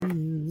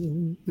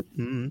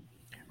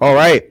All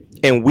right,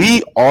 and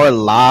we are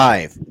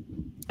live.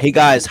 Hey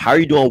guys, how are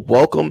you doing?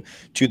 Welcome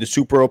to the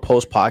Super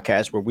Post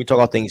podcast where we talk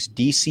about things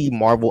DC,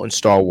 Marvel, and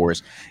Star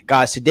Wars.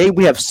 Guys, today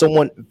we have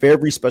someone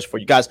very special for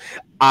you guys.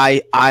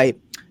 I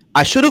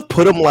should have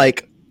put him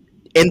like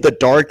in the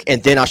dark,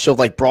 and then I should have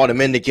like brought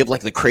him in to give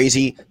like the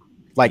crazy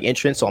like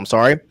entrance. So I'm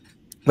sorry,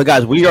 but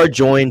guys, we are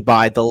joined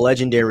by the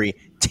legendary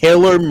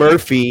Taylor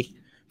Murphy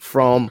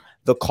from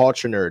the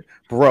Culture Nerd.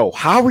 Bro,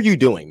 how are you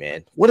doing,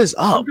 man? What is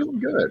I'm up? doing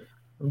good.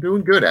 I'm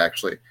doing good,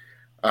 actually.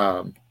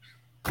 Um,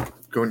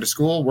 Going to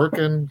school,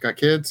 working, got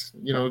kids,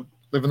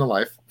 living the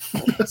life.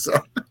 So,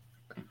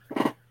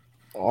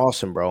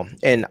 Awesome, bro.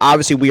 And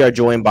obviously, we are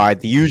joined by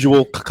the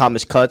usual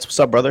Comics Cuts.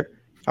 What's up, brother?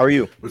 How are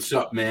you? What's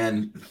up,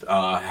 man?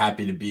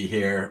 Happy to be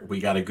here.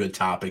 We got a good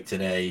topic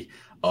today.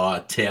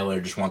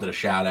 Taylor, just wanted to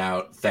shout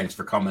out. Thanks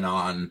for coming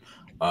on.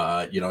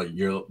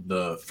 You're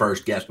the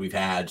first guest we've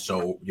had,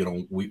 so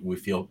we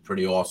feel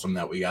pretty awesome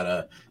that we got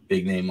a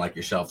big name like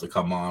yourself to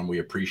come on. We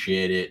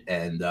appreciate it,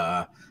 and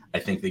I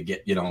think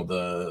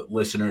the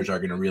listeners are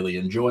going to really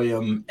enjoy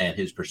him and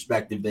his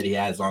perspective that he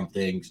has on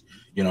things.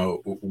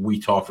 We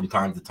talk from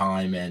time to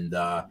time, and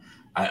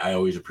I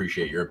always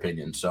appreciate your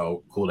opinion.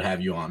 So cool to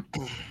have you on.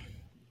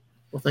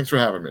 well, thanks for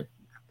having me.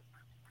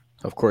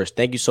 Of course.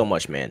 Thank you so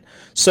much, man.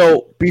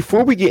 So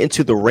before we get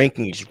into the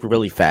rankings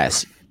really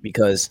fast,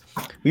 because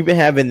we've been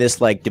having this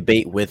like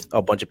debate with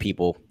a bunch of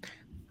people.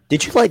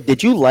 Did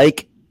you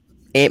like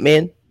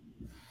Ant-Man?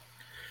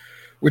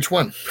 Which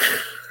one?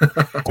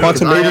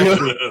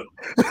 Quantumania?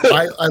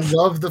 I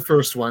love the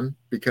first one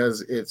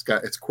because it's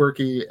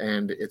quirky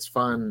and it's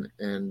fun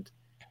and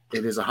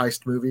it is a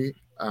heist movie.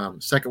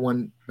 Second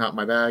one, not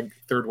my bag.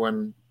 Third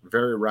one,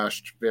 very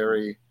rushed,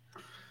 very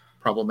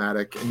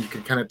problematic, and you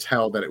can kind of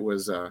tell that it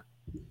was the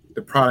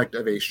product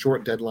of a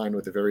short deadline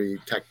with a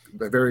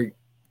very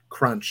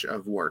crunch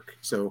of work.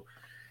 So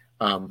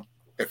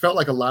it felt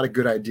like a lot of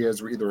good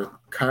ideas were either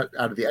cut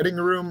out of the editing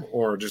room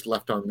or just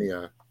left on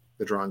the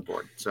drawing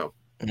board. So.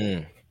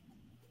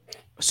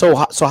 So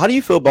how do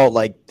you feel about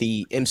like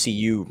the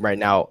MCU right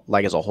now,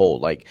 like as a whole?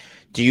 Like,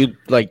 do you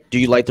like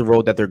the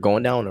road that they're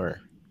going down,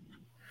 or?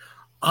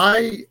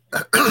 I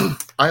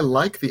I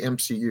like the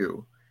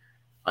MCU.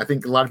 I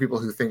think a lot of people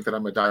who think that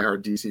I'm a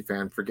diehard DC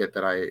fan forget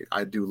that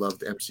I do love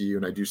the MCU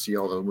and I do see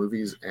all the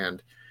movies,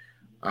 and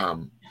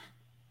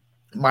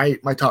my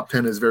top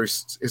 10 is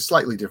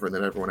slightly different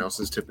than everyone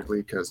else's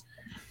typically because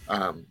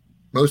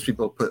most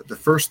people put the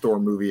first Thor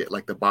movie at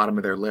like the bottom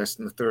of their list,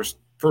 and the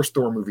first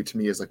Thor movie to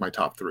me is like my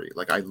top 3.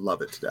 Like I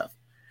love it to death.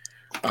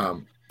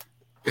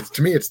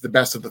 To me it's the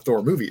best of the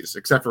Thor movies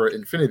except for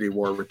Infinity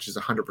War, which is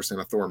 100%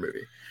 a Thor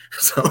movie.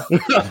 So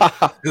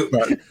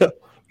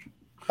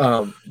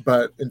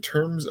but in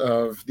terms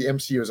of the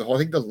MCU as a whole, I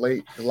think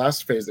the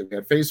last phase that we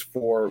had, phase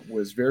 4,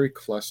 was very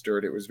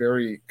clustered. It was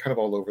very kind of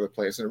all over the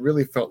place, and it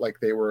really felt like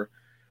they were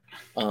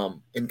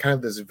in kind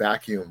of this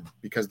vacuum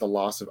because the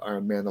loss of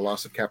Iron Man, the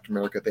loss of Captain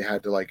America. They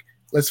had to like,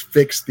 let's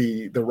fix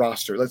the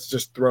roster. Let's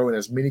just throw in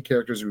as many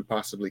characters as we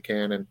possibly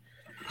can,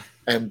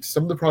 and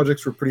some of the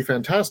projects were pretty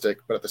fantastic,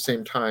 but at the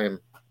same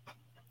time,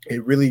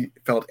 it really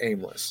felt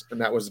aimless,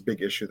 and that was a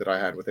big issue that I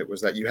had with it.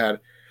 Was that you have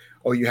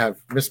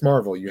Miss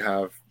Marvel, you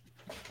have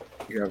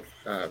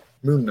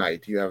Moon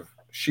Knight, you have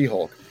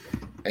She-Hulk,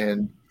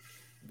 and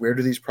where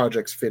do these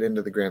projects fit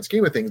into the grand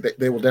scheme of things?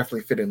 They will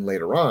definitely fit in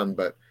later on,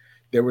 but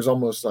there was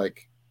almost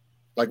like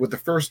with the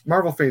first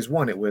Marvel Phase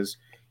 1, it was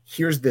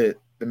here's the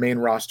main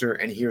roster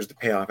and here's the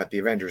payoff at the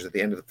Avengers at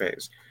the end of the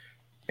phase.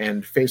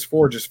 And Phase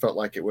 4 just felt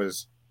like it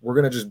was, we're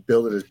going to just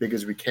build it as big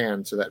as we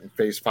can so that in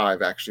Phase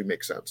 5 actually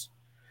makes sense.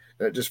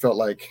 And it just felt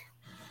like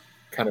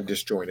kind of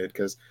disjointed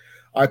because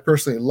I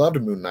personally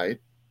loved Moon Knight,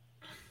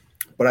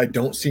 but I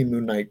don't see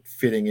Moon Knight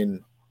fitting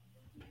in,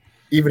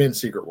 even in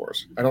Secret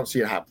Wars. I don't see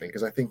it happening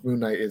because I think Moon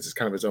Knight is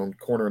kind of his own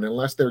corner. And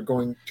unless they're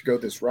going to go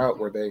this route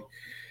where they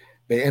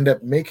end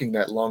up making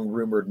that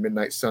long-rumored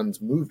Midnight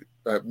Suns movie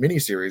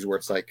miniseries where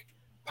it's like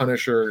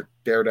Punisher,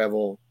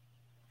 Daredevil,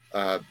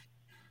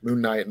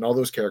 Moon Knight, and all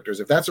those characters,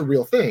 if that's a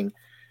real thing,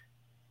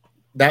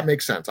 that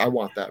makes sense. I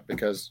want that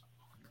because,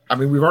 I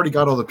mean, we've already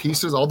got all the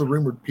pieces. All the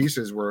rumored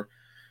pieces were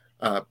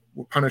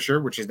Punisher,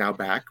 which is now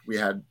back. We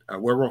had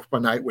Werewolf by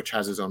Night, which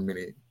has his own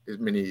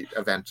mini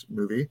event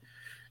movie,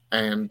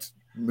 and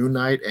Moon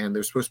Knight, and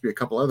there's supposed to be a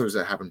couple others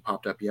that haven't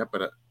popped up yet.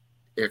 But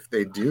if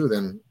they do,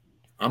 then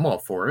I'm all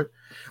for it.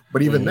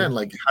 But even then,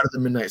 like, how do the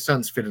Midnight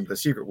Suns fit into the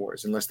Secret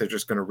Wars unless they're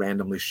just going to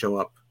randomly show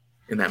up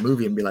in that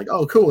movie and be like,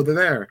 oh, cool, they're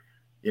there,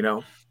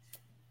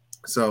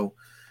 So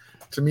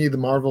to me,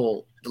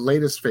 the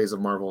latest phase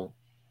of Marvel,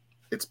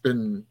 it's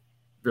been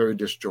very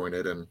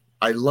disjointed, and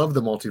I love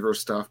the multiverse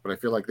stuff, but I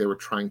feel like they were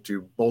trying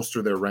to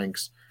bolster their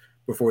ranks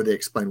before they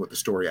explain what the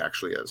story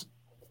actually is.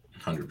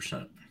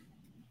 100%.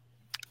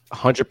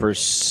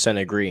 100%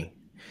 agree.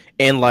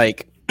 And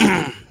like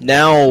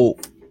now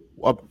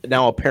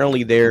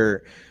apparently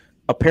the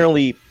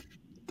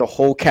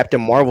whole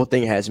Captain Marvel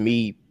thing has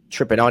me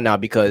tripping out now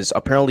because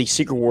apparently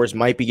Secret Wars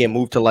might be getting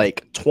moved to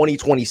like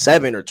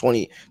 2027 or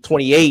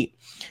 2028,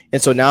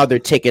 And so now they're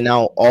taking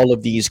out all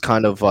of these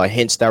kind of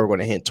hints that were going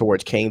to hint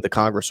towards King the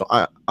Conqueror. So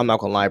I'm not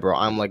gonna lie, bro.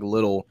 I'm like a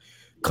little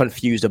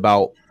confused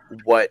about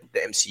what the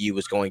MCU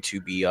is going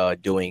to be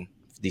doing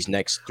these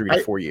next 3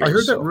 to 4 I years. heard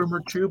that So rumor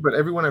too, but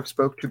everyone I've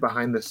spoke to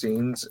behind the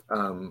scenes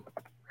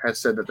has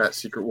said that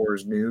Secret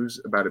Wars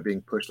news about it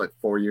being pushed like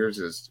 4 years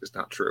is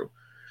not true.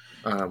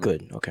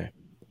 good. Okay.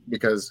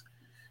 Because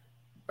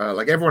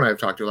like everyone I've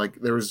talked to, like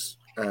there was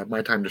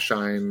My Time to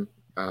Shine,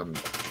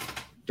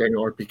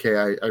 Daniel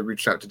RPK. I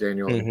reached out to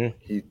Daniel, and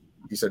he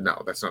said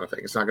no, that's not a thing.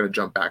 It's not going to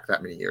jump back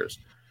that many years.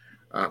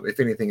 If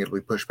anything, it'll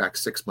be pushed back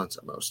 6 months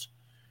at most.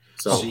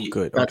 So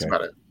good. that's Okay.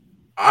 about it.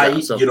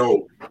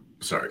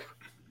 Sorry.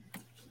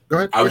 Go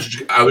ahead. I was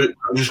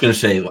just going to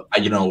say,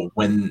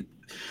 when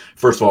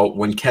first of all,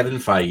 when Kevin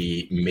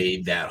Feige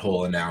made that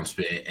whole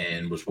announcement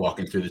and was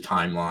walking through the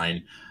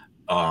timeline,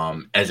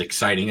 as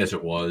exciting as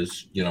it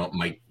was,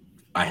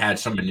 I had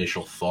some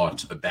initial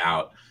thoughts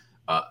about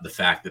the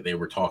fact that they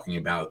were talking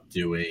about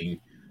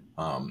doing.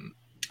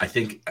 I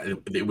think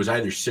it was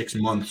either 6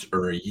 months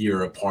or a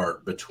year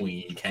apart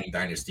between Kang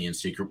Dynasty and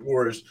Secret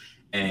Wars,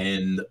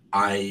 and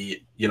I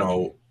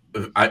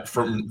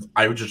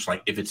was just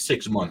like, if it's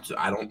 6 months,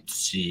 I don't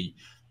see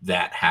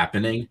that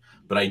happening.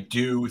 But I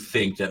do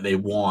think that they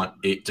want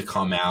it to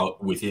come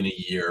out within a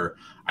year.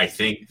 I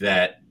think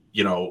that,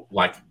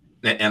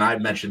 and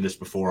I've mentioned this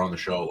before on the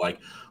show, like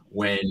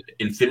when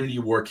Infinity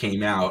War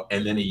came out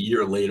and then a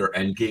year later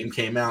Endgame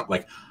came out,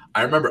 like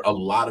I remember a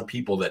lot of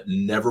people that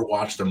never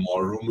watched a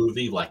Marvel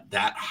movie, like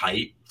that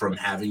hype from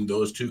having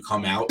those two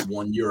come out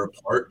 1 year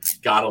apart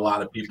got a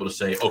lot of people to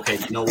say, okay,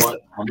 you know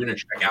what? I'm going to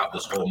check out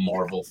this whole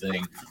Marvel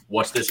thing.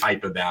 What's this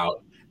hype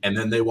about? And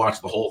then they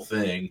watched the whole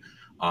thing,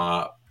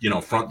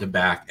 front to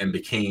back, and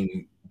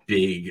became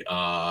big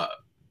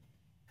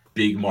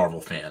Marvel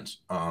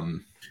fans. But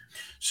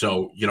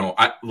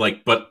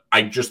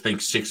I just think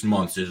 6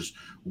 months is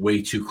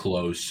way too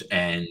close,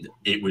 and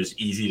it was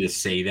easy to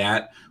say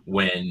that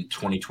when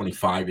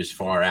 2025 is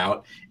far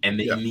out, and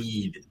they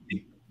need to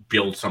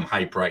build some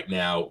hype right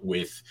now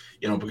with,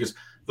 because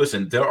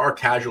listen, there are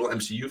casual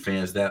MCU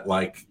fans that are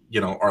like, you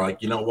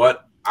know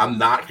what? I'm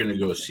not going to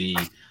go see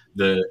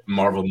the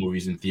Marvel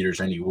movies in theaters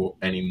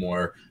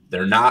anymore.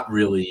 They're not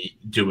really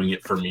doing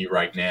it for me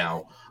right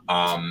now.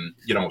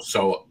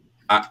 So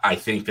I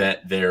think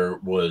that there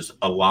was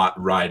a lot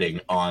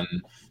riding on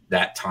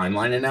that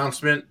timeline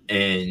announcement,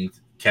 and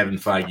Kevin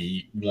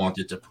Feige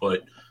wanted to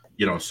put,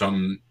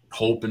 some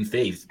hope and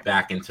faith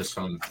back into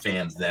some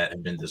fans that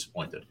have been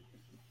disappointed.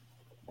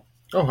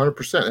 Oh,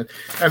 100%.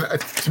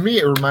 And to me,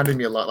 it reminded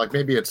me a lot, like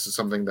maybe it's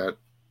something that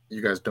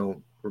you guys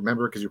don't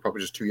remember because you're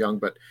probably just too young,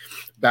 but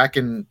back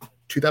in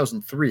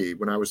 2003,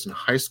 when I was in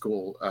high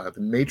school,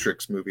 the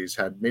Matrix movies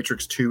had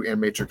Matrix 2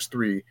 and Matrix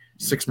 3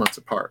 6 months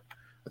apart.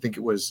 I think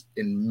it was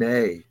in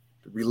May,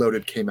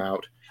 Reloaded came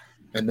out,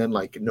 and then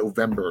like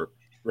November,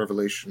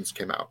 Revelations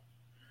came out.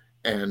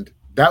 And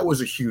that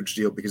was a huge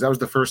deal because that was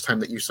the first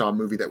time that you saw a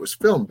movie that was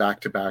filmed back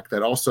to back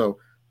that also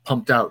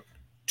pumped out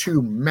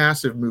two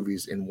massive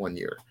movies in 1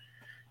 year.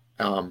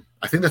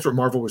 I think that's what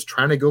Marvel was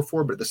trying to go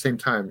for, but at the same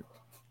time,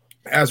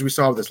 as we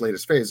saw with this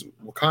latest phase,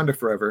 Wakanda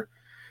Forever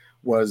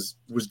was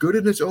good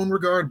in its own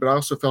regard, but I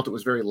also felt it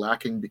was very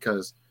lacking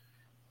because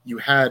you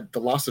had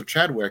the loss of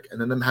Chadwick and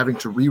then them having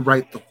to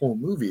rewrite the whole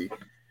movie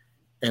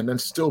and then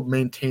still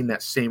maintain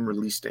that same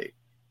release date.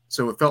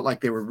 So it felt like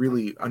they were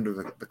really under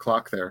the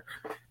clock there.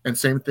 And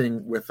same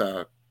thing with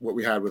what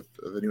we had with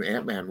the new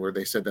Ant-Man, where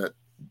they said that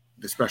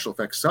the special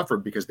effects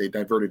suffered because they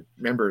diverted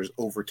members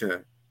over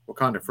to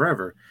Wakanda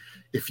Forever.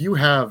 If you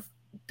have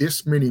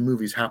this many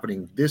movies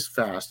happening this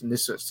fast in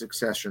this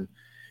succession,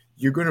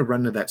 you're going to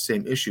run into that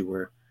same issue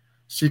where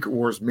Secret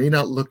Wars may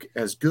not look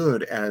as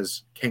good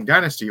as King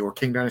Dynasty, or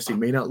King Dynasty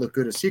may not look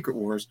good as Secret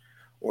Wars,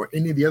 or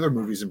any of the other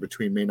movies in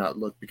between may not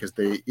look, because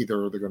they're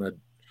going to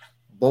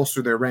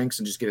bolster their ranks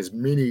and just get as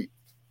many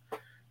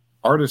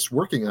artists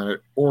working on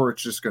it, or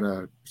it's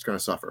going to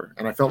suffer.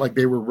 And I felt like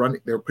they were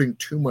putting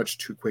too much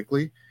too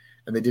quickly,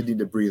 and they did need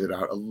to breathe it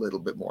out a little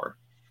bit more.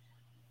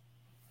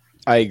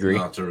 I agree.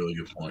 That's a really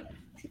good point.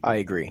 I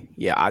agree.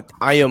 Yeah,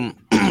 I am.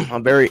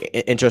 I'm very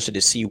interested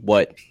to see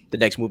what the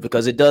next move,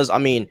 because it does. I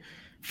mean,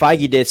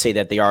 Feige did say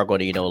that they are going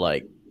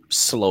to,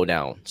 slow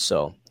down.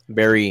 So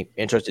very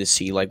interested to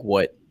see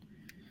what.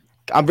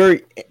 I'm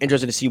very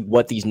interested to see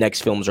what these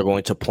next films are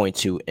going to point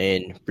to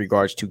in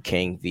regards to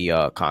King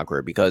the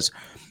Conqueror, because,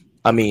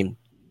 I mean,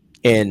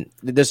 and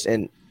this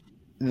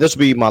will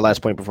be my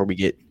last point before we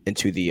get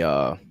into the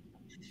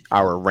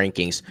our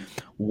rankings.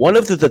 One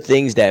of the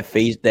things that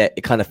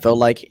it kind of felt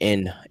like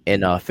in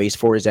Phase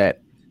 4 is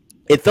that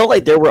it felt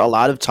like there were a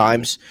lot of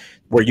times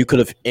where you could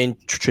have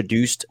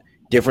introduced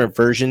different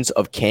versions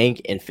of Kang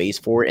in Phase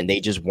 4 and they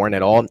just weren't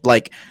at all.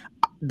 Like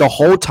the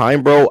whole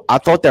time, bro, I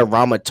thought that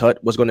Rama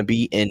Tut was going to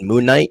be in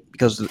Moon Knight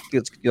because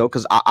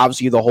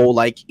obviously the whole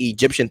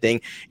Egyptian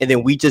thing, and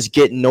then we just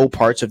get no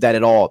parts of that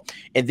at all.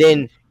 And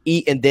then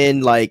we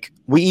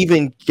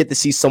even get to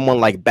see someone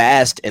like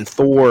Bast and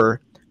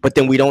Thor, but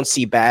then we don't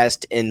see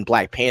Bast in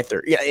Black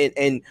Panther. Yeah,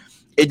 and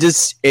it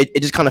just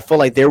kind of felt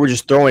like they were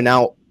just throwing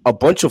out a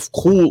bunch of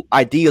cool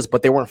ideas,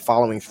 but they weren't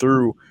following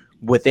through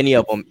with any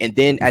of them. And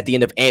then at the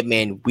end of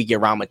Ant-Man, we get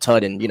Rama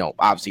Tut and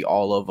obviously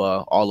all of the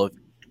rest other of them,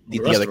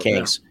 yeah.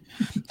 Kings.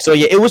 So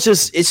yeah, it's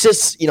just it's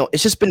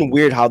just been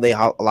weird how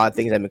a lot of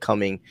things have been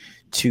coming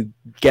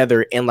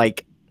together. And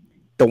like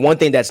the one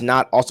thing that's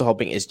not also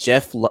helping is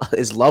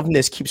his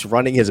Loveness keeps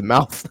running his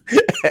mouth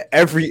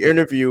every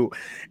interview,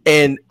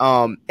 and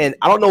I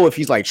don't know if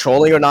he's like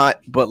trolling or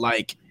not, but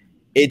like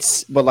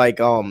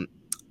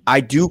I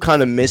do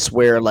kind of miss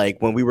where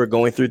like when we were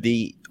going through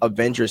the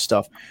Avengers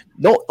stuff,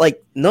 no,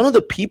 like none of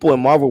the people in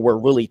Marvel were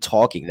really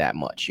talking that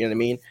much, you know what I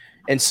mean?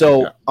 And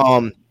so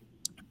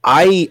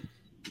I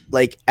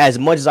like as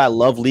much as I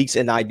love leaks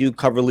and I do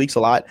cover leaks a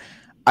lot,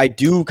 I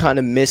do kind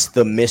of miss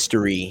the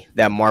mystery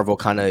that Marvel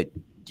kind of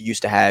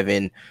used to have.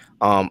 And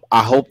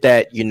I hope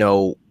that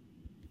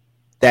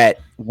that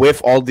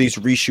with all these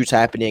reshoots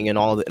happening and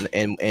all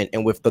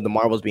and with the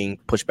Marvels being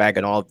pushed back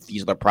and all of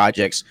these other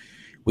projects,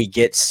 we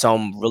get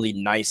some really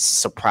nice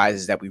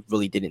surprises that we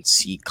really didn't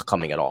see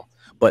coming at all.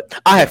 But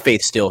I have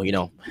faith still.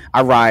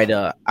 I ride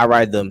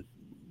the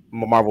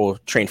Marvel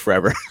train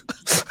forever.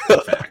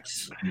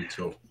 Facts. Me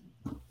too.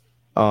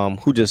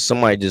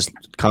 Somebody just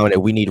commented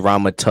we need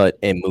Rama Tut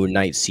and Moon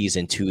Knight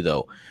season 2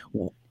 though.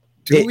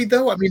 Do we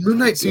though? I mean, Moon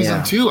Knight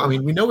season 2. I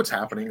mean, we know what's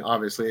happening.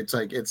 Obviously, it's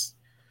like it's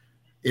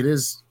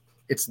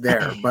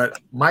there. But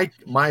my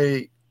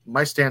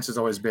stance has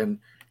always been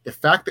the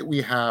fact that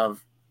we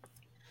have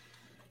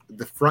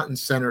the front and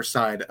center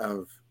side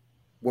of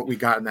what we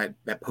got in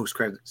that post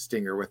credit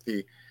stinger with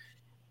the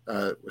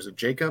was it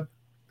Jacob?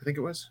 I think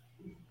it was.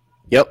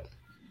 Yep.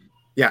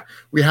 Yeah,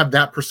 we have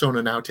that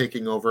persona now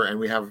taking over, and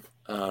we have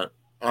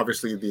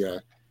obviously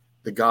the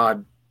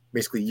god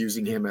basically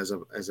using him as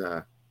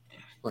a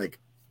like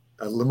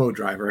a limo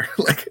driver.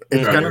 Like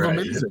it's kind of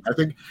amazing.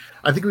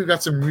 I think we've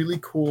got some really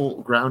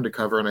cool ground to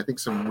cover, and I think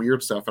some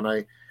weird stuff. And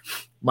I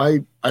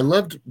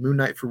loved Moon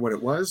Knight for what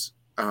it was,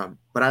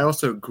 but I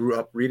also grew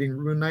up reading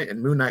Moon Knight,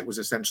 and Moon Knight was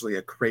essentially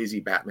a crazy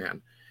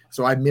Batman.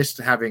 So I missed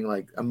having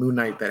like a Moon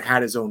Knight that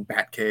had his own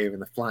Bat Cave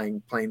and the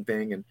flying plane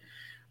thing, and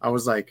I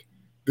was like,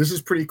 this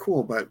is pretty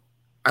cool. But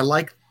I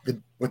like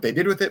what they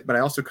did with it, but I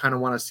also kind of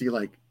want to see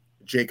like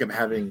Jacob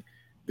having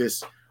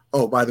this.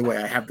 Oh, by the way,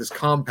 I have this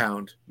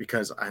compound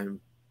because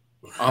I'm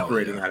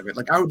operating out of it.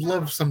 Like I would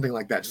love something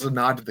like that. Just a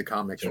nod to the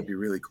comics would be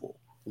really cool.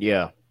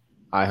 Yeah,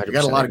 I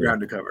got a lot of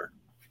ground to cover.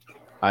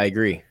 I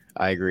agree.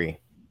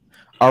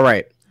 All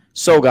right,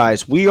 so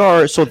guys,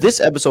 so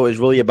this episode is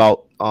really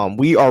about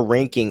we are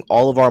ranking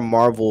all of our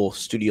Marvel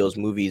Studios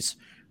movies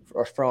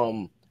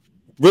from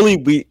really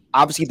we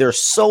obviously there's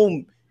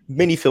so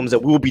many films that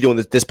we will be doing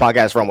this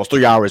podcast for almost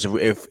 3 hours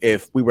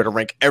if we were to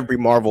rank every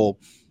Marvel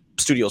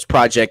Studios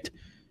project.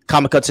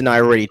 Comic Cuts and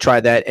I already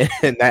tried that,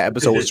 and that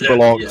episode was super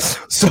long.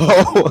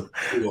 So,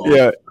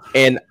 yeah,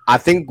 and I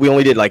think we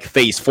only did like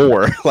phase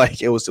 4.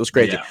 Like it was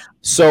crazy. Yeah.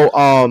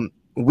 So,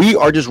 we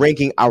are just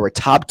ranking our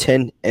top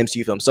 10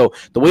 MCU films. So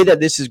the way that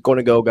this is going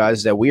to go, guys,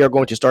 is that we are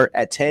going to start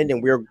at 10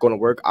 and we are going to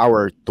work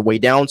the way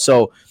down.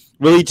 So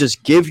really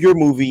just give your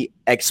movie,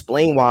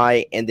 explain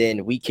why, and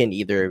then we can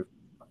either,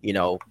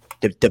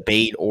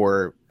 debate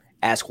or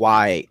ask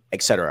why,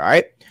 etc. All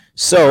right.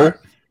 So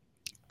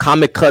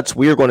Comic Cuts,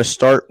 we are going to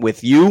start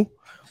with you.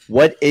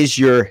 What is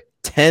your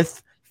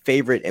 10th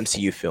favorite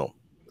MCU film?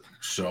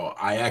 So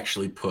I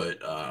actually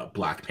put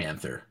Black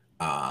Panther.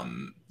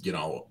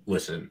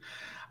 Listen,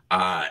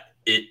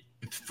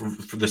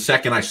 for the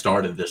second I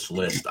started this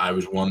list, I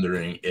was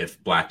wondering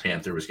if Black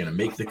Panther was going to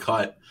make the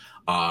cut.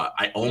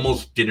 I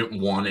almost didn't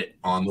want it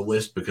on the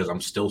list because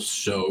I'm still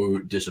so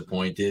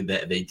disappointed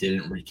that they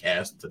didn't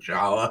recast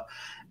T'Challa.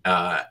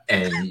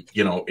 And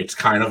it's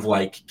kind of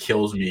like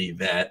kills me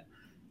that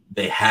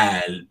they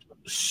had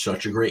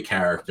such a great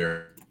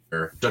character,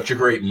 such a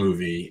great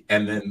movie,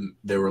 and then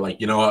they were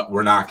like, you know what,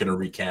 we're not going to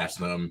recast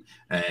them,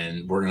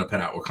 and we're going to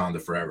put out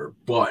Wakanda Forever.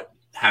 But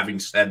having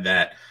said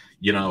that,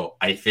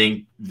 I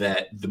think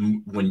that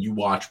when you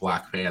watch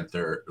Black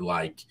Panther,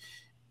 like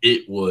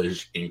it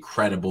was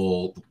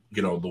incredible.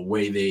 The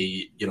way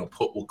they,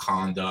 put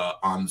Wakanda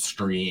on the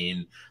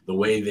screen, the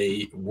way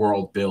they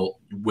world built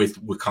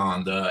with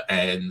Wakanda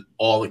and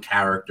all the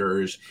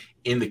characters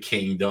in the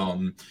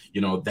kingdom,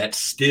 that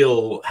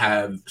still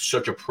have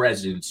such a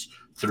presence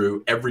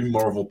through every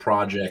Marvel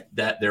project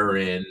that they're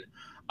in.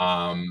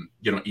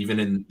 Even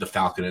in the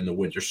Falcon and the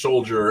Winter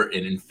Soldier,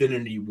 in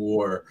Infinity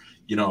War,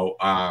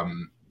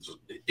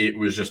 it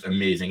was just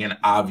amazing. And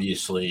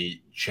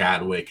obviously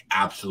Chadwick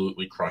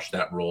absolutely crushed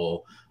that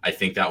role. I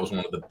think that was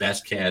one of the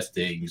best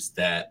castings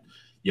that,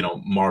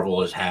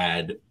 Marvel has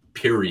had,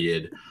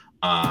 period.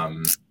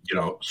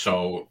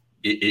 So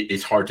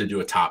it's hard to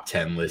do a top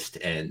 10 list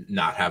and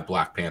not have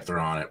Black Panther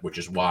on it, which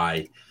is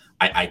why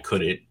I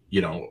couldn't,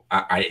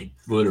 I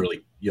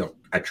literally,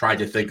 I tried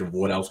to think of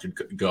what else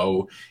could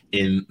go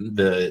in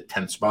the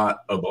 10th spot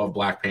above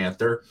Black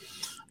Panther.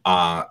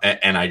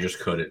 And I just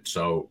couldn't.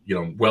 So,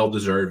 well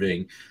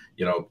deserving.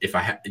 If I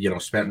had,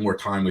 spent more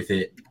time with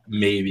it,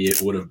 maybe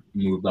it would have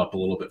moved up a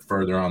little bit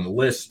further on the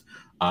list.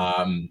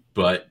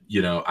 But,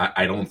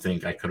 I don't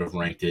think I could have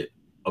ranked it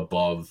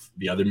above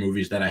the other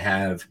movies that I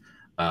have.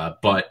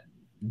 But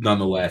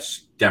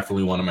nonetheless,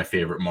 definitely one of my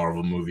favorite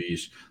Marvel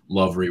movies.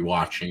 Love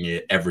rewatching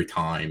it every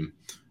time.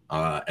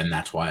 And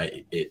that's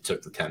why it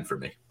took the 10 for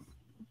me.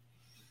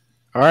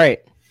 All right.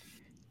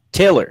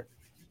 Taylor.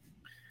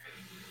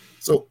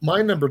 So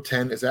my number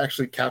 10 is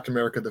actually Captain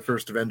America: The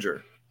First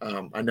Avenger.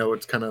 I know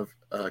it's kind of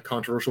a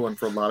controversial one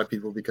for a lot of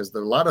people because a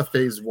lot of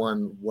Phase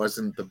 1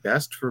 wasn't the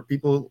best for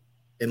people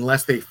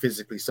unless they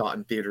physically saw it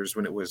in theaters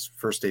when it was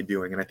first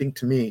debuting. And I think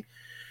to me,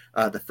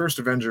 The First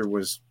Avenger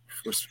was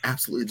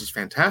absolutely just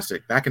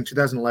fantastic. Back in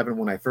 2011,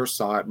 when I first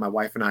saw it, my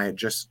wife and I had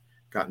just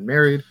gotten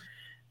married,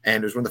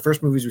 and it was one of the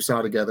first movies we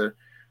saw together.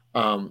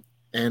 To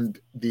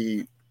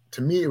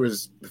me, it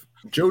was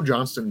Joe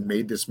Johnston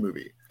made this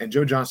movie, and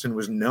Joe Johnston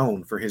was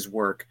known for his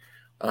work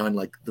on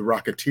like The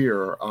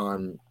Rocketeer,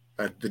 on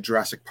the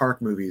Jurassic Park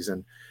movies,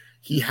 and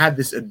he had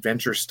this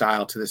adventure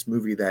style to this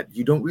movie that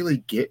you don't really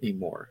get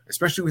anymore,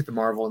 especially with the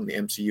Marvel and the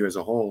MCU as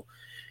a whole.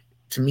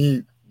 To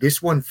me,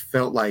 this one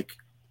felt like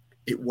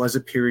it was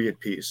a period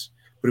piece,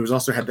 but it was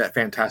also had that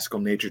fantastical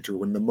nature to it.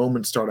 When the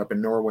moments start up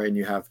in Norway and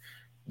you have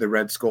the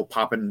Red Skull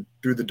popping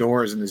through the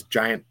doors in this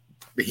giant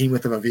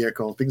behemoth of a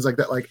vehicle, things like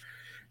that, like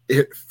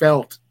it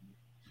felt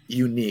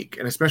unique.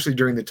 And especially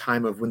during the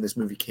time of when this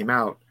movie came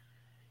out,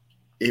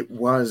 it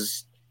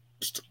was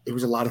a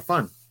lot of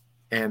fun.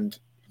 And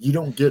you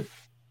don't get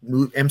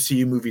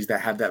MCU movies that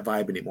have that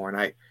vibe anymore. And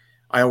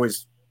I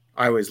always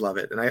love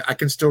it. And I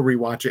can still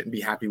rewatch it and be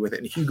happy with it.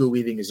 And Hugo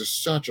Weaving is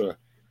just such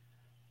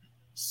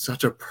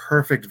a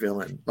perfect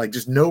villain. Like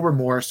just no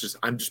remorse.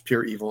 I'm just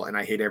pure evil and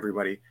I hate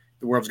everybody.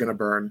 The world's going to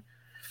burn.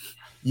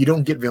 You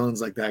don't get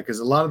villains like that because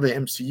a lot of the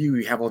MCU,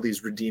 you have all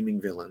these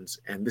redeeming villains.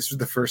 And this was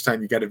the first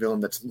time you got a villain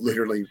that's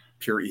literally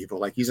pure evil.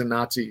 Like he's a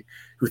Nazi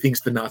who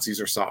thinks the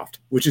Nazis are soft,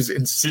 which is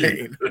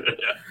insane.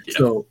 Yeah.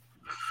 So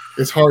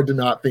it's hard to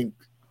not think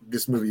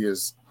this movie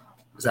is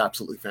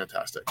absolutely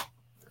fantastic.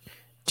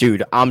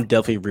 Dude, I'm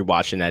definitely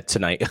rewatching that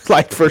tonight,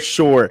 like for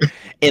sure.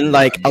 And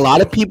like a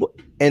lot of people,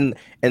 and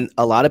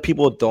a lot of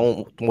people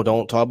don't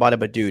talk about it,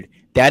 but dude,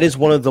 that is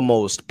one of the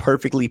most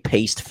perfectly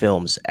paced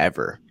films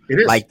ever. It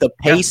is. Like the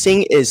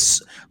pacing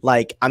is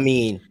like, I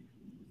mean,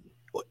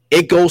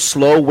 it goes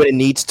slow when it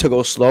needs to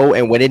go slow,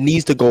 and when it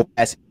needs to go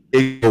fast,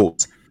 it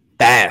goes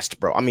fast,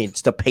 bro. I mean,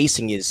 the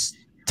pacing is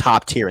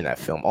top tier in that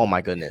film. Oh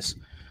my goodness.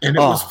 And it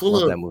was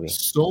full of that movie.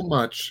 So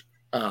much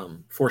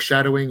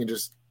foreshadowing and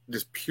just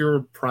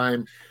pure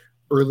prime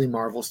early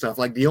Marvel stuff.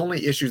 Like the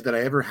only issues that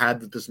I ever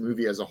had with this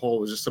movie as a whole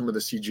was just some of the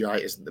CGI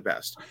isn't the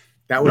best.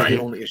 That was the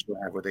only issue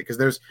I have with it, because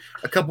there's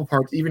a couple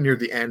parts even near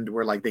the end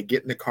where like they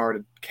get in the car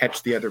to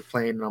catch the other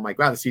plane, and I'm like,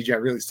 wow, the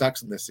CGI really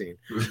sucks in this scene.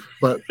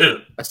 But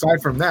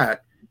aside from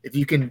that, if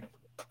you can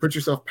put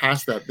yourself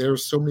past that,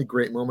 there's so many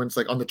great moments,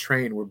 like on the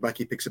train where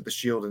Bucky picks up the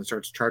shield and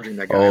starts charging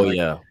that guy. Oh like,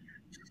 yeah.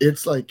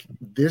 It's like,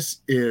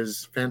 this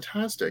is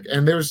fantastic.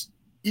 And there's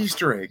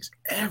Easter eggs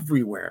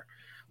everywhere.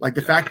 Like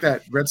the fact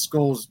that Red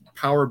Skull's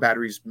power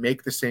batteries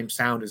make the same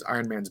sound as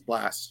Iron Man's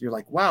blast. You're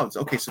like, wow, it's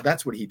okay. So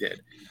that's what he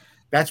did.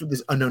 That's what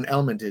this unknown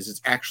element is.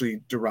 It's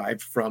actually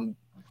derived from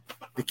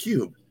the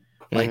cube.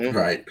 Like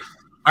right.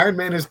 Iron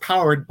Man is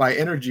powered by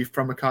energy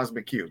from a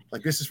cosmic cube.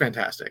 Like this is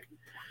fantastic.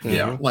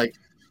 Yeah. Like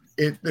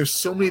there's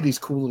so many of these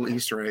cool little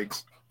Easter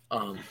eggs.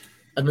 And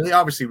then they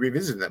obviously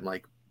revisited them.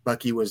 Like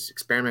Bucky was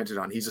experimented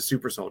on. He's a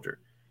super soldier.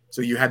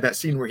 So you had that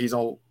scene where he's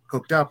all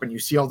hooked up and you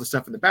see all the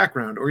stuff in the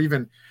background, or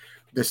even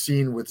the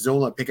scene with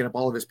Zola picking up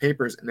all of his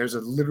papers, and there's a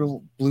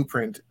literal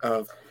blueprint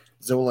of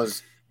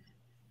Zola's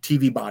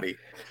TV body.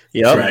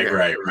 Yeah.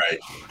 Right.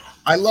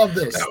 I love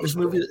this. This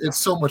movie, it's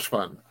so much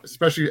fun,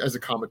 especially as a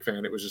comic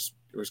fan. It was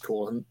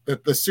cool. And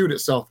the suit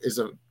itself is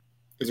a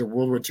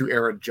World War II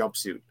era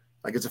jumpsuit.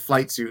 Like it's a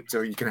flight suit,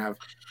 so you can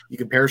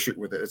parachute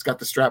with it. It's got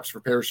the straps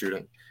for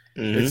parachuting.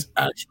 It's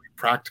actually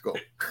practical.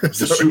 The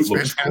suit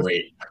looks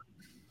great.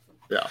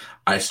 Yeah.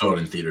 I saw it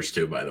in theaters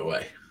too, by the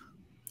way.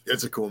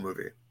 It's a cool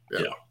movie.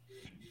 Yeah.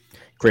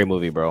 Great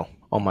movie, bro.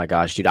 Oh my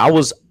gosh, dude. I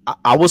was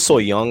so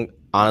young,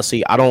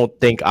 honestly. I don't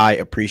think I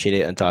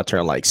appreciated it until I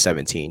turned like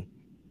 17.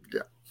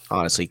 Yeah.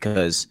 Honestly,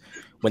 because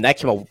when that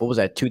came out, what was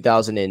that,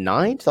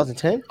 2009,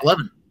 2010?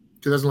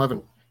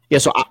 2011. Yeah,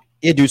 so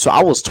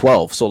I was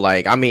 12. So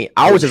like, I mean,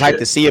 I was just hyped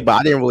to see it, but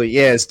I didn't really,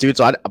 dude.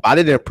 So I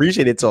didn't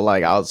appreciate it till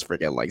like I was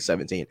freaking like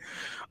 17.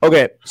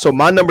 Okay, so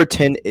my number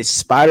 10 is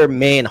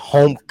Spider-Man: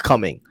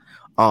 Homecoming.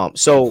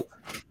 So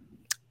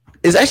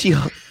it's actually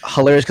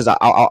hilarious because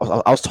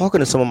I was talking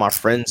to some of my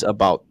friends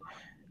about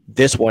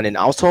this one, and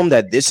I was telling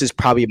them that this is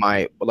probably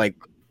my, like,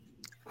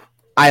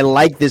 I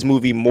like this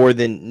movie more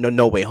than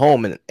No Way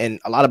Home, and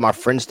a lot of my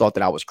friends thought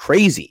that I was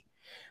crazy.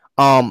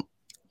 I'll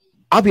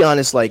be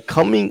honest, like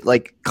coming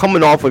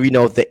off of,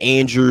 the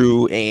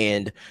Andrew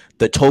and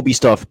the Toby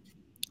stuff,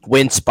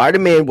 when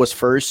Spider-Man was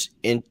first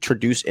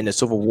introduced in the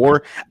Civil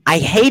War, I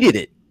hated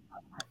it.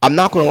 I'm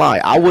not gonna lie.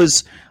 I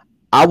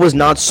was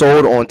not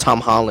sold on Tom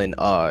Holland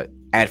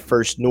at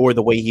first, nor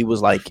the way he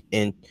was like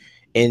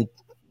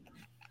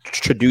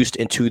introduced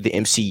into the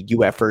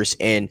MCU at first,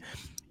 and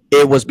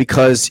it was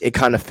because it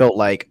kind of felt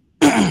like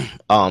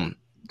Tom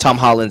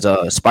Holland's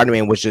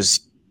Spider-Man was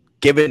just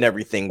given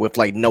everything with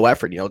like no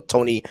effort.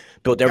 Tony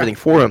built everything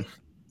for him.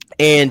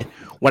 And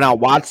when I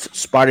watched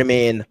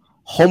Spider-Man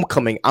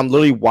Homecoming, I'm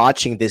literally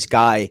watching this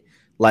guy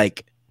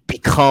like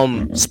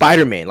become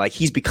Spider-Man. Like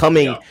he's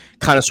becoming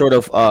kind of sort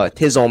of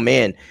his own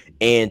man.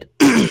 And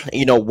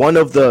one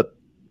of the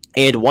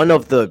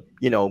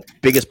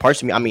biggest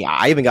parts of me. I mean,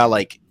 I even got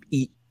like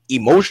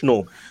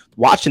emotional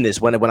watching this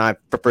when I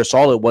first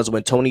saw it was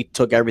when Tony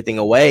took everything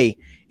away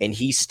and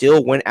he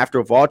still went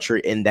after Vulture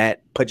in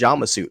that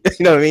pajama suit.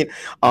 You know what I mean?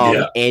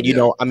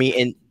 I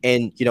mean,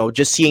 and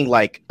just seeing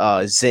like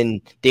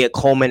Zendaya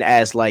Coleman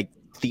as like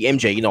the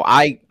MJ.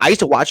 I used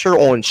to watch her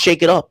on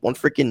Shake It Up on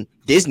freaking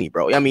Disney,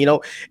 bro. I mean,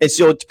 and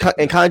so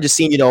and kind of just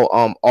seeing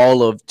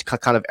all of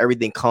kind of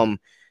everything come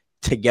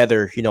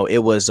together.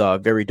 It was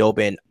very dope,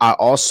 and I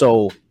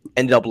also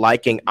ended up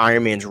liking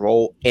Iron Man's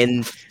role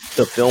in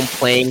the film,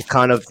 playing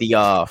kind of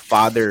the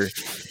father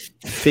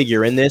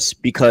figure in this,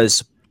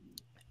 because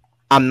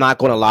I'm not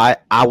gonna lie,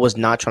 I was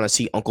not trying to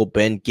see Uncle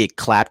Ben get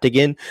clapped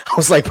again. I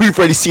was like, we've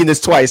already seen this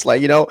twice,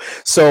 like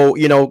so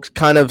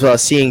kind of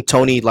seeing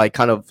Tony like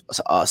kind of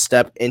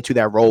step into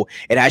that role,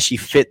 it actually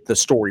fit the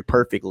story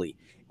perfectly,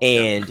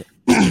 and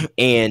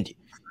and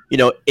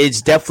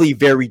it's definitely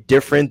very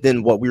different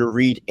than what we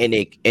read in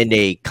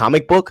a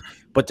comic book.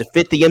 But to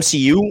fit the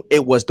MCU,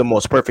 it was the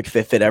most perfect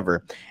fit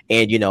ever,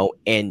 and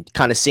and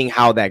kind of seeing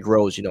how that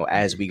grows,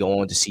 as we go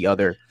on to see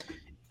other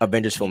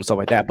Avengers films, stuff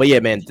like that. But yeah,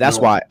 man, that's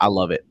why I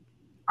love it.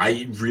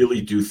 I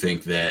really do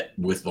think that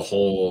with the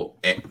whole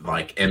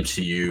like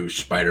MCU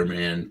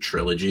Spider-Man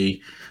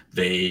trilogy,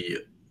 they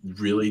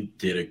really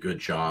did a good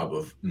job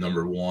of,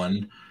 number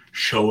one,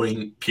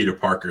 showing Peter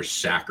Parker's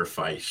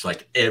sacrifice.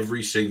 Like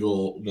every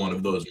single one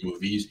of those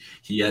movies,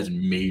 he has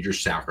major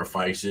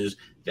sacrifices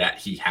that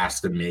he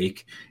has to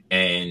make,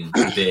 and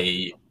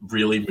they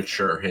really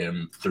mature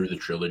him through the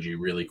trilogy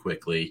really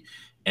quickly.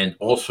 And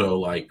also,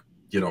 like,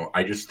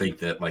 I just think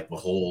that like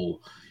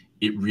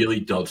it really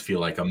does feel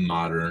like a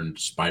modern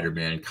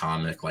Spider-Man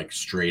comic, like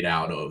straight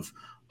out of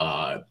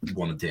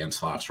one of Dan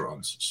Slott's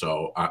runs.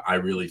 So I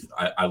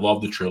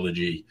love the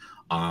trilogy.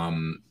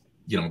 I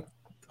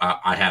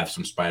have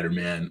some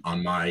Spider-Man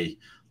on my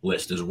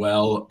list as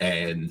well.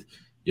 And,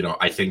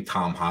 I think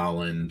Tom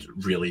Holland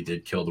really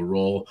did kill the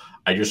role.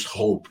 I just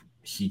hope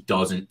he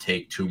doesn't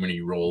take too many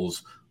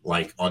roles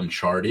like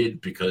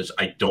Uncharted, because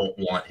I don't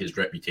want his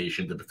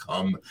reputation to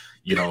become,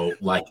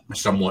 like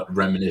somewhat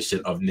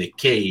reminiscent of Nick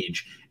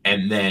Cage.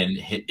 And then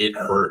it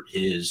hurt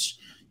his,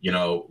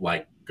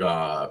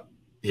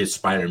 his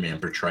Spider-Man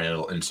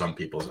portrayal in some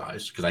people's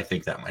eyes, because I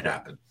think that might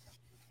happen.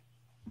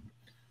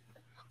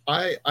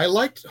 I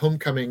liked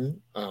Homecoming.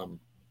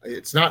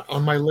 It's not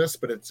on my list,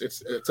 but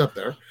it's up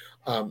there.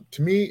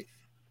 To me,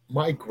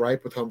 my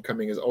gripe with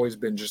Homecoming has always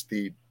been just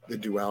the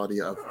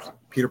duality of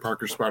Peter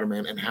Parker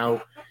Spider-Man and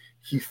how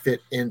he fit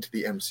into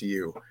the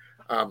MCU.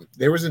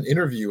 There was an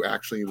interview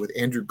actually with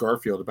Andrew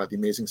Garfield about the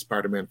Amazing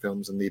Spider-Man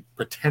films and the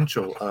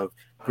potential of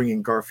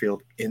bringing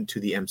Garfield into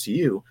the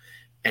MCU.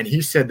 And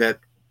he said that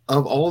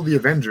of all of the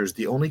Avengers,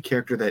 the only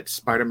character that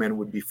Spider-Man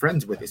would be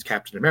friends with is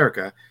Captain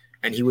America.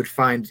 And he would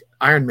find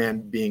Iron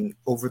Man being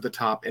over the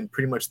top and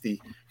pretty much the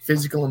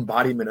physical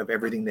embodiment of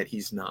everything that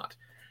he's not.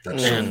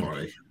 That's so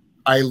funny.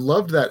 I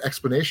loved that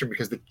explanation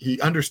because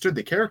he understood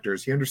the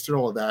characters. He understood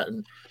all of that.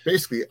 And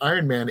basically,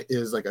 Iron Man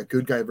is like a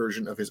good guy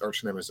version of his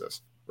arch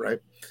nemesis, right?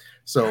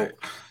 So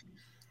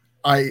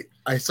I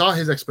saw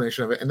his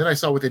explanation of it, and then I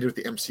saw what they did with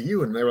the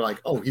MCU, and they were like,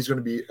 oh, he's going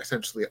to be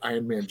essentially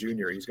Iron Man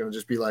Jr. He's going to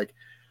just be like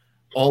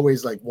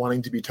always like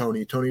wanting to be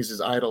Tony. Tony's his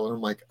idol. And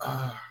I'm like,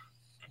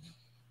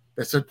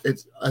 it's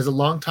as a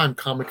longtime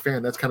comic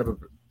fan, that's kind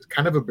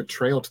of a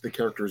betrayal to the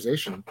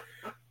characterization,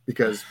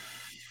 because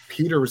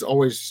Peter was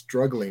always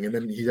struggling, and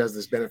then he has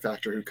this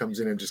benefactor who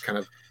comes in and just kind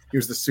of,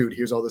 here's the suit,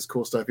 here's all this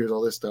cool stuff, here's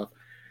all this stuff.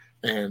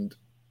 And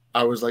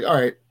I was like, all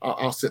right,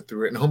 I'll sit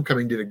through it. And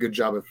Homecoming did a good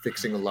job of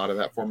fixing a lot of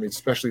that for me,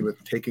 especially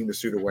with taking the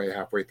suit away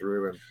halfway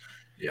through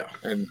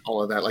and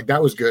all of that. Like,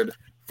 that was good.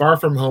 Far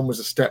From Home was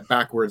a step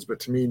backwards, but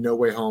to me, No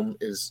Way Home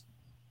is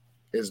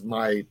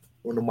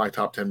one of my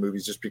top 10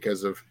 movies, just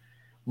because of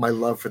my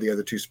love for the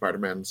other two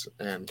Spider-Mans,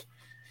 and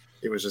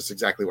it was just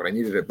exactly what I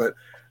needed it. But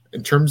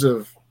in terms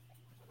of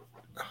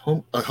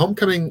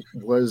Homecoming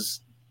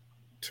was,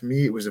 to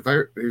me, it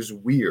was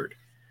weird,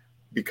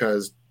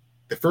 because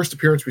the first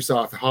appearance we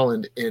saw of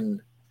Holland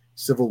in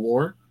Civil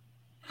War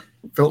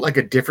felt like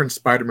a different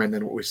Spider-Man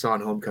than what we saw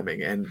in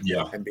Homecoming and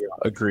beyond.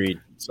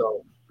 Agreed.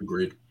 So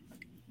agreed.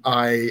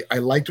 I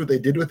liked what they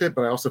did with it,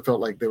 but I also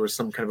felt like there was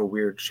some kind of a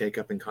weird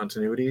shakeup in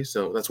continuity.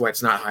 So that's why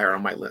it's not higher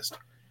on my list.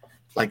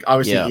 Like,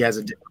 obviously, he has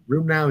a different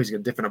room now. He's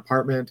got a different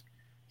apartment.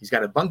 He's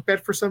got a bunk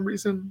bed for some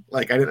reason.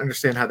 Like, I didn't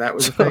understand how that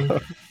was a thing.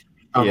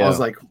 I was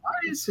like, why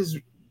is his...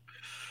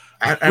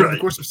 Out of the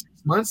course of 6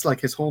 months, like,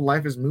 his whole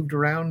life has moved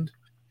around,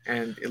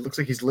 and it looks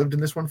like he's lived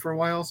in this one for a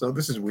while. So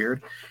this is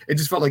weird. It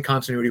just felt like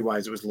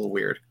continuity-wise, it was a little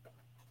weird.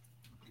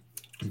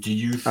 Do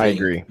you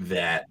think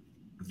that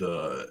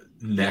the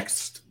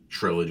next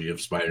trilogy of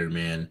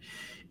Spider-Man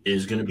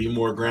is going to be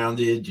more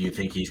grounded? Do you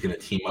think he's going to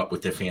team up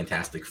with the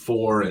Fantastic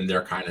Four and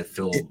they're kind of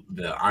fill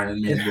the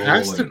Iron Man It role?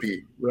 has to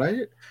be,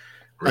 right?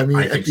 I mean,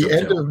 at the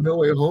end of No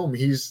Way Home,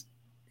 he's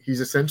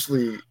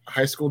essentially a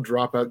high school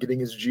dropout getting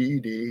his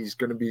GED. He's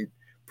going to be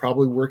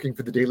probably working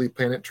for the Daily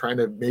Planet trying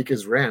to make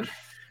his rent.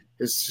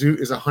 His suit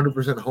is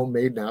 100%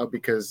 homemade now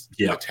because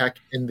the tech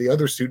in the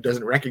other suit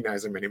doesn't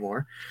recognize him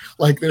anymore.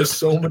 Like, there's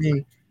so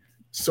many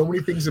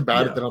things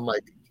about it that I'm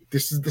like,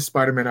 this is the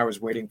Spider-Man I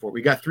was waiting for.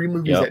 We got 3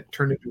 movies that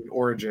turned into an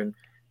origin.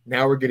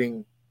 Now we're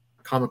getting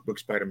comic book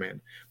Spider-Man.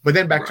 But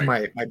then back to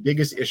my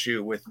biggest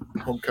issue with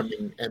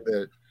Homecoming and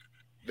the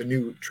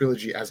new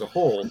trilogy as a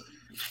whole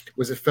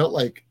was it felt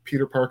like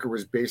Peter Parker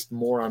was based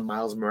more on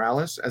Miles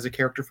Morales as a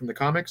character from the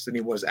comics than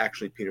he was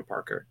actually Peter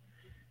Parker.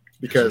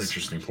 Because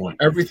interesting point.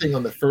 Everything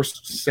on the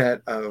first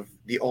set of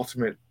the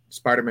Ultimate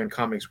Spider-Man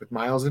comics with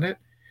Miles in it,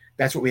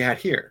 that's what we had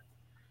here.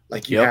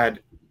 Like you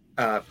had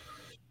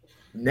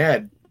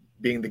Ned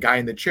being the guy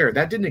in the chair.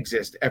 That didn't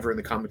exist ever in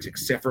the comics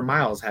except for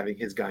Miles having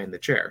his guy in the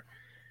chair.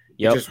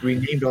 They just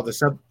renamed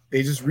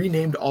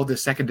all the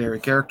secondary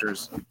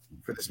characters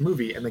for this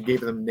movie and then gave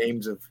them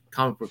names of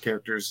comic book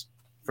characters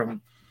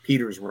from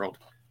Peter's world,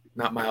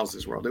 not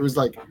Miles's world. It was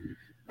like,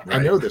 I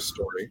know this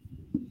story,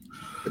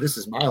 but this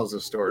is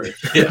Miles's story.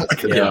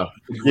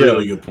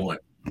 Really good point.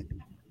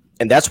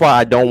 And that's why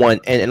I don't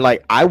want, and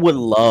like, I would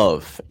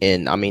love,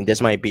 and I mean,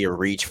 this might be a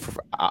reach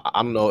for,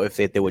 I don't know if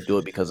they would do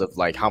it because of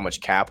like how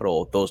much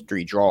capital those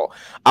 3 draw.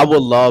 I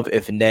would love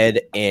if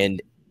Ned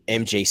and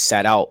MJ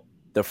sat out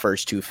the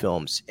first 2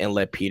 films and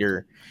let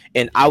Peter,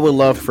 and I would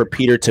love for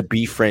Peter to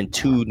befriend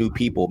 2 new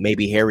people,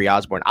 maybe Harry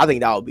Osborn. I think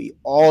that would be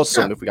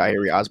awesome if we got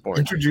Harry Osborn.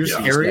 Introduce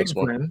Harry and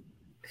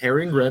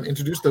Gwen,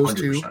 introduce those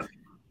 100%. 2,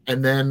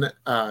 and then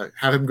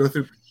have him go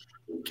through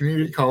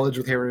community college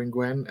with Harry and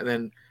Gwen, and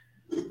then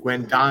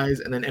Gwen dies,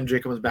 and then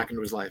MJ comes back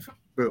into his life.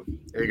 Boom.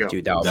 There you go.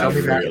 Dude, that would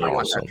be really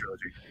awesome.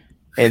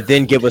 And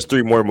then give us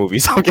 3 more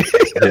movies. Okay.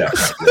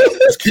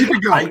 Just keep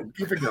it going.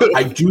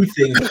 I do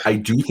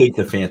think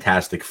the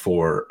Fantastic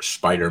Four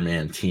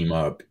Spider-Man team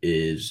up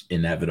is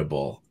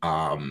inevitable.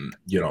 And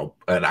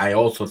I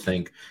also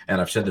think,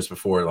 and I've said this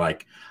before,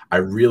 like, I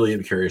really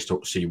am curious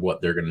to see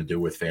what they're going to do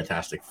with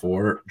Fantastic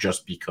Four,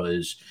 just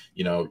because,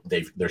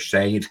 they're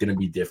saying it's going to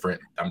be different.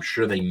 I'm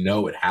sure they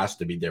know it has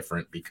to be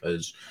different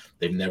because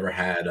they've never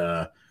had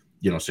a,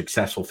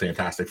 successful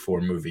Fantastic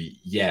Four movie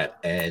yet.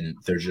 And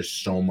there's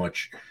just so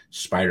much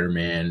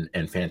Spider-Man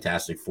and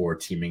Fantastic Four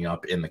teaming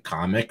up in the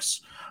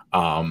comics.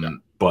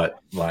 But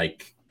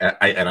like,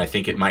 I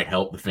think it might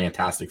help the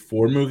Fantastic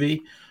Four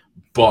movie,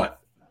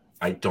 but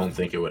I don't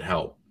think it would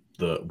help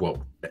what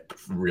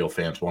real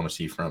fans want to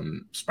see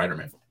from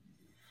Spider-Man.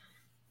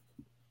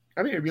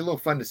 I mean, it'd be a little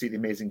fun to see the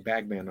Amazing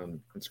Bagman on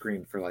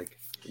screen for like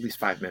at least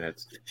 5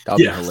 minutes. That would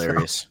be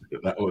hilarious.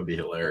 That would be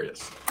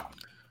hilarious.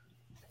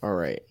 All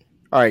right,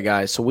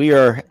 guys. So we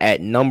are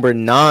at number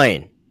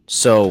 9.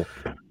 So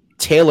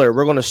Taylor,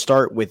 we're going to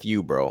start with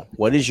you, bro.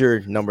 What is your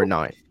number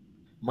 9?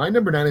 My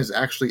number 9 is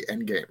actually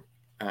Endgame,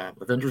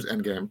 Avengers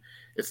Endgame.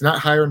 It's not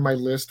higher in my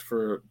list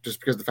just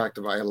because of the fact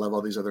that I love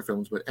all these other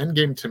films, but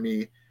Endgame to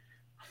me,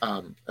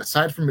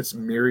 aside from its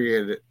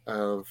myriad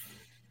of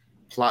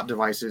plot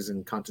devices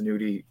and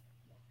continuity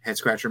head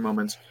scratcher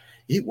moments,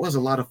 it was a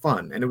lot of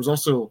fun. And it was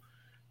also,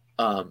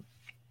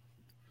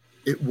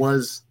 it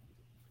was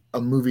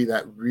a movie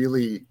that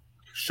really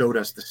showed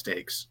us the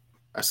stakes,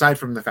 aside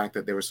from the fact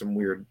that there was some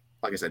weird,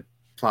 like I said,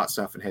 plot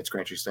stuff and head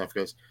scratchy stuff.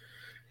 Because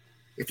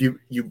if you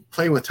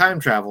play with time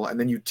travel and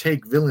then you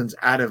take villains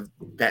out of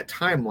that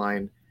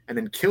timeline and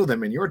then kill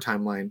them in your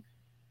timeline,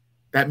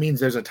 that means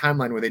there's a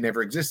timeline where they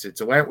never existed.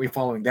 So why aren't we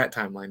following that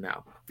timeline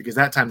now? Because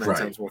that timeline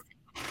sounds more.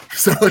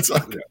 So it's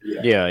like,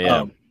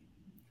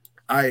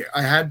 I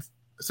had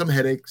some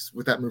headaches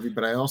with that movie,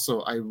 but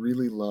I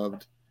really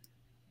loved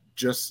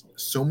just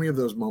so many of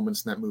those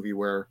moments in that movie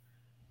where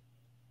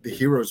the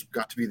heroes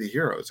got to be the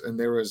heroes, and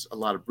there was a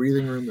lot of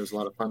breathing room. There was a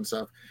lot of fun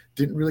stuff.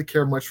 Didn't really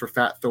care much for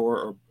Fat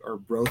Thor or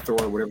Bro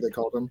Thor, or whatever they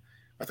called him.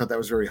 I thought that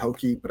was very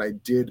hokey, but I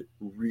did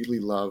really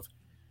love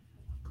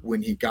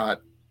when he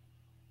got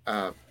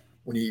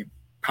when he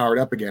powered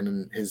up again,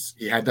 and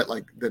he had that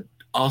like the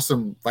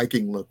awesome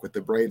Viking look with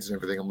the braids and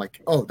everything. I'm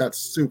like, oh, that's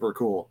super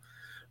cool.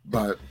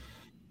 But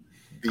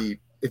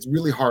it's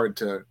really hard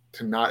to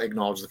not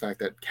acknowledge the fact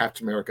that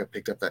Captain America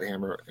picked up that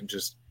hammer and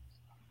just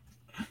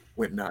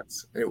went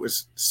nuts. It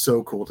was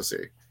so cool to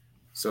see.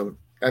 So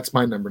that's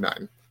my number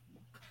 9.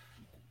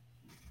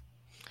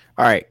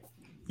 All right.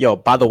 Yo,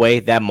 by the way,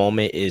 that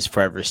moment is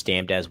forever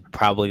stamped as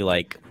probably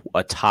like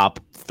a top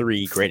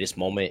 3 greatest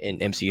moment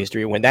in MC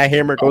history. When that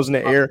hammer goes in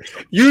the air,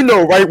 you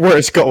know right where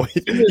it's going.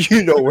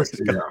 You know where it's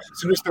going. As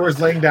soon as Thor's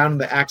laying down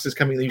and the axe is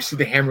coming, and you see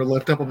the hammer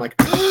lift up, I'm like,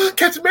 oh,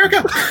 Captain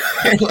America!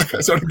 And like,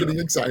 I started getting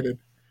excited.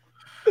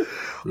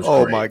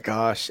 Oh my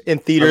gosh. In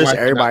theaters,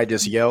 everybody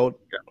just yelled.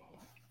 Yeah.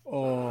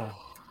 Oh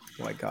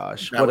my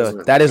gosh.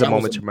 That is a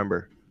moment to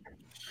remember.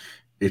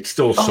 It's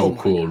still so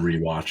cool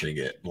rewatching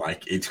it.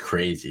 Like, it's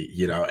crazy,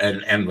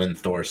 and when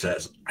Thor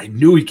says, I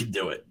knew he could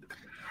do it.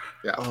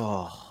 Yeah.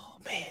 Oh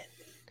man.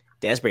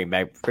 That's bring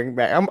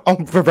back.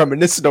 I'm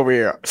reminiscing over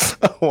here.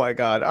 Oh my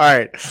god! All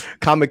right,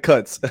 comic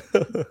cuts.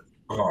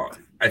 Oh,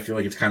 I feel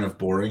like it's kind of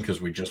boring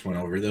because we just went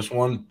over this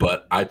one,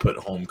 but I put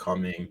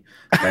Homecoming,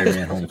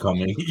 Spider-Man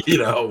Homecoming,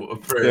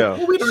 for Yeah.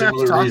 Well, we don't have to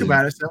similar talk reasons.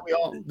 about it, so we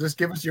all just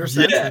give us your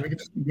sense, Yeah. and we can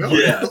just keep going.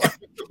 Yeah.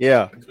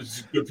 Yeah.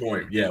 It's a good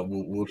point. Yeah,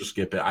 we'll just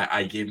skip it.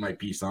 I gave my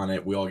piece on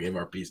it. We all gave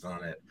our piece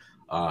on it.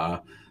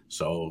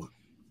 So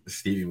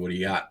Stevie, what do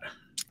you got?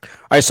 All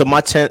right. So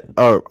my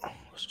 10th.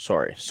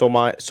 Sorry. So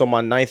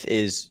my ninth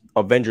is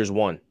Avengers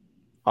 1.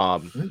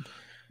 Mhm.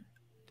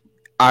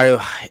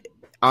 I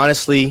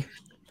honestly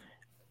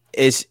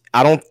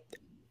I don't.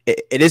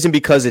 It isn't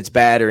because it's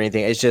bad or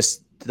anything. It's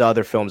just the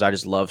other films I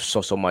just love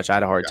so much. I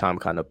had a hard time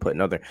kind of putting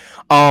other.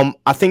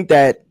 I think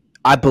that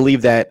I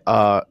believe that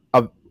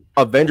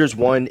Avengers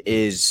 1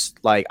 is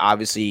like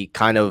obviously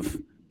kind of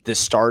the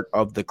start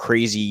of the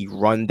crazy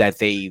run that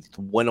they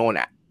went on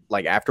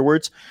like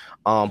afterwards.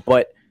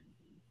 But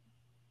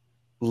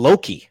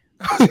Loki,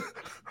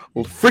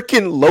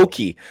 freaking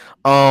Loki.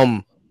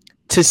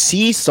 To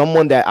see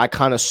someone that I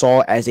kind of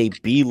saw as a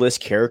B-list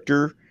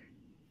character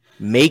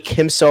make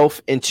himself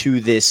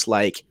into this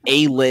like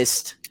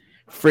A-list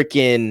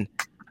freaking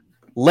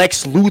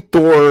Lex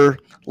Luthor,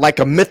 like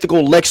a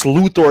mythical Lex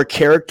Luthor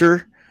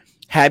character,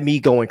 had me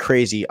going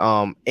crazy.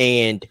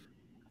 And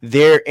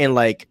there and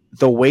like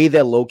the way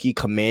that Loki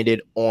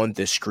commanded on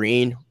the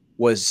screen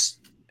was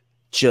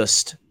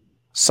just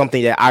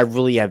something that I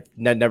really have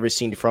never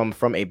seen from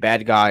a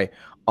bad guy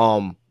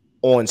on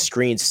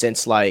screen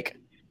since like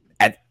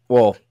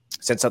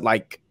since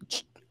like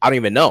I don't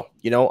even know,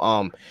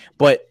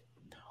 but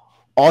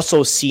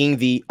also seeing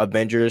the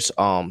Avengers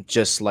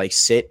just like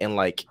sit and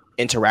like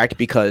interact,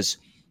 because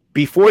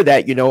before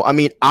that, I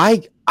mean,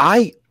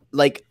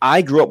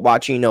 I grew up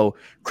watching,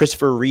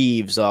 Christopher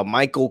Reeves,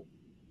 Michael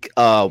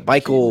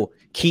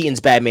Keaton's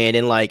Batman,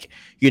 and like,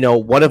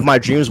 one of my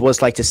dreams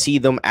was like to see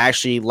them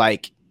actually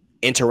like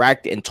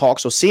interact and talk.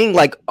 So seeing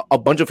like a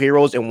bunch of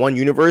heroes in one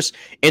universe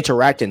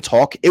interact and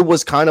talk, it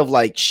was kind of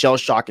like shell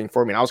shocking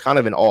for me. And I was kind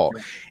of in awe.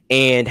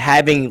 And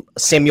having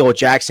Samuel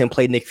Jackson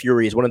play Nick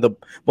Fury is one of the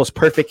most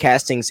perfect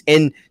castings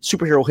in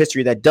superhero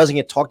history that doesn't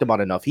get talked about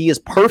enough. He is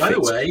perfect. By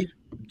the way,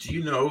 do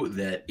you know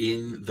that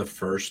in the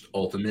first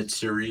Ultimate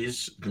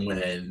series,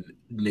 when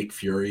Nick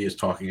Fury is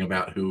talking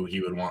about who he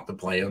would want to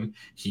play him,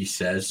 he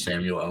says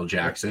Samuel L.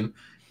 Jackson?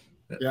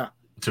 Yeah.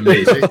 It's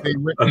amazing.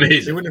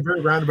 Amazing. They went in a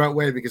very roundabout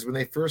way, because when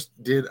they first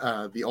did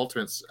the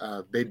Ultimates,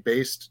 they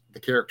based the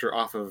character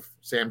off of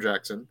Sam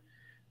Jackson.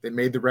 They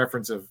made the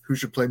reference of who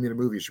should play me in a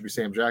movie. It should be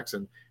Sam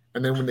Jackson.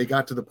 And then when they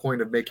got to the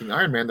point of making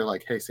Iron Man, they're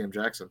like, hey, Sam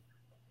Jackson.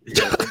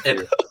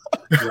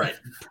 Right.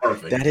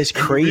 Perfect. That is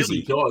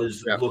crazy. It really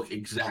does look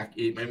exact.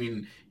 I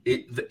mean,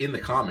 in the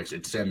comics,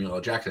 it's Samuel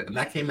L. Jackson. And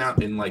that came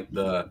out in like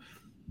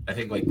I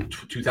think like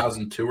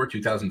 2002 or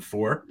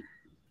 2004.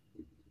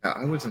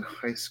 I was in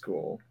high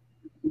school.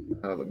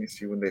 Let me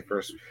see when they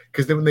first,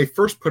 because then when they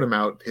first put him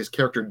out, his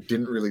character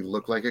didn't really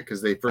look like it,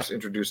 because they first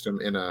introduced him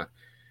in I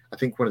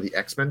think one of the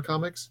X-Men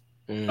comics.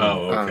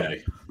 Oh,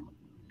 okay.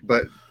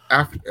 But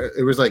after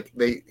it was like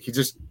he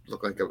just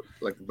looked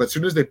but as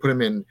soon as they put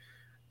him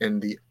in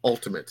the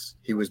Ultimates,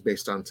 he was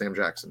based on Sam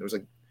Jackson. It was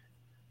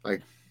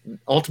like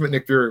Ultimate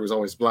Nick Fury was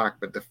always black,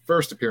 but the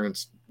first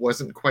appearance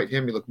wasn't quite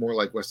him. He looked more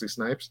like Wesley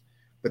Snipes.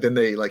 But then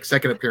they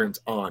second appearance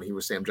he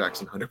was Sam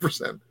Jackson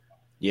 100%.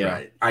 Yeah,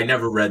 right. I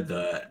never read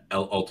the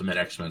Ultimate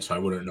X-Men, so I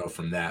wouldn't know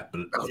from that.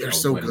 But they're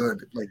so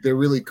good. Like, they're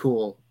really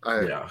cool.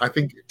 I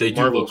think they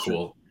do look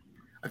cool.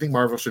 I think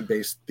Marvel should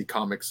base the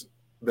comics,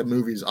 the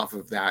movies, off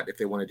of that if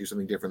they want to do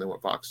something different than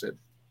what Fox did.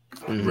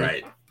 Mm-hmm.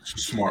 Right.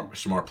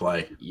 Smart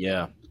play.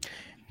 Yeah.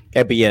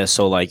 But yeah,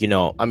 so like,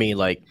 I mean,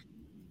 like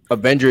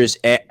Avengers,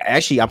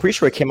 actually, I'm pretty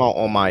sure it came out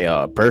on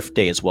my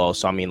birthday as well.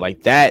 So I mean,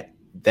 like that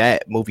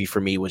movie for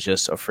me was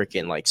just a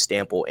freaking like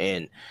staple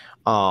in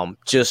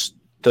just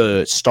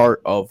the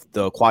start of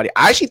the quality.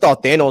 I actually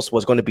thought Thanos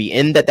was going to be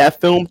in that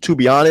film, to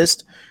be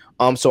honest.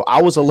 So I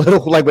was a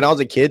little like, when I was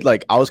a kid,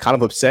 like I was kind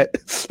of upset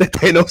that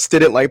Thanos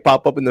didn't like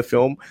pop up in the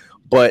film.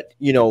 But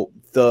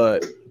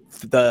the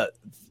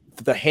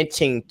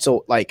hinting,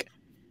 so like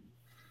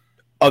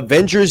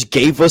Avengers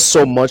gave us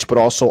so much, but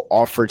also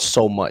offered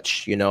so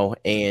much,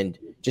 and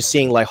just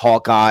seeing like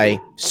Hawkeye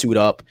suit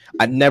up.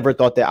 I never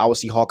thought that I would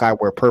see Hawkeye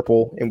wear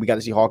purple, and we got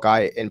to see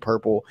Hawkeye in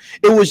purple.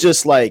 It was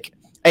just like,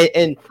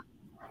 and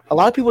a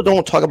lot of people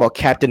don't talk about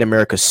Captain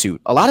America's suit.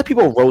 A lot of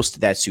people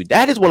roast that suit.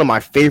 That is one of my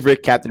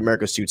favorite Captain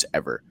America suits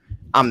ever.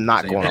 I'm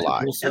not going to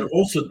lie. And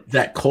also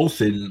that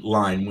Coulson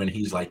line when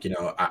he's like,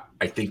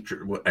 I think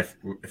I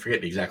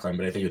forget the exact line,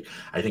 but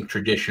I think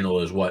traditional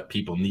is what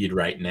people need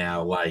right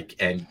now. Like,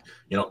 and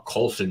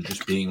Coulson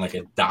just being like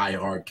a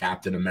diehard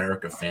Captain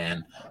America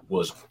fan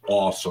was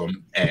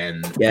awesome.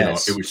 And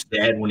yes. It was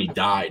sad when he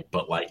died,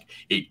 but like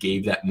it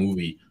gave that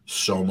movie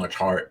so much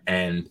heart.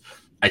 And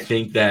I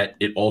think that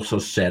it also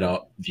set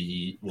up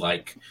the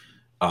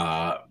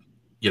a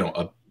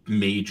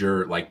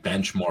major like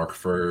benchmark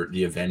for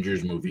the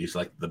Avengers movies,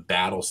 like the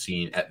battle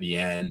scene at the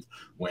end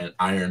when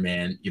Iron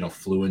Man,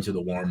 flew into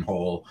the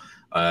wormhole,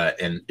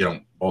 and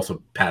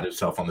also pat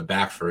himself on the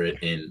back for it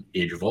in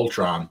Age of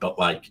Ultron. But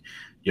like,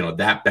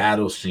 that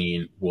battle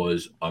scene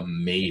was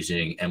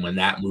amazing, and when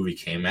that movie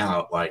came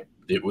out, like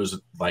it was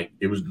like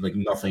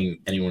nothing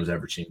anyone's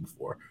ever seen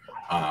before.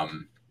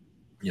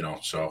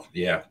 So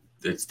yeah,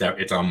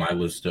 it's on my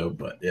list too.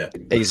 But yeah,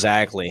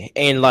 Exactly.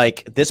 And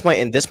like this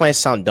might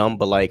sound dumb,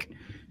 but like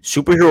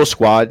Superhero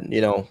Squad,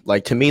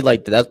 like to me,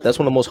 like that's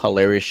one of the most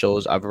hilarious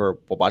shows I've ever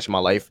watched in my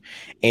life.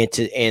 And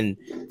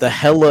the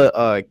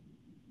hella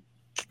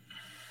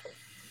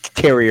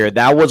carrier,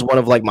 that was one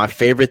of like my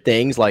favorite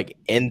things like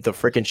in the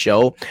freaking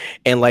show.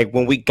 And like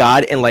when we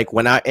got and like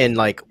when I and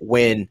like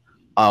when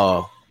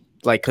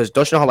like because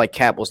don't you know how like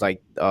Cap was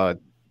like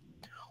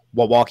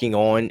while walking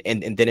on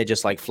and then it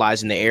just like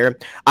flies in the air.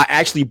 I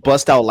actually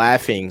bust out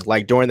laughing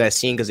like during that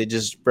scene because it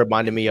just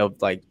reminded me of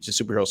like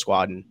just Superhero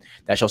Squad and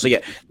that show. So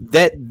yeah,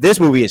 this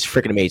movie is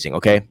freaking amazing.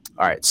 Okay,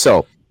 all right,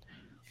 so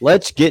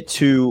let's get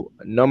to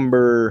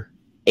number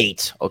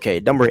 8. Okay,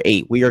 number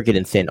 8, we are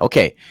getting thin.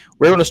 Okay,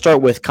 we're going to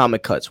start with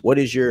comic cuts. What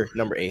is your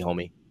number 8,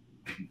 homie?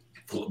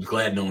 I'm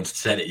glad no one's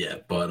said it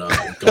yet, but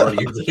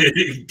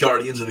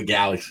Guardians of the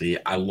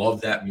Galaxy, I love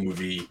that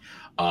movie.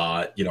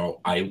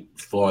 I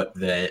thought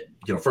that,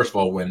 first of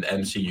all, when the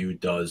MCU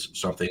does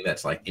something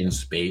that's like in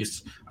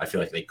space, I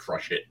feel like they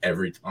crush it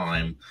every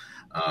time.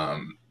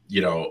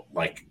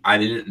 Like I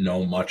didn't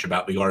know much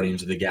about the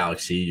Guardians of the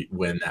Galaxy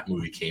when that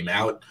movie came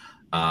out.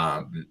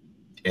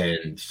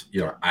 And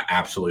I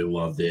absolutely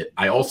loved it.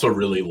 I also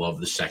really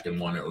loved the second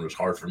one. It was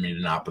hard for me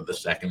to not put the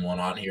second one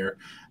on here.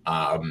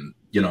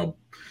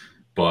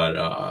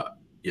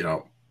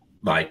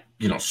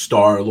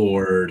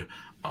 Star-Lord,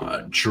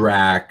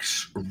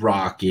 Drax,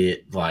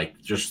 Rocket,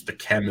 like just the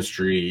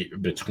chemistry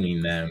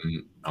between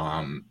them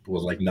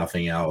was like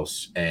nothing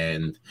else.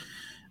 And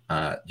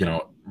I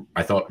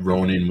thought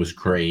Ronan was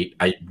great.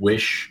 I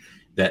wish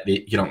that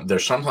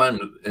there's sometimes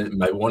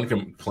my one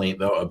complaint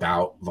though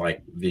about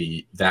like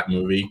that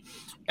movie,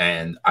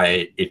 and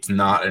it's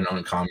not an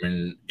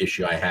uncommon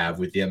issue I have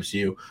with the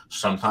MCU.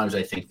 Sometimes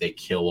I think they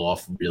kill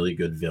off really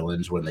good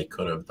villains when they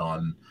could have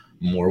done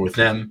more with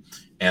them,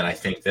 and I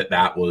think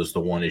that was the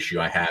one issue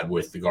I had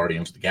with the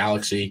Guardians of the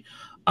Galaxy.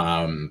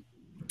 But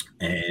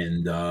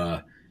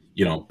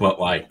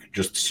like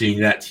just seeing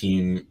that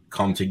team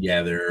come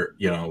together,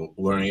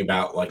 learning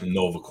about like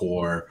Nova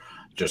Corps,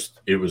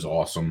 it was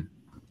awesome.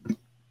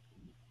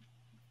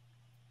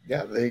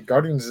 Yeah, the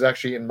Guardians is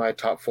actually in my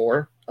top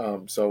 4.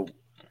 So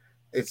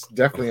it's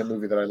definitely a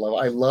movie that I love.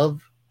 I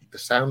love the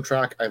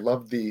soundtrack. I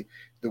love the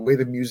way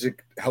the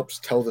music helps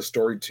tell the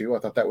story too. I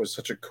thought that was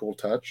such a cool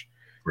touch.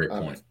 Great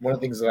point. One of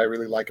the things that I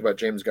really like about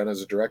James Gunn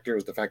as a director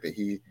is the fact that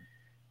he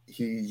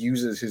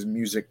uses his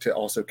music to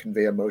also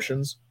convey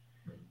emotions,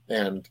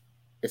 and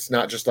it's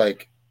not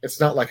like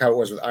how it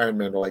was with Iron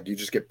Man, where like you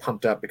just get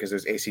pumped up because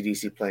there's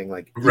AC/DC playing.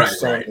 Like each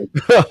song is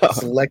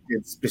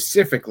selected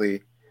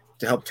specifically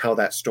to help tell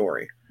that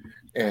story.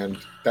 And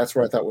that's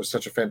where I thought was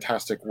such a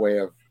fantastic way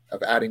of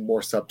adding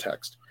more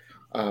subtext.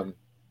 And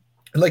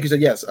like you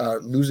said, yes,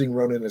 losing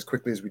Ronan as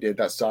quickly as we did,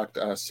 that sucked.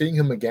 Seeing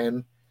him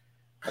again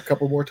a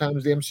couple more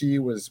times, the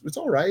MCU was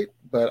all right,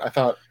 but I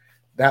thought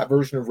that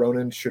version of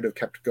Ronan should have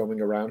kept going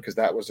around because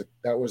that was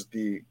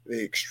the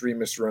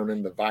extremist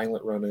Ronan, the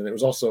violent Ronan. It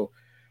was also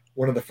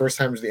one of the first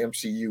times in the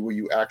MCU where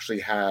you actually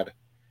had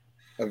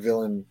a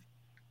villain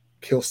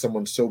kill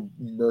someone so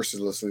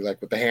mercilessly, like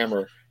with the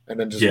hammer, and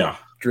then just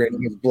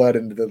draining his blood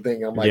into the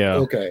thing. I'm like,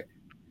 okay,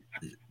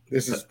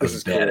 this is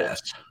badass.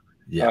 Cool.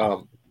 Yeah,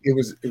 it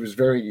was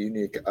very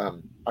unique.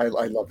 I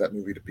love that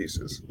movie to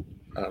pieces.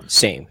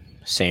 Same,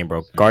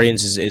 bro.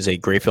 Guardians is a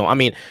great film. I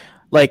mean,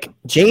 like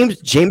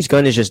James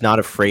Gunn is just not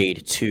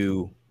afraid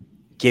to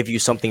give you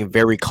something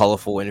very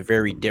colorful and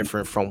very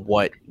different from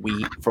what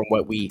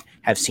we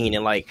have seen.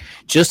 And like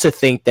just to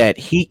think that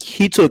he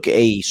took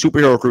a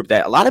superhero group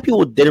that a lot of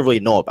people didn't really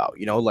know about,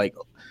 like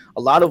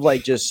a lot of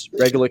like just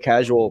regular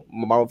casual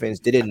Marvel fans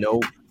didn't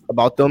know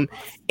about them,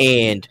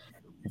 and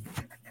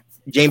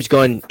James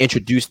Gunn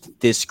introduced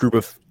this group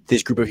of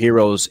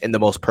heroes in the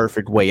most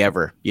perfect way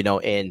ever,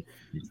 and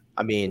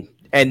I mean,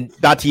 and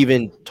not to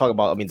even talk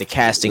about, the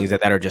castings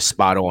that are just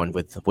spot on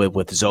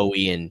with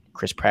Zoe and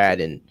Chris Pratt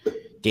and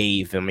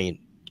Dave. I mean,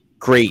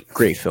 great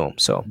film.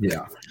 So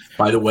yeah.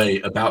 By the way,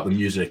 about the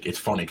music, it's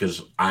funny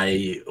because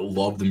I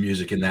love the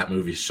music in that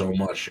movie so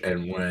much.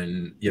 And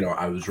when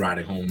I was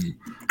riding home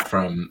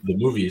from the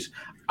movies,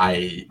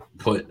 I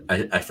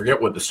forget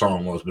what the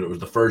song was, but it was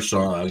the first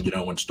song.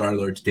 When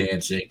Star-Lord's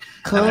dancing.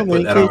 Come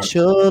and get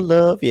your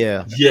love,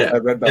 yeah.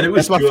 And it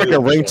was that's my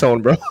freaking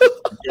ringtone, bro.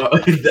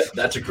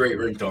 That's a great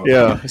ringtone.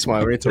 Yeah, it's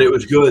my ringtone. But it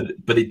was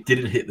good, but it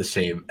didn't hit the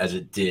same as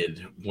it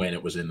did when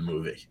it was in the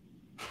movie.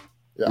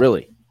 Yeah.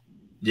 Really?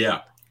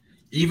 Yeah.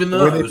 Even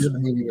though the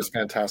movie was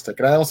fantastic,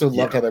 and I also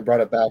loved how they brought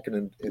it back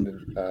in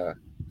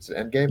is it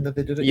Endgame that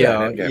they did it?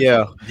 Yeah.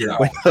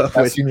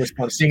 That scene was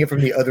fun. Seeing it from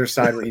the other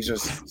side, where he's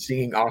just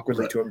singing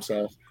awkwardly to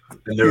himself.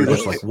 And they were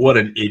just like, "What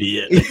an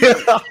idiot!"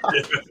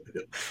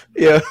 Yeah.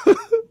 Yeah.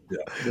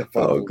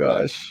 Oh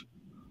gosh,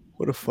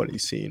 what a funny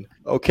scene.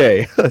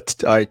 Okay, all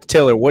right,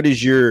 Taylor, what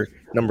is your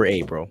number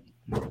 8, bro?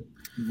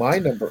 My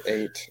number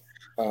 8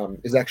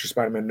 is actually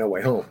Spider-Man: No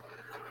Way Home.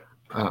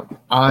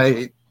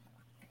 I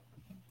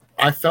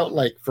felt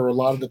like for a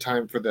lot of the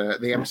time for the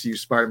MCU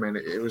Spider-Man,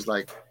 it was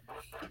like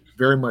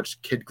very much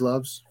kid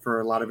gloves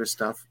for a lot of his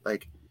stuff.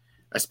 Like,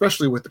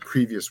 especially with the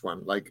previous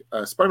one, like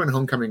Spider-Man: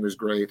 Homecoming was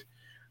great,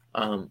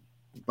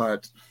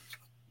 but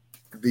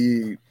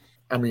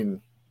I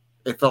mean,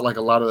 it felt like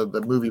a lot of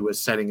the movie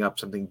was setting up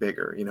something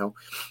bigger, you know,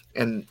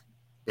 and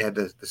they had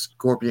the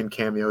Scorpion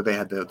cameo, they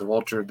had the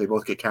Vulture, they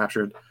both get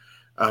captured,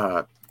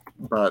 but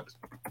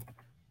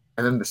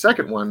and then the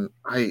second one,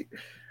 I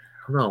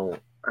don't know,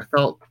 I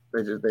felt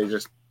they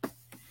just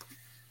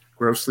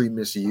grossly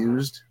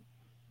misused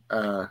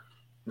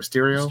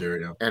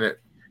Mysterio, and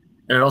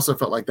it also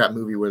felt like that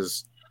movie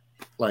was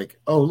like,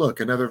 oh look,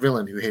 another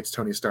villain who hates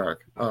Tony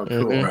Stark. Oh,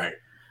 cool. Mhm. Right.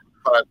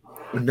 But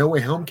when No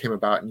Way Home came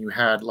about, and you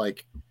had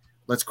like,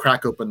 let's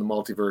crack open the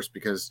multiverse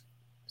because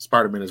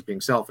Spider-Man is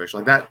being selfish.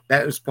 Like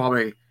that was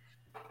probably,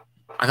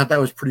 I thought that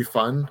was pretty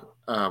fun,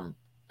 and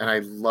I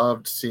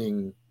loved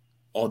seeing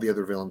all the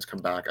other villains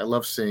come back. I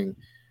loved seeing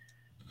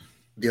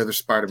the other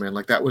Spider-Man.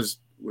 Like that was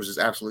just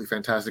absolutely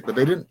fantastic. But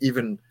they didn't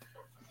even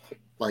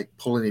like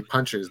pull any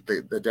punches.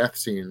 The death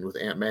scene with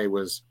Aunt May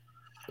was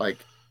like,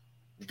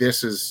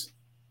 this is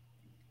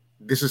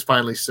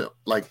finally so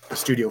like the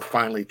studio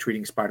finally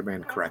treating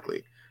Spider-Man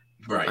correctly.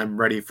 Right. I'm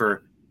ready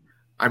for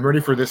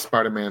this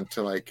Spider-Man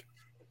to like,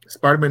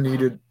 Spider-Man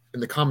needed in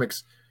the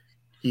comics.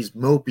 He's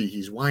mopey,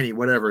 he's whiny,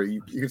 whatever.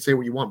 You can say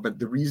what you want, but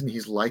the reason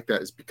he's like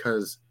that is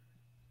because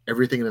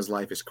everything in his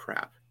life is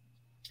crap,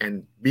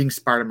 and being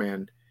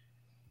Spider-Man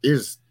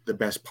is the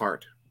best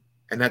part,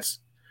 and that's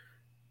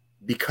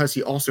because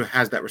he also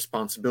has that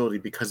responsibility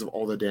because of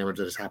all the damage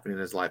that has happened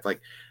in his life.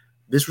 Like,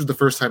 this was the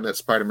first time that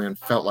Spider-Man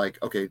felt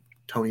like, okay,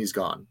 Tony's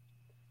gone.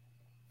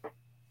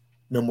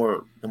 No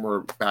more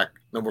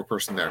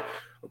person there.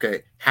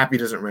 Okay, Happy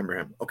doesn't remember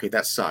him. Okay,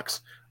 that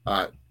sucks.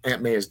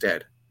 Aunt May is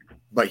dead.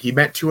 But he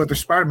met 2 other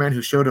Spider-Man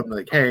who showed him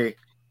like, hey,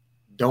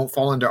 don't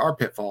fall into our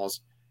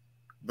pitfalls.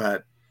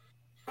 But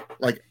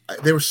like,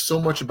 there was so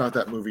much about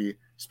that movie,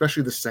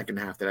 especially the second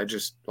half, that I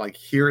just like,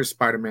 here is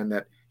Spider-Man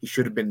that he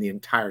should have been the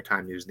entire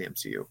time he was in the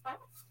MCU.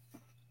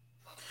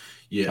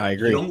 Yeah, I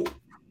agree. You know,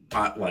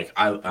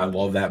 I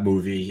love that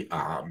movie.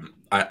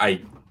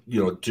 I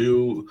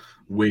do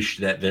wish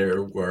that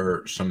there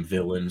were some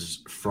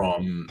villains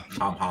from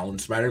Tom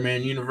Holland's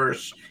Spider-Man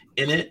universe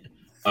in it.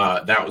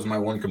 That was my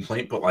one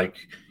complaint. But like,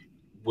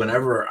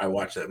 whenever I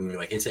watch that movie,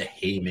 like, it's a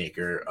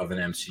haymaker of an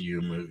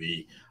MCU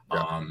movie.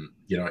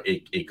 Yeah.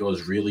 It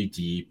goes really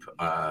deep.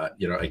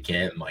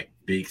 Again, like,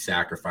 big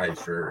sacrifice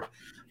for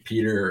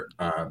Peter.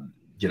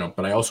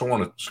 But I also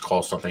want to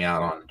call something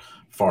out on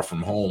Far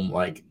From Home.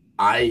 Like,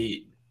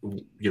 I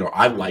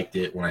liked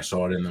it when I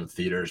saw it in the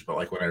theaters, but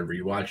like when I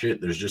rewatch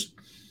it, there's just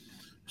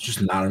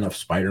not enough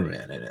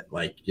Spider-Man in it.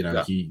 Like,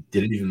 Yeah. he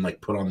didn't even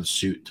like put on the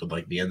suit till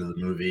like the end of the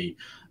movie.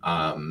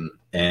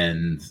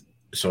 And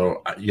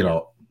so,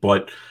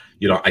 but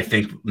I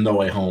think No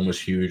Way Home was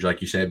huge.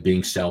 Like you said,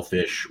 being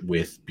selfish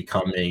with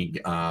becoming,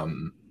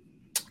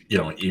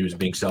 he was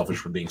being selfish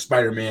for being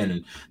Spider-Man,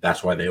 and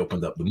that's why they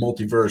opened up the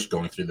multiverse,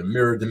 going through the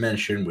mirror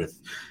dimension with,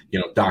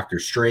 Doctor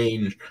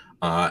Strange,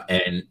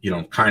 and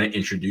kind of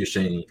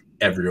introducing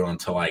everyone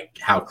to like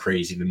how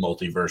crazy the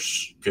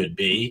multiverse could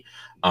be.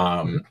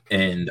 And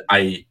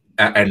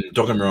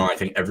don't get me wrong, I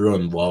think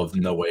everyone loved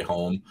No Way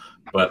Home,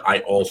 but I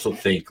also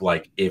think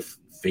like if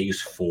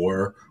Phase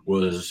 4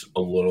 was a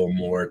little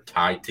more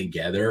tied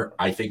together,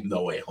 I think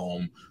No Way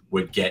Home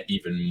would get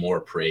even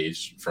more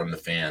praise from the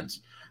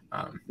fans.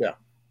 Yeah.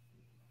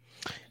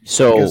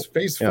 So because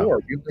Phase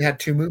 4, you only had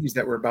 2 movies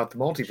that were about the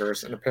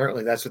multiverse, and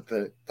apparently that's what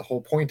the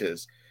whole point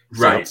is.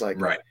 So right. it's like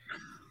right.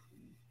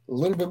 a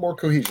little bit more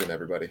cohesion,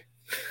 everybody.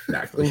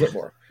 Exactly. A little bit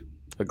more.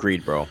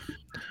 agreed, bro.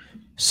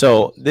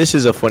 So this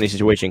is a funny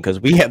situation because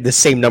we have the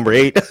same number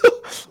 8.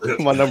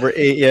 My number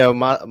 8, yeah,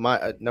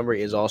 my number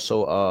 8 is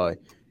also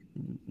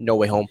No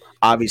Way Home.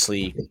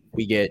 Obviously,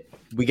 we get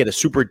a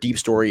super deep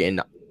story,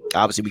 and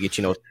obviously we get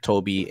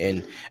Toby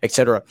and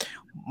etc.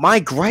 My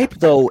gripe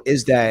though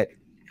is that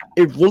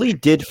it really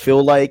did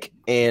feel like,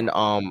 and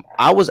I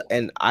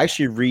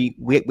actually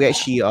we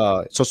actually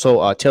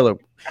Taylor,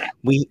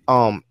 we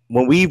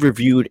when we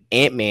reviewed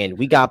Ant-Man,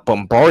 we got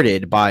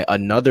bombarded by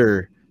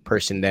another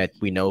person that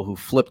we know who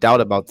flipped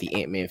out about the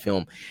Ant-Man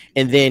film,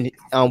 and then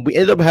we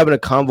ended up having a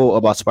convo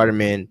about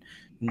Spider-Man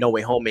No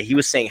Way Home, and he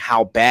was saying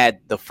how bad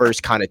the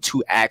first kind of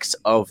 2 acts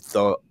of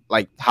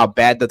how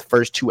bad the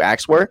first 2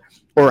 acts were,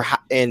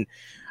 and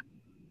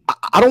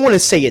I don't want to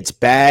say it's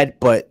bad,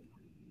 but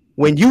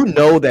when you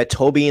know that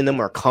Toby and them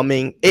are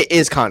coming, it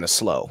is kind of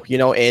slow,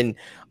 and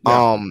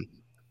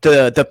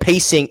the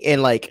pacing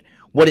and like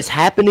what is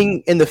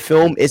happening in the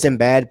film isn't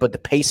bad, but the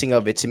pacing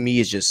of it to me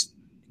is just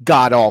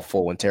god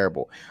awful and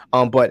terrible.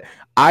 But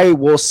I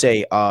will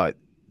say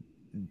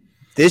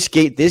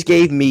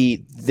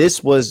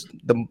this was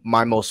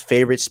my most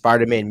favorite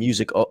Spider-Man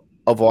music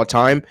of all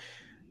time.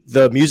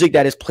 The music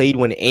that is played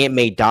when Aunt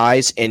May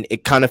dies, and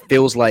it kind of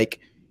feels like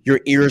your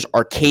ears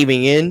are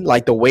caving in,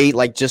 like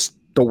just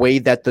the way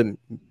that the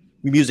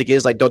music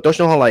is. Like, don't you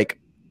know how like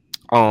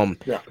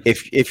Yeah.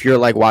 if you're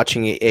like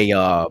watching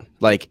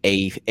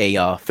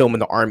a film in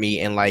the army,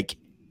 and like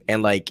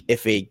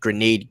if a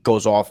grenade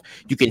goes off,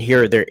 you can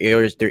hear their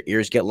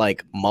ears get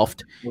like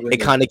muffed. It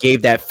kind of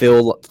gave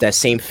that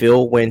same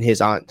feel when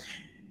his aunt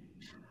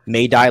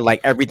May die,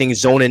 like everything's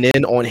zoning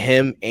in on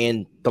him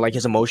and like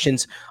his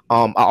emotions.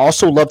 I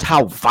also loved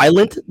how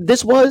violent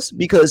this was,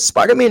 because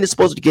Spider-Man is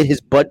supposed to get his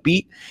butt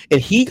beat,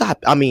 and he got,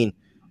 I mean,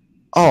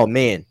 oh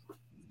man,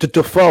 the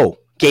Defoe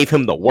gave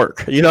him the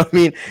work. You know what I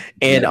mean?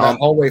 And that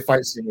hallway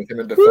fight scene with him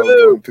and Defoe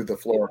going through the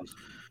floor,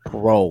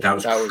 bro, that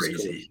was Cool.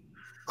 crazy.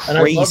 And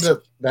I love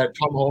that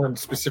Tom Holland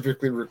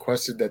specifically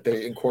requested that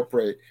they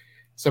incorporate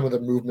some of the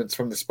movements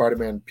from the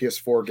Spider-Man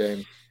PS4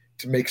 game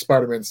to make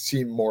Spider-Man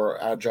seem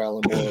more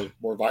agile and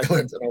more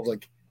violent. And I was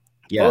like,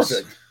 yes,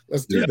 perfect.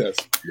 Let's do this.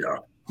 Yeah.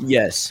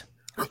 yes.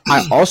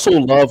 I also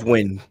love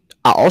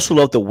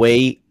the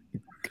way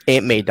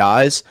Aunt May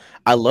dies.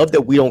 I love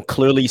that we don't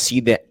clearly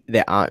see that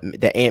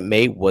Aunt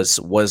May was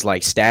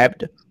like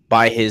stabbed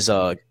by his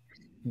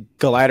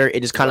glider.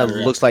 It just kind of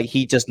looks like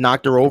he just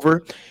knocked her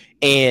over,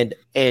 and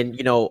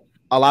you know,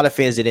 a lot of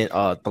fans didn't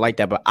like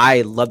that, but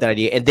I love that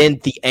idea. And then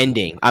the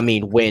ending. I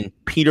mean, when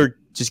Peter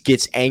just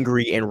gets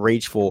angry and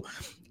rageful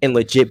and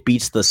legit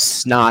beats the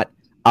snot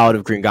out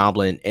of Green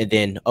Goblin, and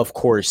then of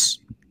course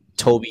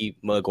Tobey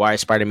Maguire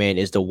Spider-Man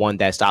is the one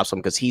that stops him,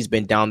 because he's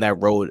been down that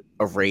road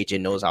of rage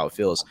and knows how it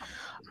feels.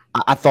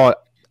 I thought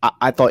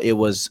it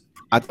was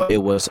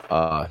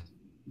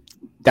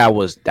that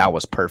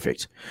was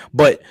perfect.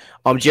 But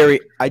Jerry,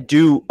 I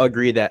do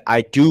agree that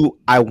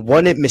I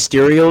wanted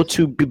Mysterio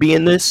to be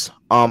in this.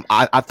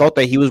 I thought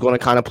that he was going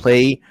to kind of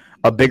play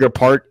a bigger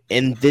part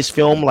in this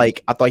film.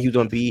 Like, I thought he was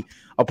going to be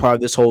a part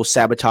of this whole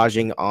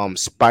sabotaging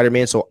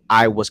Spider-Man. So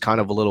I was kind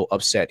of a little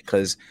upset,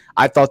 because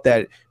I thought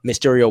that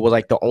Mysterio was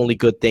like the only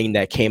good thing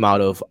that came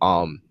out of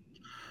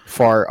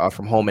Far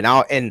From Home. And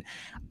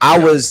I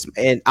was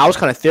kind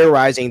of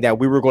theorizing that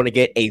we were going to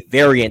get a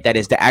variant that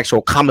is the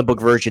actual comic book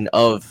version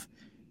of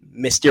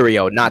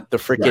Mysterio, not the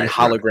freaking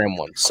hologram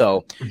one.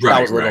 So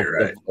that was a little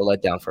bit of a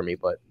letdown for me.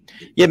 But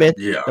yeah, man.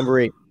 Yeah. Number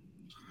 8.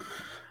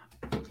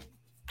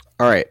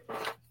 All right,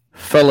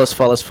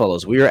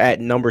 fellas. We are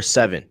at number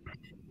 7.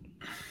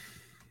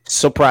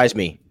 Surprise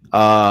me.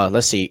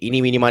 Let's see.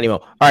 Eeny, meeny, miny, mo.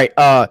 All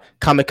right.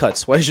 Comic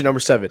cuts. What is your number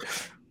 7?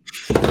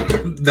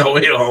 No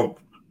Way Home.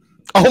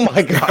 Oh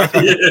my god.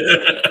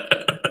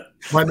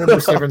 My number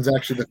 7 is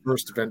actually the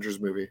first Avengers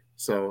movie.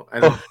 So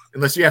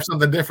unless you have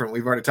something different,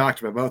 we've already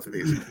talked about both of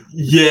these.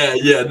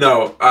 Yeah.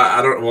 No,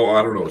 I don't. Well,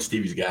 I don't know what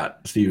Stevie's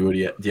got. Stevie,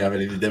 do you have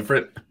anything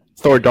different?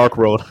 Thor: Dark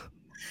World.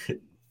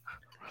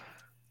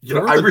 You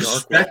know, I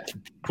respect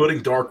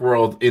putting Dark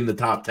World in the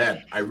top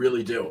 10. I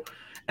really do.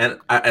 And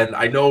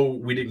I know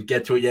we didn't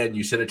get to it yet, and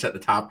you said it's at the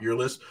top of your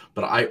list,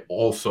 but I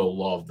also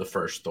love the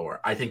first Thor.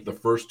 I think the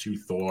first 2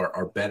 Thor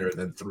are better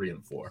than 3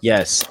 and 4.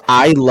 Yes,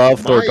 I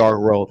love Thor: Dark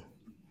World.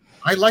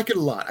 I like it a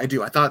lot. I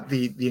do. I thought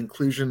the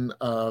inclusion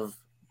of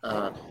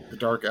the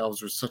Dark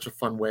Elves was such a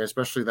fun way,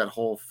 especially that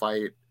whole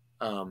fight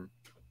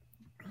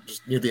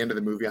just near the end of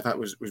the movie. I thought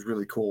was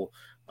really cool.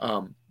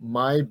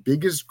 My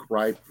biggest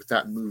gripe with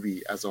that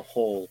movie as a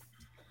whole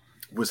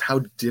was how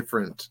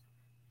different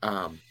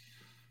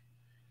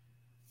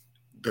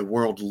the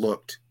world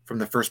looked from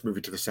the first movie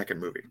to the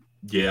second movie.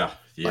 Yeah.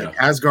 Like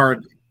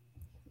Asgard,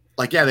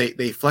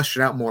 they fleshed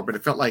it out more, but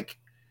it felt like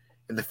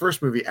in the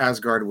first movie,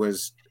 Asgard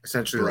was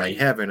essentially like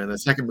heaven, and the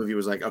second movie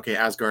was like, okay,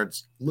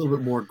 Asgard's a little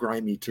bit more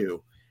grimy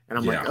too. And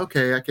I'm like,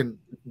 okay, I can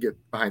get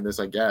behind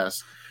this, I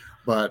guess.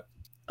 But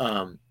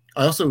I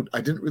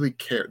didn't really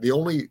care.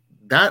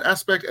 That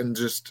aspect, and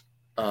just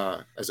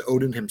as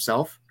Odin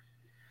himself,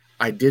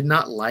 I did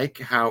not like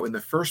how in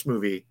the first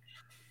movie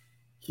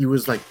he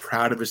was like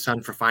proud of his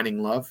son for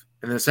finding love,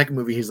 and in the second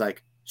movie he's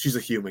like, she's a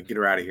human, get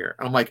her out of here.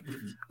 I'm like,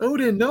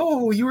 Odin,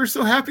 no, you were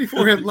so happy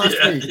for him last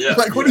week.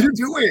 Like, what are you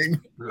doing?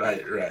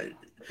 Right.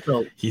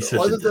 So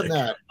other than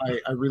that,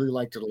 I really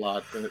liked it a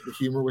lot. The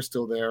humor was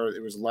still there.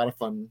 It was a lot of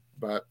fun,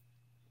 but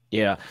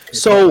yeah.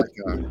 So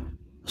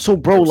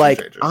bro, like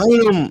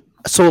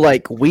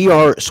we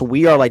are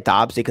like the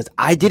opposite, because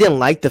I didn't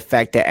like the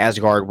fact that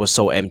Asgard was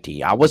so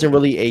empty. I wasn't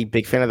really a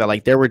big fan of that.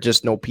 Like, there were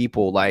just no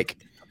people. Like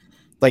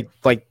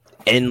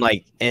in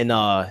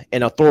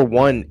a Thor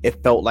 1,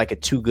 it felt like a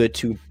too good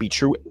to be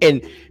true,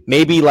 and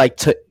maybe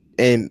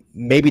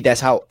that's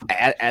how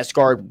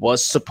Asgard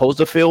was supposed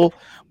to feel.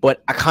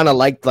 But I kind of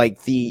liked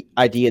like the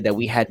idea that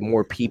we had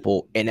more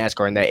people in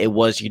Asgard, and that it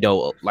was,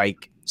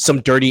 like some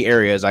dirty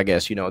areas, I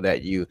guess,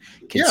 that you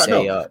can say.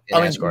 No.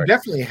 I mean, you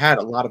definitely had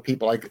a lot of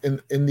people. Like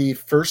in the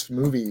first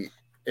movie,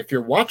 if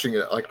you're watching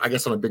it, like I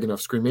guess on a big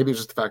enough screen, maybe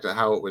it's just the fact of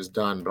how it was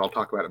done, but I'll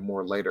talk about it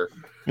more later.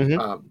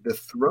 Mm-hmm. The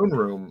throne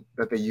room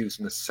that they used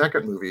in the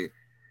second movie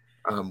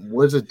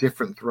was a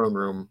different throne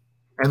room,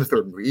 and the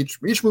third movie.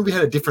 Each movie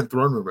had a different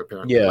throne room,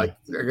 apparently. Yeah. Like,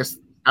 I guess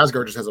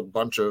Asgard just has a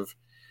bunch of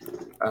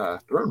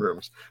throne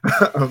rooms.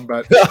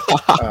 But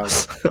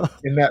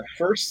in that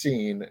first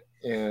scene,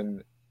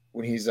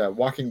 when he's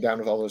walking down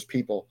with all those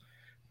people,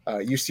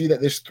 you see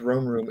that this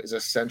throne room is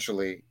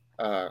essentially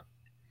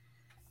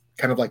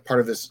kind of like part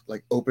of this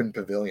like open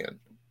pavilion.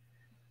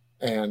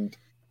 And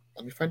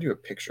let me find you a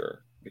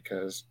picture,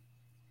 because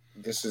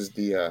this is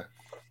the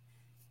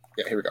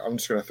yeah, here we go. I'm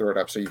just going to throw it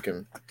up so you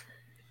can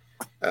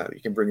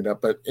bring it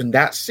up. But in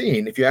that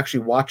scene, if you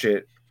actually watch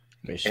it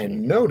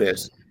and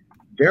notice,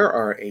 there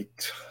are a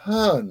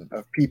ton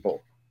of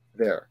people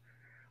there.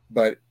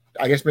 But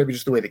I guess maybe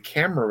just the way the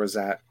camera was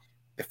at,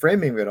 the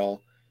framing of it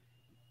all,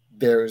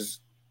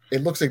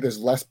 it looks like there's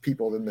less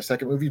people than the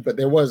second movie, but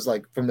there was,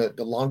 like, from the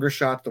longer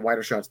shots, the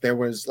wider shots, there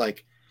was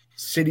like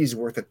cities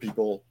worth of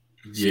people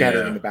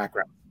scattered in the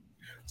background.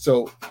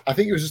 So I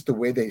think it was just the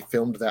way they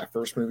filmed that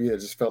first movie that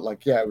just felt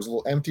like, it was a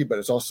little empty, but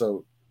it's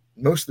also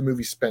most of the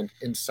movie spent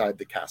inside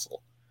the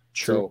castle.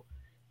 True. So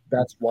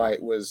that's why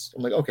it was,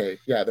 I'm like, okay,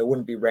 yeah, there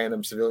wouldn't be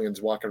random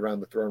civilians walking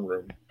around the throne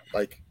room.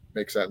 Like,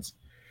 makes sense.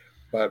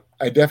 But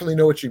I definitely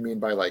know what you mean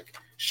by, like,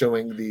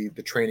 showing the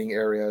training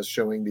areas,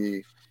 showing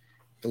the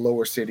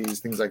lower cities,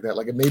 things like that.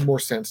 Like, it made more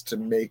sense to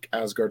make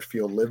Asgard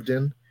feel lived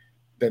in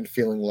than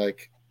feeling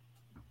like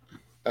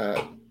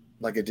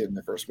it did in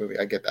the first movie.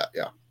 I get that,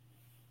 yeah.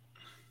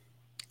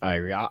 I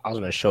agree. I was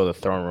going to show the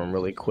throne room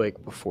really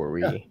quick before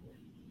we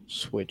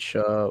switch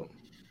up.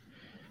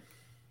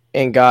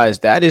 And guys,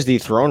 that is the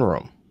throne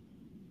room.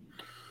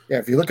 Yeah,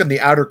 if you look in the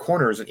outer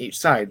corners on each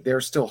side, there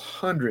are still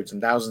hundreds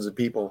and thousands of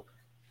people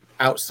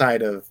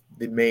outside of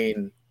the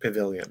main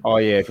pavilion. Oh,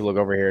 yeah, if you look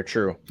over here,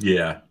 true.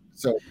 Yeah.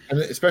 So, and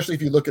especially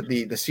if you look at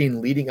the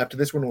scene leading up to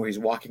this one where he's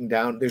walking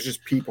down, there's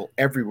just people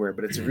everywhere,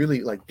 but it's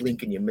really like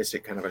blink and you miss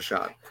it kind of a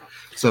shot.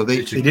 So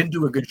they didn't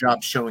do a good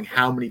job showing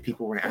how many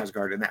people were in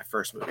Asgard in that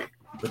first movie.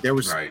 But there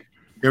was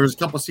a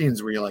couple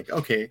scenes where you're like,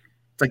 okay,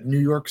 it's like New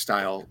York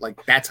style.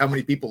 Like, that's how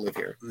many people live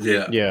here.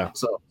 Yeah. Yeah.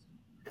 So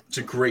it's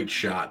a great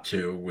shot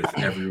too, with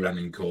everyone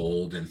in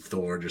gold and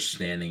Thor just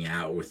standing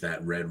out with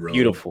that red robe.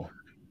 Beautiful.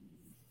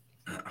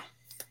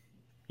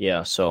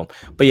 Yeah, so,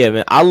 but yeah,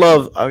 man, I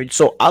love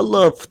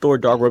Thor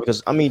Dark World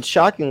because, I mean,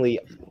 shockingly,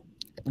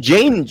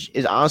 Jane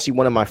is honestly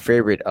one of my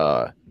favorite,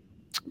 I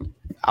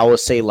would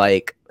say,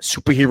 like,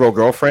 superhero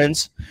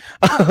girlfriends.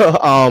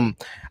 I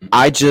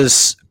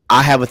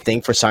have a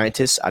thing for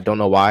scientists. I don't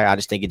know why. I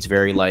just think it's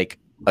very, like,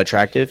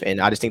 attractive, and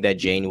I just think that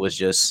Jane was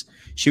just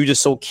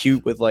so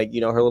cute with, like,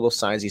 you know, her little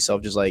sciencey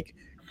self, just like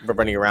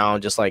running around,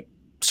 just like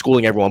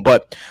schooling everyone.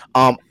 But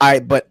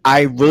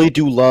I really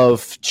do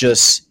love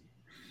just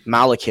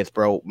Malekith,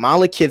 bro.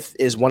 Malekith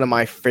is one of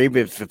my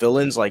favorite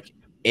villains, like,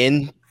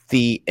 in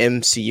the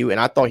MCU, and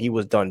I thought he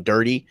was done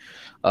dirty.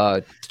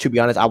 To be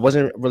honest, I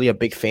wasn't really a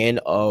big fan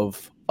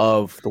of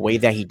the way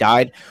that he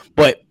died,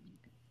 but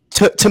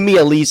to me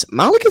at least,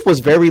 Malekith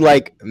was very,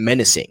 like,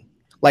 menacing.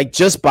 Like,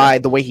 just by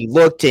the way he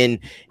looked and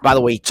by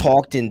the way he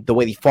talked and the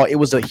way he fought, he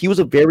was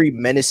a very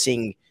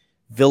menacing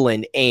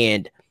villain,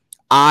 and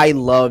I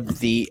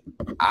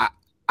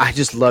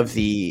just love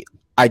the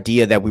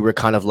idea that we were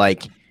kind of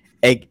like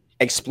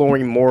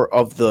exploring more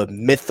of the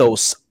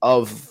mythos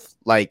of,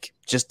 like,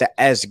 just the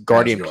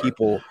Asgardian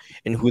people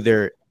and who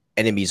their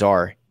enemies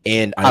are.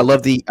 And I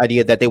love the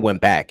idea that they went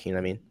back. You know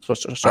what I mean? So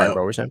sorry, bro.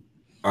 What were you saying?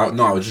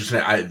 No, I was just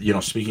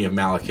saying, speaking of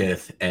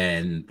Malekith,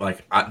 and,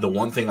 like, the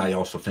one thing I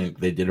also think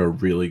they did a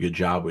really good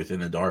job with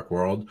in the Dark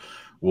World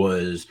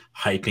was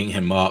hyping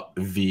him up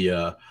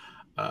via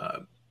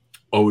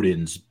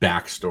Odin's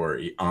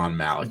backstory on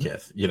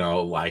Malekith. You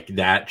know, like,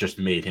 that just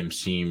made him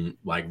seem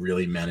like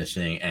really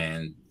menacing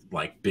and,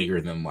 like,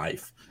 bigger than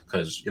life,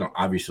 because, you know,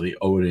 obviously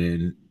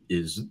Odin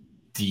is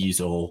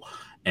Diesel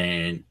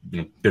and,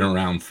 you know, been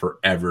around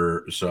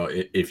forever. So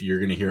if you're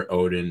gonna hear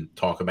Odin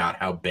talk about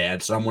how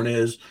bad someone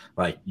is,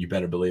 like, you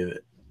better believe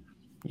it.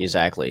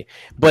 Exactly.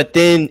 But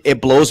then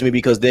it blows me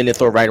because then in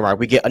Thor Ragnarok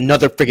we get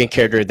another freaking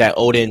character that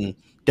Odin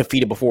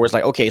defeated before. It's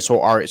like, okay,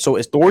 so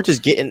is Thor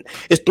going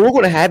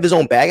to have his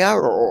own bag out,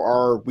 or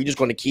are we just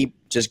going to keep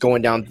just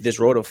going down this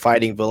road of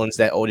fighting villains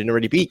that Odin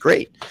already beat?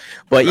 Great.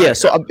 But yeah,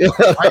 so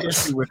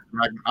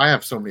I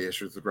have so many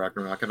issues with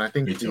Ragnarok, and I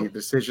think the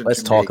decision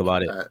let's talk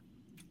about it.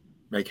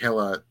 Make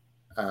Hela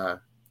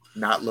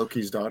not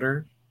Loki's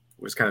daughter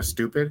was kind of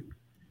stupid.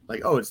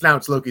 Like, oh, it's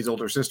Loki's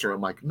older sister.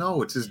 I'm like,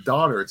 no, it's his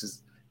daughter. It's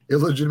his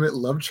illegitimate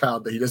love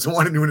child that he doesn't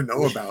want anyone to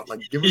know about. Like,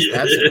 give us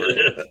that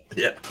story.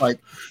 Yeah. Like,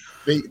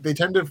 they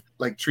tend to,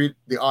 like, treat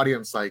the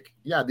audience like,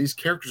 yeah, these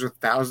characters are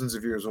thousands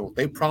of years old.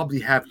 They probably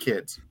have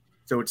kids,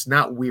 so it's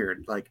not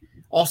weird. Like,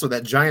 also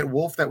that giant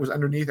wolf that was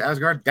underneath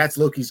Asgard, that's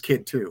Loki's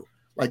kid too.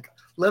 Like,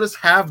 let us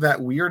have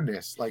that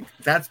weirdness. Like,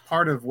 that's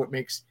part of what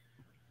makes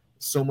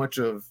so much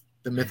of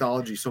the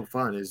mythology so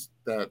fun, is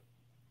that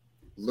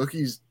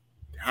Loki's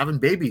having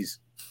babies.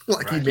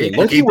 Like,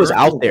 Loki was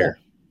out there.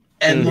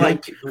 And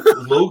like,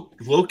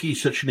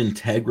 Loki's such an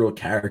integral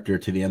character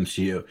to the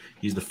MCU.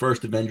 He's the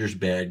first Avengers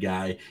bad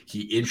guy.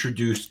 He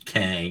introduced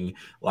Kang,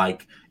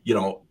 like, you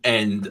know,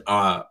 and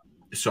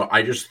So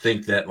I just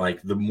think that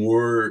like the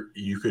more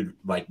you could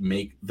like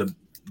make, the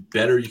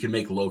better you can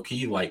make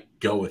Loki, like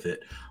go with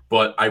it.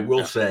 But I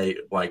will say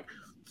like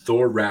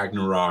Thor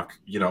Ragnarok,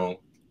 you know,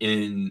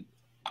 in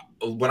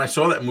when I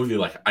saw that movie,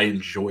 like I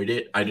enjoyed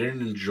it. I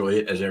didn't enjoy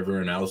it as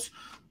everyone else,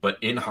 but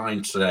in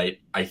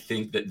hindsight, I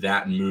think that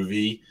that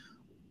movie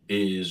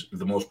is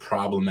the most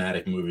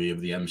problematic movie of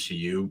the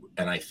MCU,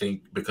 and I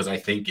think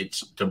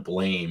it's to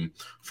blame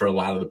for a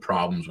lot of the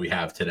problems we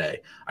have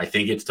today. I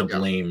think it's to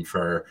blame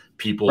for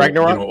people,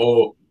 Ragnarok?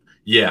 oh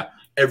yeah,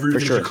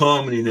 everything's sure. a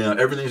comedy now.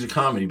 Everything's a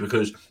comedy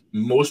because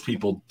most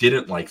people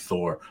didn't like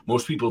Thor.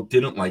 Most people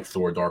didn't like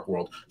Thor Dark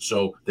World.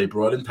 So they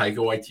brought in Taika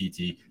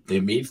Waititi. They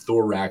made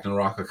Thor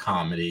Ragnarok a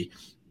comedy.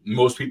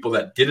 Most people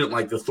that didn't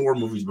like the Thor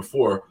movies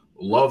before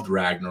loved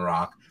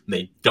Ragnarok.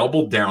 They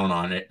doubled down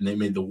on it and they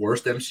made the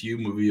worst MCU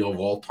movie of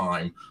all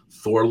time,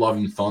 Thor Love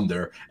and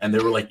Thunder. And they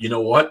were like, you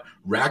know what?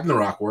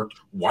 Ragnarok worked.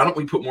 Why don't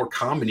we put more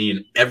comedy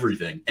in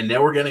everything? And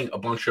now we're getting a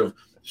bunch of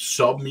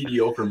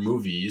sub-mediocre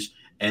movies.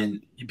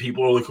 And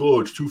people are like, oh,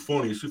 it's too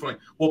funny. It's too funny.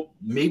 Well,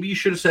 maybe you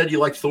should have said you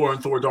like Thor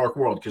and Thor Dark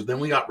World, because then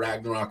we got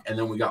Ragnarok and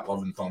then we got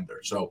Love and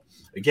Thunder. So,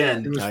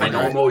 again, I know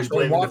I'm always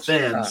blaming the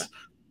fans,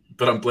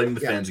 but I'm blaming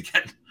the fans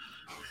again.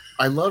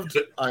 I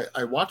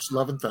watched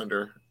Love and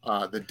Thunder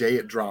the day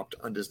it dropped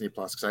on Disney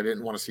Plus because I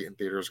didn't want to see it in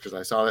theaters because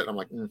I saw it. I'm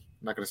like, I'm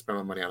not going to spend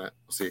my money on it.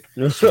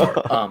 We'll see.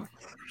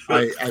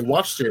 I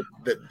watched it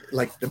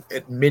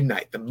at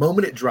midnight. The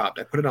moment it dropped,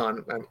 I put it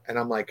on and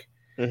I'm like,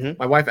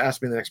 my wife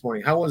asked me the next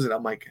morning, how was it?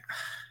 I'm like,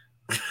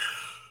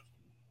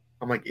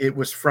 it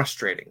was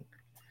frustrating.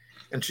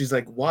 And she's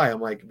like, why? I'm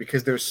like,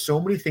 because there's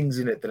so many things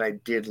in it that I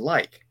did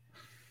like.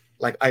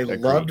 Like I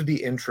loved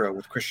the intro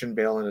with Christian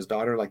Bale and his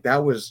daughter. Like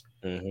that was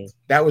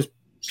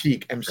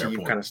peak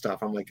MCU kind of stuff.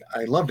 I'm like,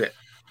 I loved it.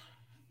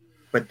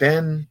 But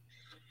then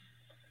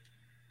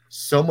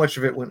so much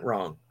of it went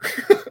wrong.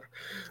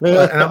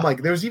 And I'm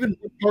like, there's even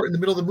a part in the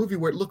middle of the movie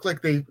where it looked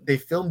like they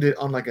filmed it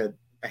on like a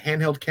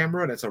handheld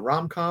camera and it's a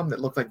rom-com that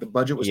looked like the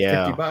budget was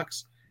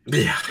 $50.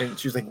 Yeah. And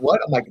she's like,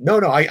 what? I'm like, no,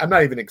 I'm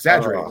not even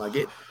exaggerating. Like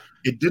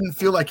it didn't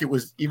feel like it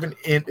was even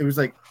in, it was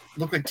like,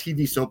 looked like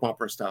TV soap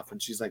opera stuff.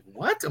 And she's like,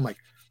 what? I'm like,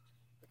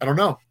 I don't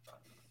know.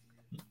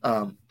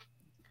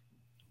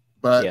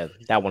 But yeah,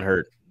 that one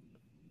hurt.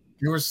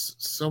 There was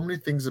so many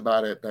things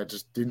about it that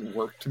just didn't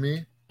work to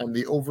me. And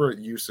the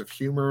overuse of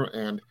humor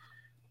and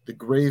the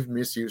grave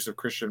misuse of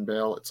Christian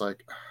Bale, it's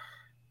like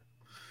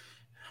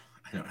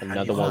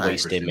another one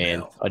wasted,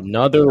 man.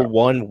 Another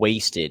one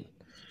wasted.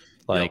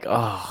 Like,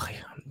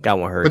 that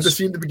one hurts. But the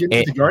scene at the beginning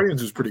of the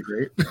Guardians was pretty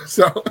great.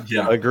 So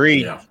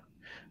agreed.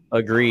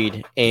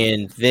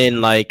 And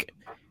then like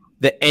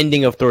the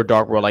ending of Thor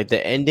Dark World, like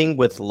the ending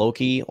with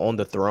Loki on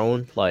the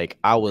throne, like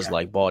I was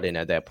like bought in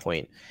at that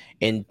point.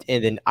 And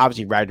then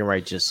obviously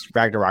Ragnarok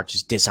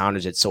just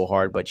dishonors it so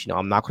hard. But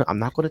I'm not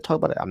gonna talk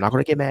about it. I'm not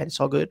gonna get mad. It's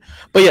all good.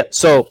 But yeah,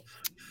 so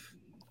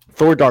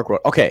Thor Dark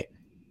World. Okay,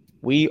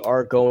 we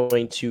are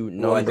going to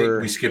number. I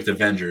think we skipped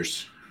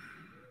Avengers.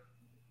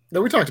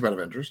 No, we talked about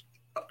Avengers.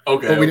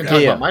 Okay, but we didn't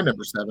talk about my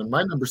number 7.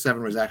 My number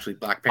 7 was actually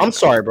Black Panther. I'm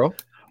sorry, bro.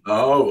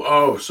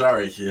 Oh,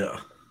 sorry. Yeah.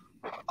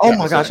 Oh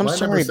my gosh, I'm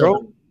sorry,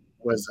 bro.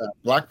 Was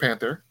Black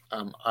Panther.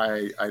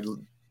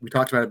 We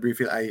talked about it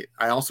briefly.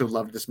 I also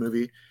loved this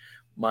movie.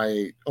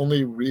 My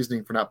only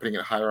reasoning for not putting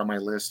it higher on my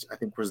list, I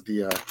think, was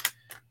the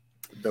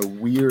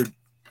weird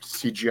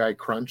CGI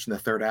crunch in the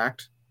third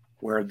act,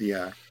 where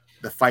the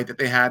fight that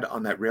they had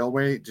on that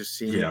railway just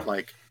seemed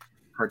like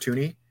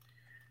cartoony.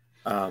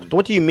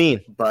 What do you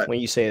mean? But when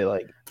you say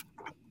like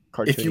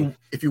cartoony?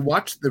 If you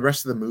watch the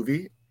rest of the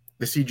movie,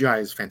 the CGI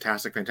is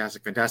fantastic.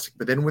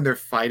 But then when they're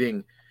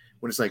fighting,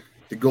 when it's like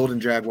the Golden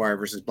Jaguar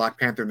versus Black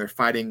Panther, and they're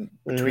fighting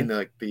between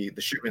the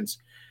shipments,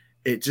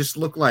 it just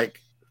looked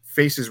like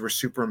faces were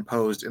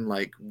superimposed in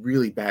like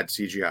really bad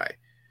CGI.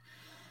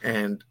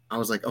 And I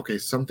was like, okay,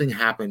 something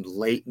happened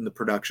late in the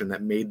production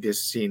that made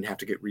this scene have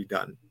to get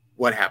redone.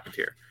 What happened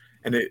here?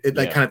 And it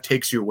kind of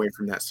takes you away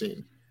from that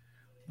scene.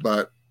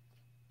 But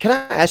can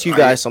I ask you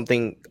guys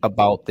something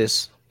about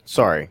this?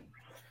 Sorry.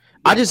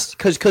 I just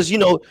because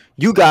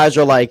you guys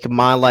are like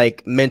my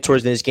like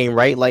mentors in this game,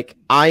 right? Like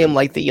I am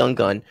like the young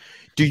gun.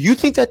 Do you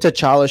think that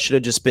T'Challa should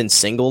have just been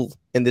single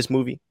in this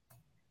movie?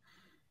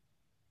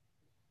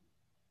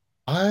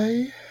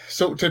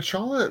 So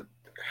T'Challa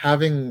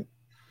having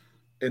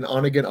an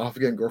on-again,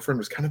 off-again girlfriend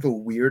was kind of a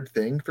weird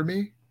thing for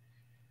me.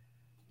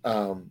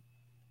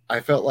 I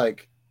felt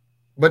like,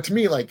 but to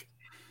me, like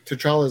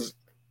T'Challa's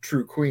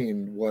true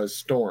queen was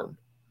Storm.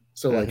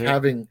 So like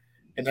having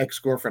an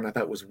ex-girlfriend, I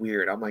thought was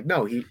weird. I'm like,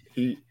 no,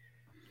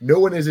 no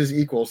one is his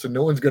equal, so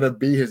no one's gonna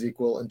be his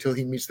equal until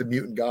he meets the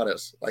mutant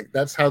goddess. Like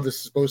that's how this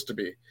is supposed to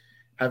be.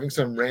 Having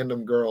some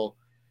random girl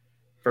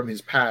from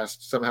his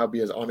past somehow be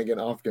his on-again,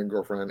 off-again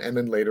girlfriend, and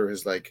then later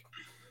his like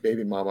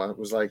baby mama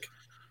was like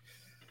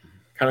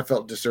kind of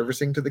felt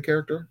disservicing to the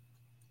character.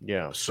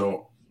 Yeah.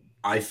 So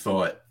I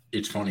thought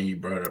it's funny you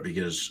brought it up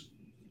because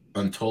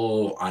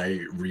until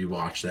I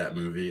rewatched that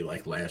movie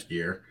like last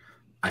year,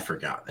 I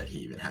forgot that he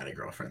even had a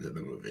girlfriend in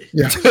the movie.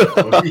 Yeah. So,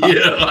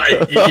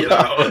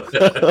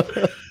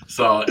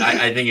 So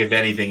I think if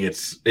anything,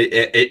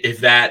 if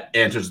that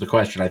answers the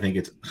question, I think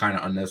it's kind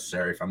of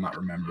unnecessary if I'm not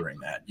remembering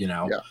that, you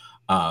know.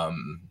 Yeah.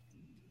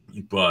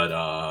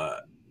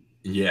 But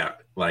yeah,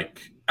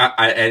 like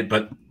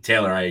but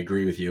Taylor, I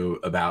agree with you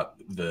about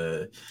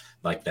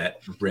that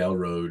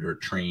railroad or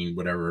train,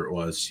 whatever it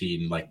was,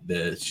 scene. Like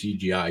the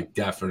CGI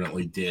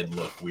definitely did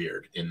look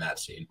weird in that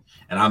scene,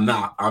 and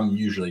I'm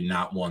usually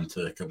not one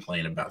to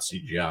complain about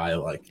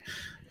CGI, like,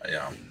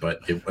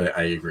 but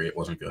I agree, it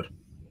wasn't good.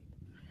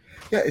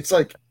 Yeah, it's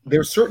like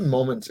there's certain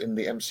moments in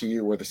the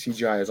MCU where the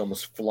CGI is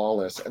almost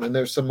flawless, and then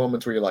there's some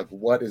moments where you're like,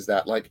 "What is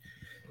that?" Like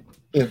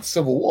in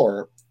Civil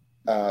War,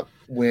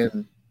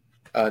 when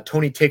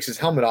Tony takes his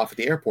helmet off at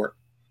the airport,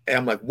 and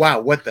I'm like, "Wow,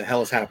 what the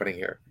hell is happening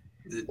here?"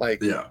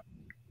 Like, yeah,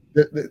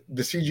 the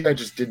CGI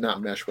just did not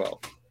mesh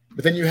well.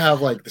 But then you have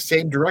like the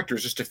same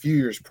directors just a few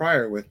years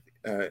prior with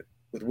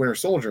Winter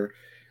Soldier,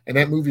 and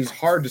that movie is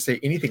hard to say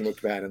anything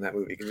looked bad in that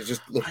movie because it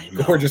just looked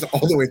gorgeous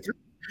all the way through.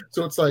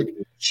 So it's like,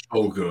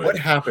 so good. What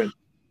happened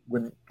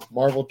when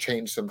Marvel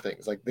changed some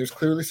things? Like, there's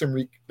clearly some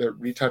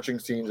retouching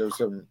scenes. There's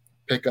some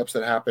pickups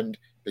that happened.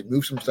 They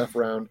moved some stuff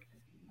around.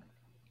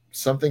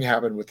 Something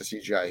happened with the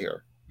CGI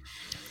here.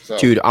 So,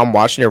 Dude, I'm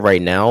watching it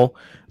right now.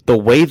 The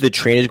way the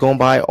train is going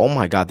by, oh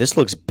my god, this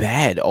looks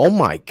bad. Oh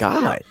my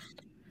god.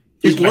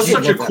 It was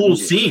such a love that cool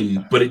movie.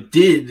 scene, but it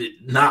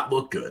did not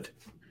look good.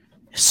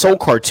 So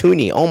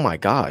cartoony. Oh my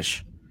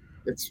gosh.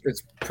 It's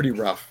pretty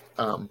rough.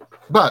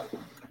 But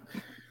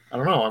I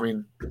don't know. I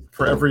mean,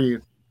 for every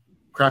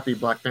crappy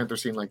Black Panther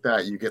scene like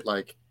that, you get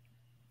like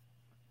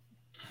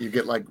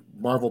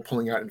Marvel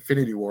pulling out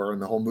Infinity War,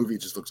 and the whole movie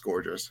just looks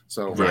gorgeous.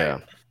 So Yeah.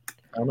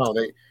 I don't know.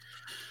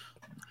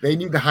 They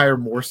need to hire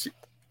more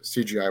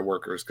CGI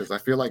workers because I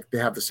feel like they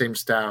have the same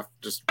staff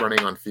just running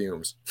on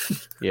fumes.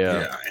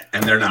 Yeah.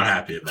 And they're not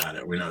happy about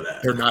it. We know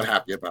that. They're not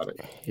happy about it.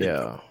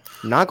 Yeah.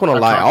 Not gonna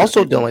lie. I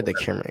also don't like the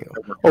camera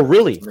angle. Oh,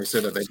 really? And they say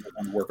that they don't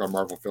want to work on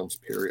Marvel films,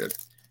 period.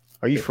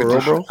 Are you for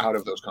real, bro? Out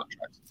of those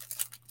contracts.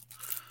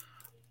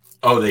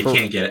 Oh, they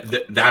can't get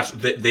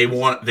it. They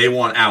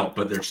want out,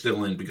 but they're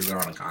still in because they're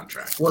on a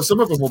contract. Well, some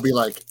of them will be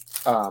like,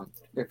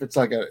 if it's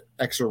like a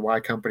X or Y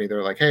company,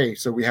 they're like, hey,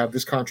 so we have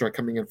this contract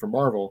coming in from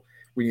Marvel.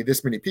 We need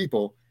this many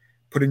people.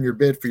 Put in your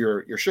bid for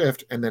your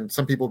shift. And then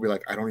some people will be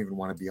like, I don't even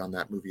want to be on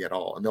that movie at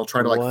all. And they'll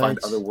try to like find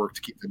other work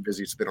to keep them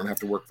busy so they don't have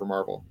to work for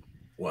Marvel.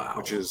 Wow.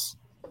 Which is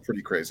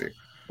pretty crazy.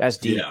 That's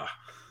deep. Yeah.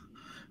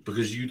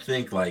 Because you'd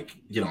think, like,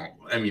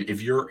 I mean,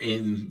 if you're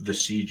in the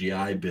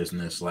CGI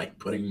business, like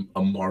putting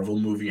a Marvel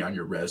movie on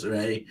your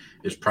resume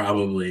is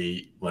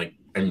probably like,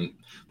 I mean,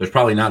 there's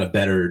probably not a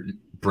better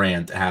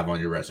brand to have on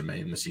your resume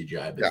in the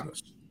CGI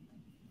business.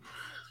 Yeah.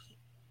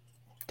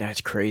 That's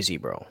crazy,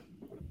 bro.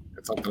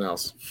 It's something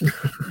else.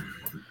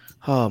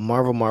 Oh,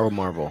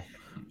 Marvel.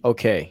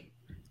 Okay.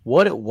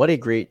 What a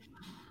great.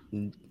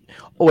 Oh,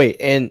 wait.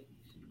 And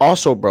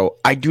also, bro,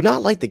 I do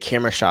not like the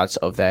camera shots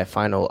of that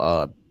final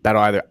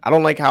battle either. I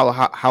don't like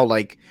how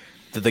like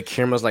the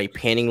camera's like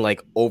panning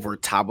like over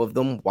top of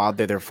them while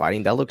they're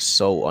fighting. That looks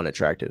so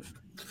unattractive.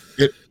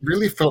 It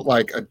really felt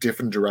like a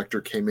different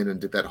director came in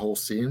and did that whole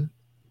scene,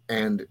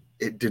 and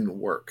it didn't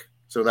work.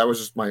 So that was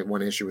just my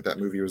one issue with that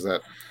movie, was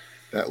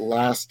that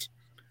last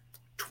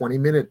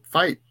 20-minute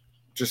fight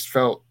just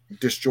felt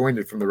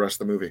disjointed from the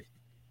rest of the movie.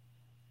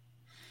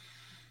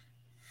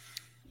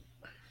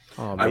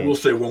 Oh, I will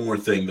say one more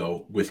thing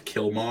though with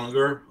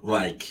Killmonger,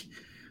 like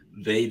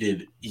they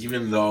did,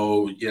 even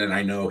though, and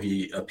I know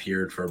he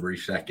appeared for a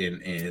brief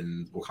second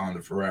in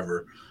Wakanda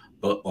Forever,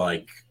 but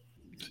like,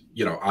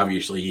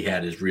 obviously he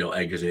had his real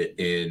exit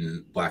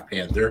in Black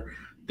Panther.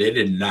 They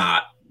did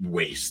not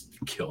waste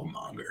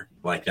Killmonger.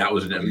 Like, that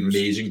was an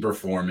amazing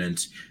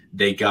performance.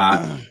 They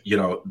got,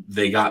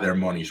 they got their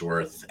money's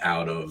worth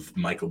out of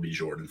Michael B.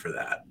 Jordan for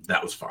that.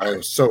 That was fire.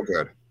 Oh, so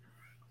good.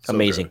 So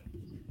amazing.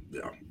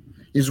 Good. Yeah.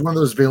 He's one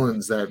of those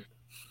villains that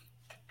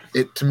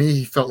to me,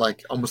 he felt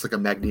like almost like a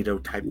Magneto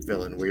type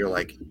villain where you're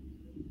like,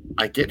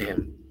 I get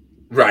him.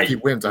 Right. If he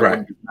wins, I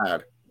wouldn't be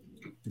mad.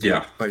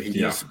 Yeah. But he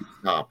needs to be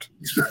stopped.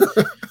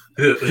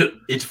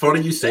 It's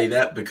funny you say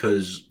that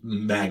because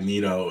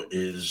Magneto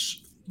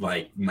is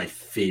like my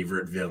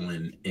favorite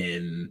villain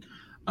in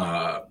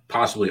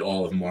possibly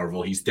all of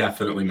Marvel. He's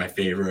definitely my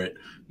favorite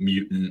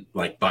mutant,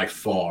 like by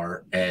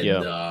far.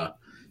 And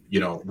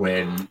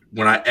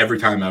when I every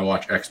time I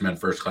watch X-Men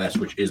First Class,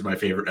 which is my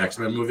favorite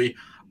X-Men movie,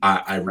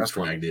 I root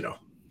for Magneto.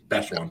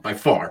 Best one by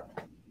far.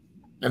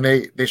 And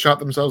they shot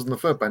themselves in the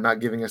foot by not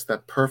giving us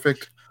that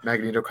perfect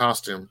Magneto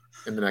costume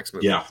in the next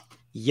movie. Yeah.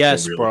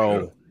 Yes, really bro.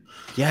 Good.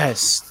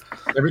 Yes.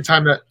 Every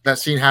time that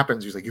scene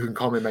happens, he's like, "You can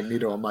call me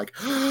Magneto." I'm like,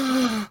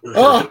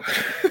 "Oh."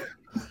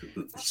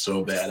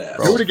 So badass.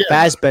 Bro,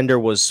 Fassbender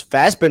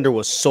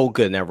was so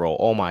good in that role.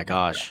 Oh my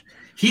gosh.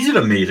 He's an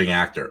amazing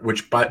actor,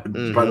 which by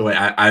the way,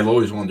 I've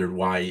always wondered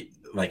why,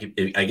 like,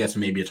 I guess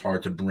maybe it's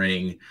hard to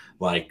bring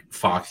like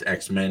Fox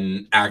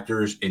X-Men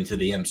actors into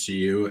the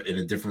MCU in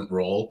a different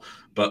role,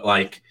 but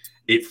like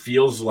it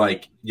feels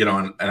like,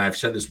 and I've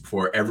said this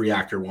before, every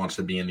actor wants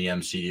to be in the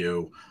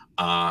MCU.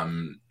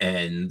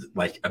 And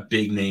like a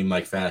big name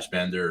like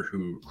Fassbender,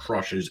 who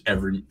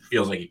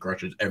feels like he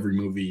crushes every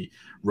movie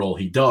role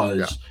he does.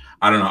 Yeah.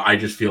 I don't know. I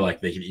just feel like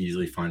they could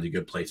easily find a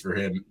good place for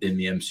him in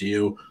the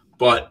MCU.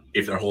 But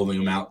if they're holding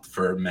him out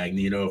for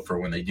Magneto for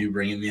when they do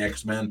bring in the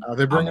X-Men,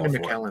 They're bringing in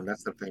McKellen.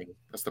 That's the thing.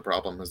 That's the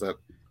problem, is that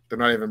they're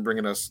not even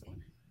bringing us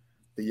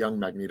the young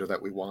Magneto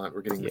that we want.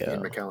 We're getting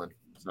Ian McKellen.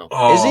 So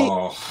is he?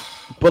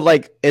 But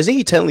like, isn't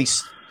he technically?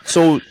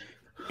 So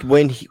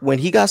when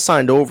he got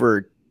signed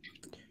over,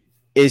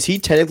 is he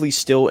technically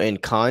still in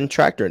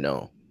contract or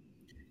no?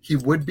 He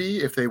would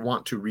be if they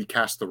want to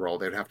recast the role.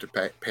 They'd have to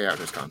pay out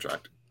his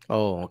contract.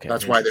 Oh, okay.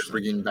 That's why they're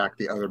bringing back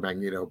the other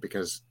Magneto,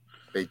 because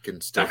they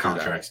can still that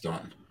contract's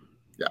done.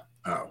 Yeah.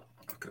 Oh,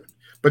 okay.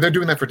 But they're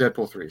doing that for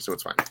Deadpool 3, so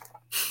it's fine.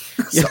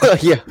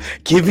 Yeah.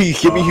 Give me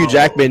Hugh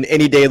Jackman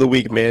any day of the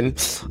week, man.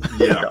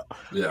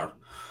 Yeah.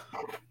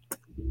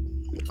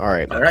 All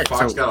right.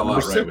 Fox got a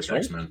lot right 6, with right?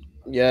 X-Men.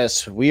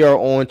 Yes, we are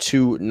on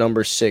to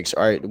number 6.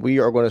 All right, we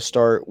are going to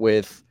start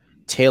with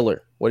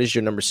Taylor. What is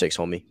your number 6,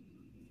 homie?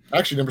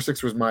 Actually, number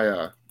 6 was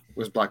my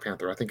was Black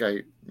Panther. I think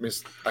I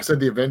said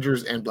the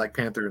Avengers and Black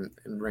Panther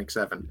in rank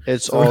 7.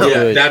 It's all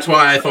good. That's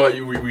why I thought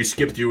we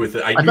skipped you with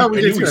it. I thought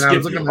we did. I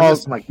was looking at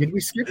this. I'm like, did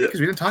we skip it? Because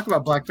we didn't talk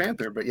about Black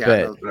Panther. But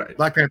yeah, right.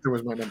 Black Panther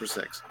was my number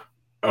 6.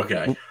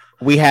 Okay.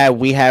 We have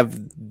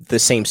the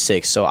same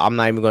 6, so I'm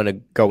not even going to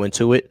go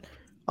into it.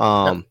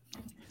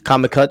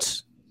 Comic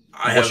cuts.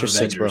 I have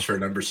Avengers for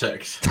number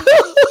 6.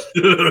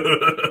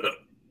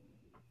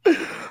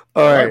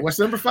 All right. What's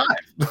number 5?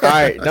 All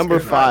right, number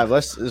 5.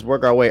 Let's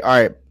work our way. All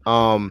right.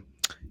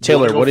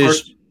 Taylor, what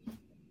is?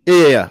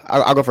 Yeah.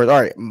 I'll go first.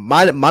 All right.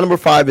 My number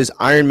 5 is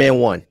Iron Man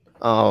 1.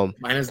 Mine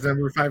is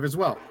number 5 as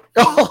well.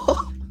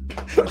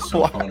 That's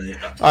so funny.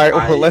 All right.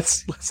 Well,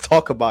 let's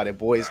talk about it,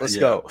 boys. Let's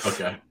go.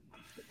 Okay.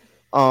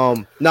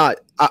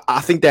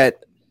 I think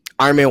that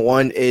Iron Man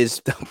 1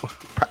 is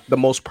the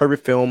most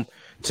perfect film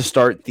to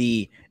start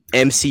the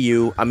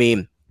MCU. I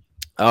mean,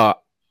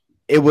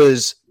 it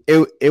was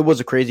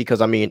a crazy,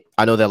 because I mean,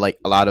 I know that like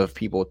a lot of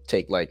people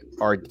take like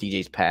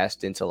RDJ's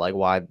past into like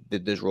why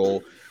this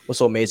role was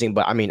so amazing,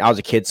 but I mean, I was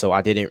a kid, so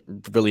I didn't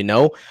really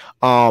know.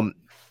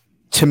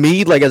 To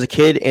me, like as a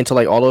kid, and to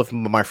like all of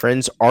my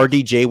friends,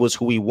 RDJ was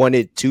who we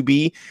wanted to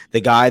be,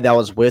 the guy that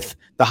was with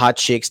the hot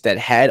chicks, that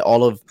had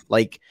all of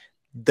like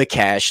the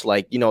cash,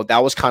 like, you know,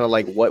 that was kind of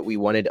like what we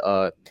wanted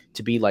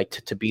to be like,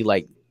 to be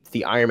like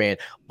the Iron Man.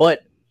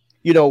 But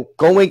you know,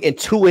 going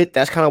into it,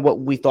 that's kind of what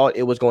we thought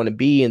it was going to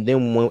be. And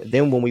then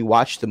when we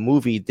watched the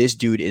movie, this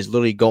dude is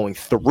literally going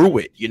through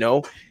it, you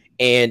know,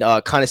 and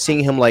kind of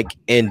seeing him like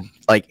in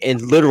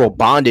literal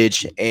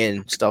bondage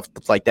and stuff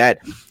like that.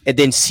 And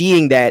then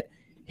seeing that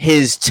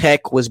his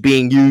tech was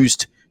being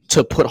used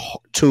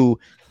to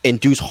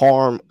induce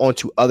harm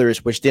onto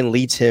others, which then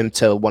leads him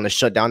to want to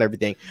shut down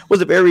everything, was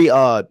a very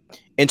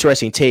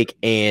interesting take.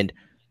 And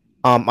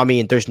I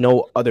mean, there's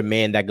no other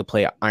man that could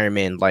play Iron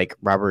Man like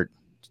Robert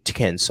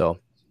Ken. So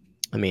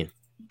I mean,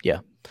 yeah.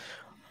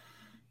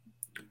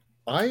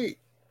 I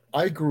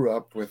grew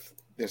up with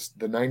the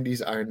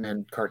 90s Iron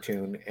Man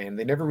cartoon, and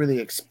they never really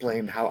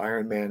explained how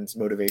Iron Man's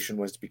motivation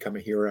was to become a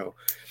hero.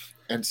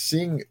 And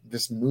seeing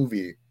this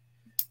movie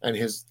and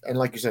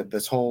like you said,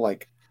 this whole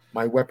like,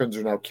 my weapons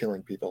are now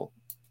killing people,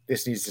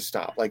 this needs to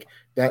stop. Like,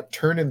 that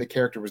turn in the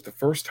character was the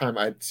first time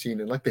I'd seen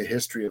in like the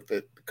history of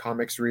the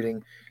comics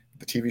reading,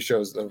 the TV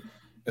shows, of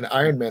an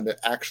Iron Man that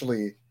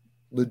actually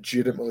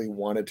legitimately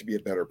wanted to be a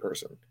better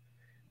person.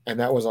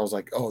 And I was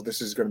like, oh,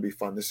 this is going to be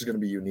fun. This is going to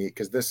be unique,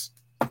 because this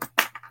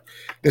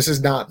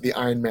is not the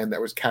Iron Man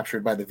that was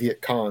captured by the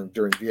Viet Cong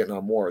during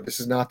Vietnam War. This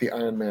is not the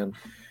Iron Man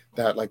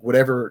that, like,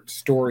 whatever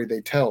story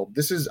they tell,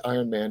 this is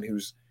Iron Man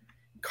who's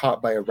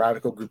caught by a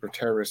radical group of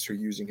terrorists who are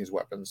using his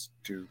weapons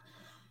to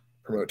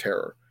promote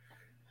terror.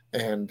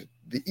 And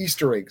the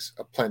Easter eggs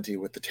aplenty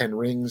with the 10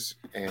 rings.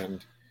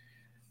 And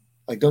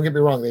like, don't get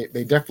me wrong,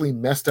 they definitely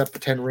messed up the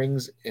 10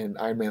 rings in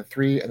Iron Man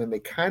 3, and then they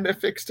kind of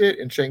fixed it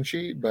in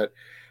Shang-Chi, but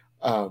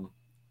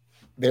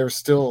they're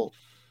still,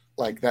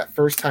 like, that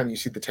first time you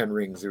see the 10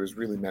 rings, it was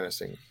really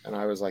menacing. And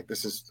I was like,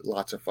 this is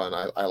lots of fun.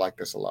 I like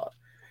this a lot.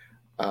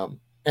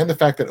 And the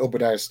fact that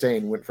Obadiah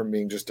Stane went from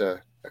being just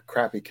a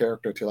crappy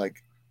character to like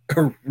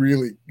a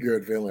really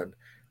good villain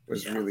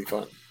was really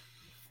fun.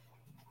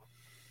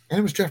 And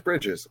it was Jeff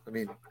Bridges. I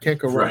mean, can't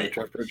go wrong with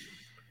Jeff Bridges.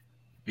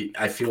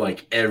 I feel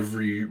like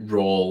every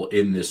role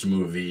in this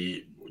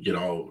movie, you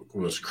know,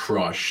 was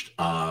crushed.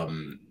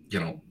 You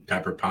know,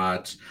 Pepper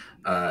Potts.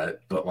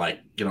 But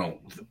like, you know,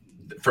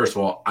 first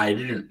of all, I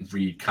didn't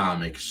read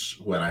comics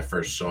when I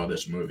first saw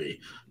this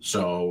movie.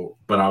 So,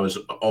 but I was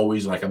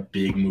always like a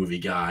big movie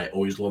guy,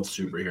 always loved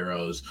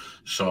superheroes.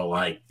 So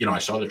like, you know, I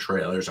saw the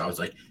trailers. I was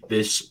like,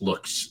 this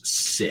looks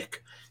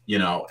sick, you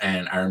know?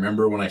 And I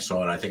remember when I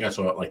saw it, I think I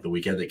saw it like the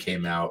weekend it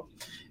came out.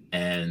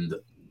 And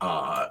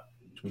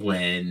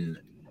when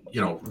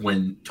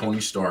when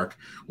Tony Stark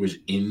was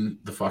in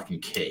the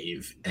fucking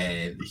cave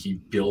and he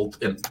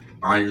built an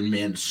Iron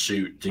Man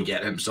suit to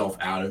get himself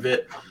out of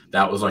it,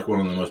 that was like one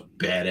of the most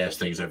badass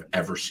things I've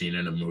ever seen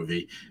in a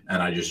movie.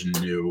 And I just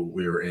knew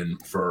we were in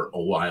for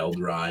a wild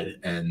ride.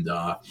 And,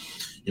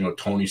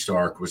 Tony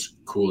Stark was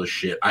cool as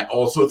shit. I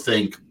also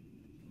think,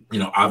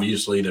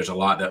 obviously there's a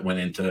lot that went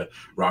into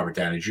Robert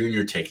Downey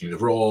Jr. taking the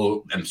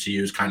role. MCU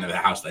is kind of the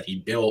house that he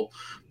built.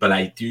 But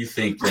I do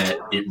think that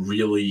it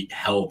really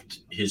helped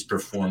his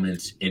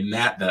performance in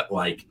that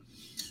like,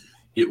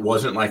 it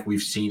wasn't like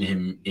we've seen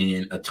him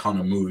in a ton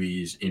of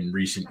movies in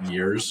recent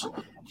years.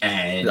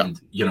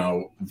 And,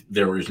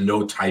 there was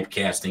no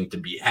typecasting to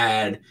be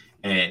had.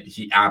 And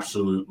he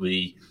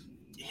absolutely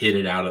hit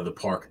it out of the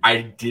park.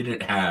 I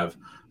didn't have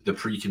the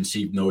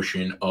preconceived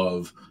notion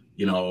of,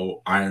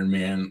 Iron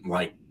Man,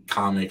 like,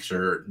 comics,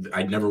 or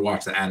I'd never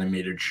watched the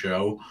animated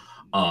show.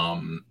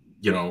 The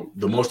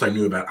most I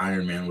knew about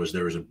Iron Man was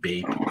there was a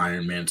Bape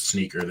Iron Man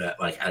sneaker that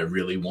like I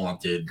really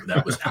wanted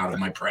that was out of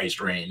my price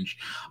range.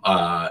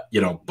 But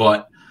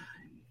I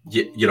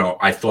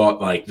thought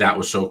like that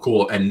was so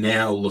cool. And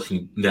now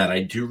looking that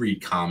I do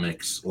read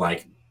comics,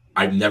 like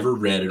I've never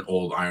read an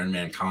old Iron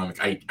Man comic.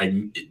 I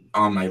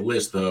on my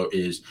list though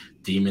is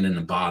Demon in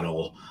a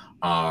Bottle.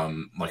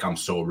 Like I'm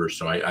sober,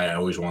 so I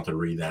always want to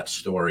read that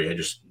story. I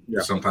just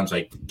sometimes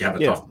I have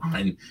a tough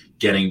time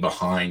getting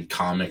behind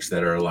comics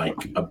that are like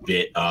a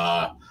bit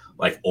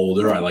like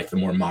older. I like the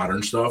more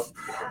modern stuff.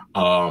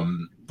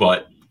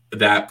 But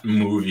that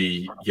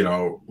movie,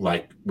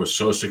 like was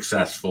so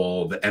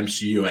successful. The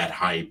MCU had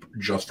hype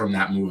just from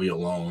that movie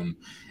alone,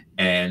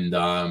 and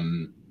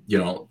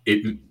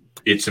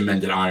it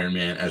cemented Iron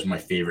Man as my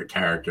favorite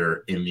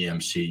character in the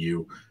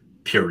MCU.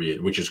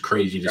 Period, which is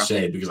crazy to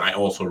say because I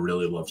also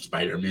really love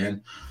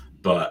Spider-Man,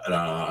 but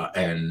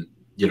and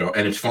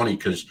it's funny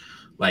because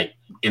like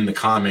in the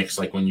comics,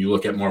 like when you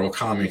look at Marvel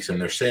Comics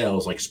and their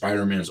sales, like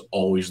Spider-Man is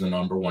always the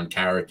number one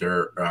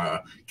character.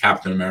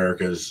 Captain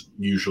America's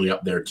usually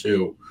up there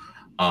too,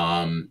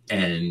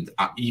 and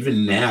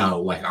even now,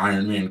 like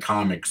Iron Man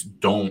comics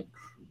don't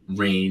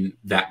reign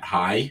that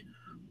high,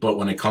 but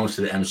when it comes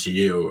to the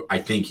MCU, I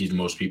think he's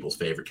most people's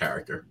favorite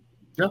character.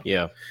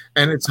 Yeah.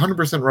 And it's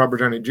 100% Robert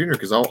Downey Jr.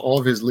 because all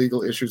of his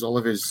legal issues, all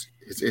of his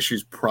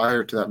issues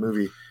prior to that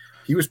movie,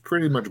 he was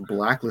pretty much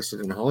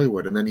blacklisted in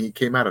Hollywood. And then he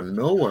came out of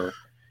nowhere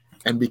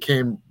and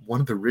became one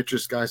of the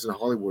richest guys in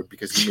Hollywood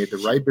because he made the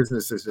right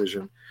business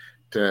decision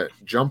to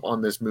jump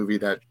on this movie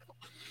that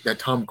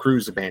Tom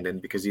Cruise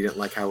abandoned because he didn't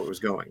like how it was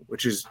going,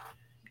 which is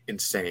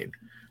insane.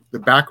 The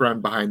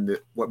background behind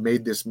what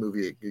made this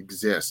movie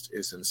exist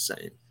is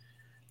insane.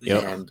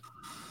 Yep. And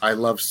I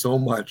love so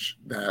much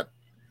that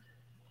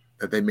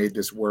they made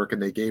this work and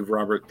they gave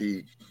Robert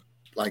the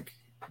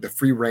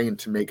free reign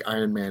to make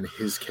Iron Man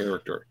his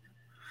character,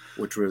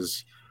 which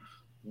was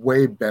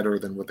way better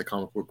than what the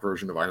comic book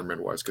version of Iron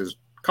Man was. Because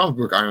comic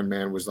book Iron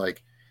Man was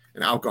like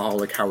an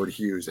alcoholic Howard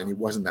Hughes, and he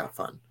wasn't that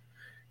fun.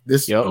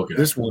 This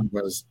one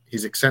was,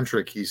 he's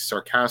eccentric, he's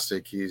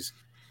sarcastic, he's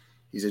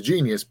a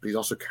genius, but he's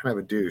also kind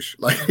of a douche.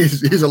 Like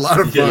he's a lot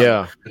of fun.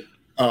 Yeah,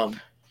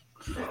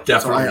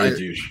 definitely a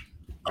douche.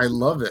 I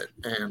love it,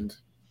 and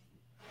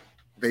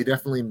they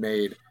definitely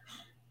made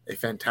a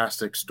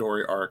fantastic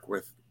story arc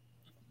with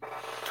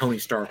Tony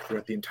Stark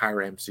throughout the entire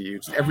MCU.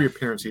 Just every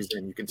appearance he's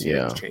in, you can see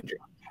it's changing.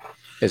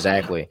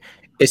 Exactly.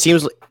 It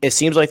seems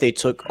like they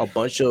took a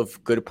bunch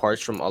of good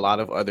parts from a lot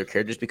of other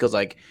characters because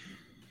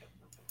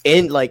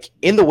in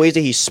the ways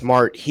that he's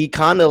smart, he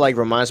kind of like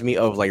reminds me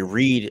of like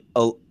Reed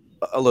a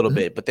little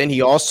bit, but then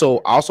he also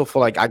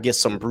feel like I get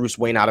some Bruce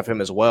Wayne out of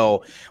him as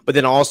well, but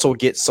then also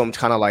get some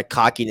kind of like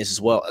cockiness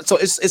as well. So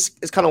it's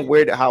kind of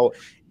weird how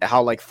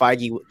like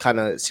Feige kind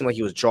of seemed like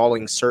he was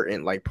drawing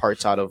certain like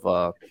parts out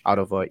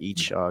of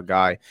each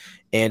guy.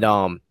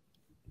 And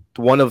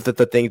one of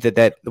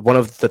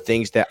the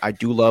things that I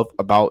do love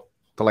about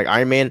like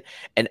Iron Man,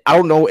 and I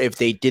don't know if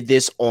they did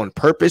this on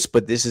purpose,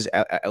 but this is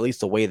at least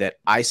the way that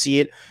I see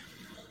it.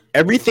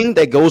 Everything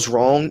that goes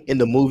wrong in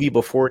the movie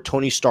before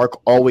Tony Stark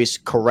always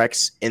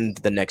corrects in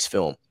the next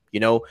film.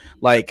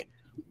 Like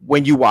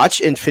when you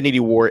watch Infinity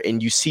War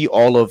and you see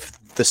all of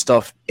the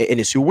stuff in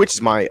his suit, which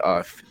is my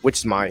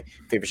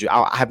favorite suit.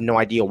 I have no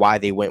idea why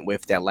they went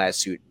with that last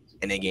suit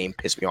in the game.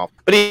 Pissed me off.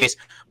 But anyways,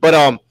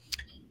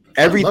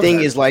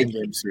 everything is like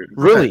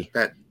really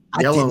that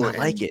yellow. I did not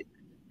like it.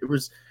 It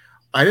was.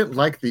 I didn't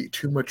like the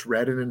too much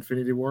red in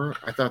Infinity War.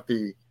 I thought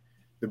the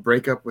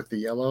breakup with the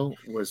yellow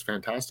was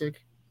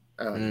fantastic.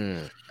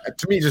 To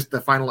me, just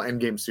the final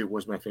Endgame suit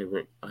was my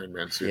favorite Iron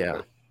Man suit.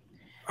 Yeah,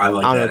 I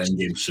like that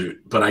Endgame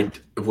suit, but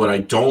what I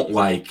don't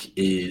like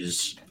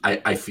is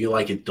I feel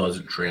like it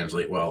doesn't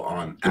translate well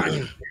on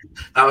action.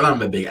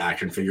 I'm a big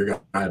action figure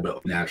guy,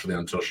 but naturally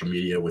on social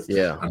media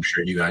I'm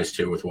sure you guys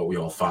too, with what we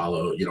all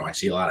follow, I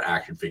see a lot of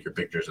action figure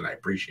pictures and I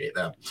appreciate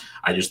them.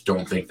 I just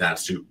don't think that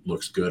suit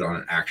looks good on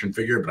an action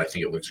figure, but I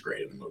think it looks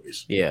great in the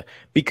movies. Yeah,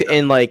 because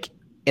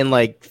and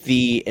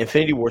the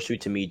Infinity War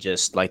suit to me,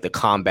 just like the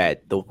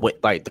combat,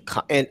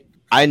 and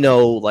I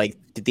know like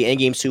the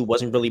Endgame suit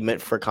wasn't really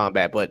meant for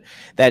combat, but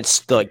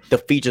that's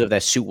the features of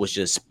that suit was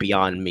just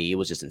beyond me. It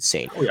was just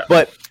insane. Oh yeah.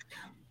 But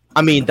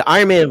I mean, the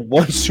Iron Man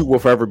 1 suit will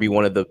forever be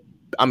one of the.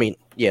 I mean,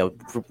 yeah,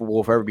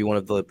 will forever be one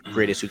of the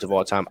greatest suits of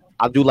all time.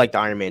 I do like the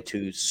Iron Man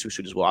 2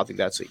 suit as well. I think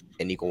that's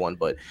an equal one,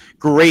 but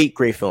great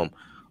film.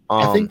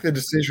 I think the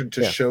decision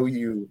to yeah. show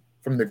you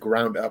from the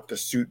ground up the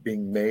suit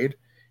being made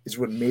is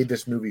what made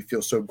this movie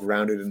feel so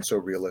grounded and so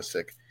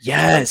realistic.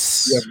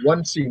 Yes. You have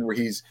one scene where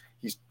he's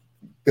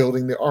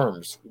building the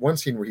arms, one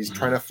scene where he's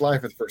trying to fly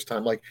for the first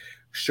time. Like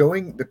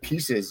showing the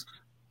pieces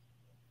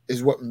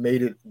is what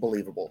made it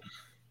believable.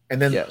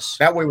 And then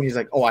that way when he's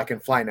like, oh, I can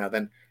fly now,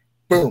 then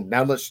boom,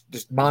 now let's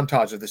just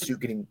montage of the suit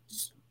getting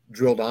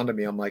drilled onto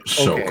me. I'm like,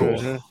 okay,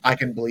 cool. I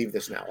can believe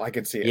this now. I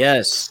can see it.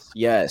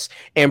 Yes.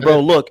 And bro,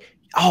 look.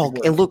 Oh,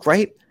 and look,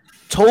 right?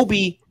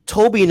 Toby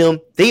and them,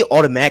 they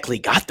automatically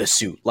got the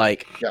suit.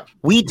 Like,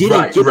 we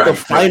didn't get the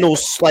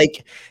finals.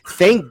 Like,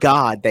 thank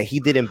God that he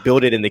didn't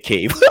build it in the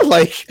cave.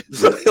 I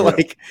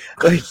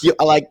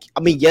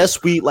mean,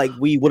 yes, we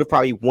would have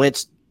probably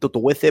went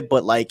with it,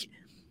 but like,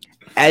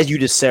 as you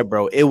just said,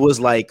 bro, it was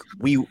like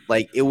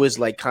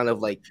kind of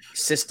like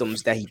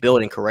systems that he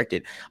built and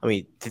corrected. I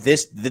mean,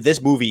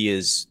 this movie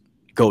is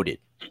goated.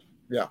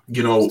 Yeah,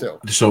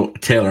 so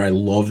Taylor, I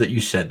love that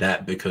you said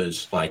that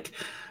because like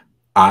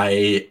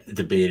I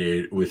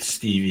debated with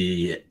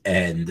Stevie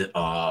and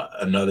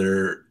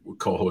another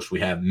co-host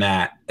we have,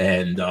 Matt,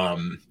 and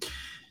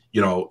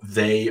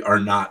they are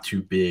not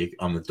too big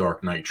on the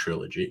Dark Knight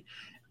trilogy.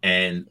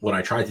 And what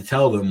I tried to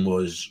tell them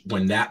was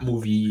when that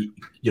movie,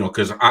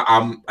 because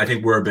I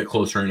think we're a bit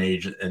closer in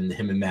age, and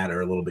him and Matt are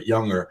a little bit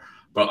younger.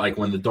 But like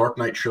when the Dark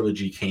Knight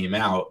trilogy came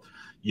out,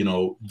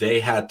 they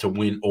had to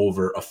win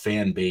over a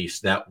fan base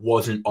that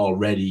wasn't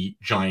already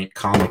giant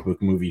comic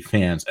book movie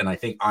fans. And I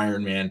think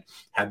Iron Man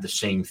had the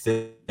same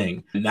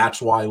thing. And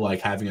that's why like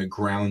having a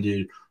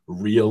grounded,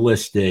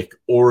 realistic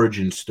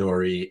origin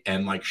story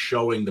and like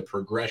showing the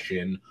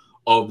progression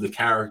of the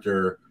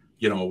character,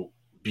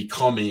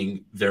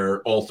 becoming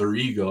their alter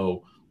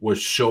ego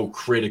was so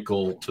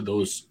critical to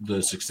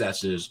the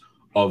successes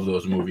of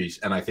those movies.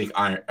 And I think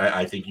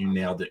I think you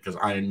nailed it because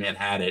Iron Man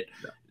had it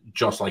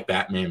just like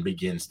Batman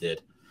Begins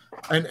did.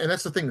 And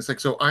that's the thing. It's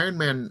like, so Iron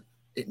Man,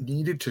 it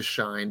needed to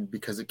shine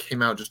because it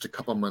came out just a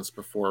couple months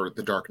before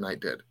The Dark Knight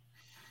did.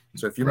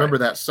 So if you remember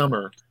that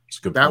summer,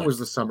 that was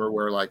the summer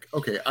where like,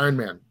 okay, Iron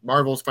Man,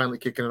 Marvel's finally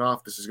kicking it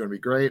off. This is going to be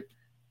great.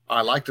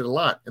 I liked it a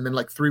lot. And then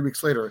like 3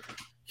 weeks later,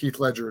 Heath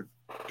Ledger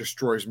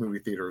destroys movie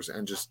theaters,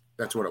 and just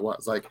that's what it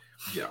was. Like,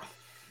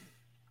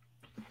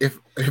 if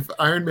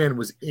Iron Man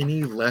was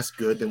any less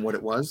good than what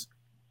it was,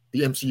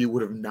 the MCU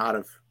would have not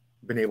have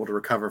been able to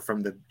recover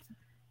from the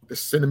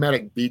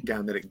cinematic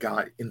beatdown that it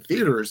got in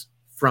theaters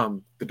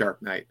from The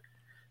Dark Knight.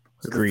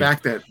 So the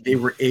fact that they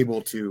were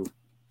able to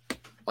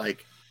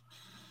like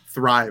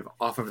thrive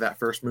off of that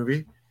first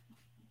movie,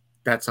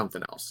 that's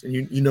something else. And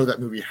you know that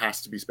movie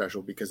has to be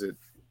special because it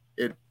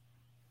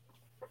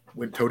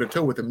went toe to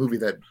toe with a movie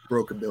that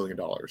broke $1 billion.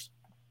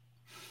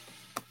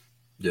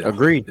 Yeah,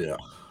 agreed. Yeah,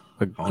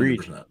 agreed.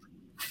 100%.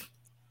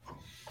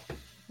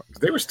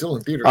 They were still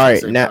in theaters. All right,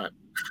 at the same time.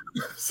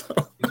 So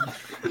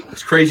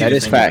it's crazy. That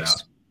is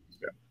facts.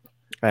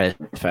 That is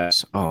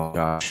facts. Oh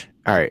gosh.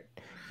 All right.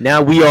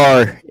 Now we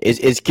are.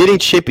 It's getting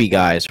chippy,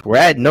 guys. We're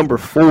at number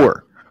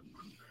 4.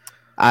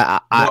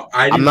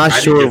 I'm not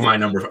sure.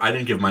 I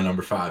didn't give my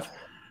number 5.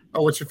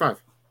 Oh, what's your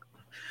 5?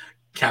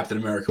 Captain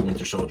America: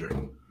 Winter Soldier.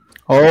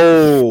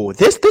 Oh,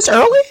 this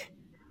early?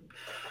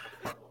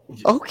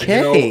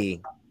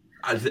 Okay.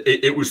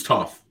 It was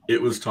tough.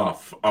 It was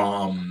tough.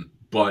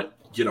 But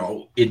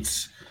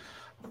it's.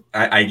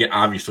 I get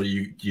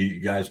obviously you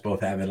guys both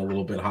have it a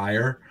little bit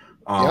higher.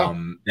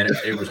 And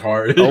it was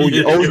hard.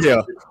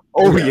 Yeah.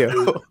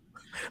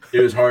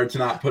 It was hard to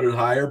not put it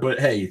higher, but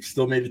hey, it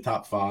still made the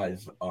top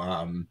 5.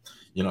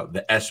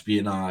 The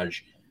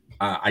espionage.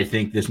 I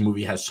think this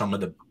movie has some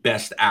of the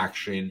best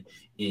action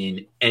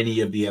in any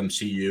of the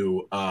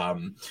MCU.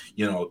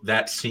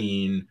 That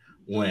scene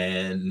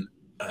when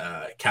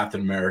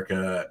Captain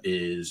America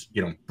is,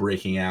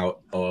 breaking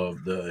out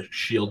of the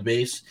SHIELD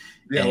base,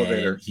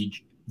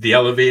 the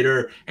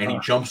elevator, and he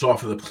jumps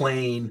off of the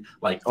plane.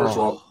 Like, first of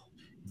all,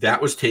 that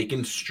was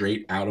taken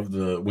straight out of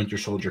the Winter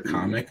Soldier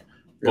comic,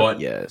 but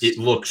it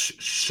looks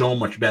so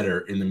much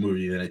better in the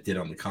movie than it did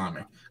on the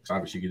comic. So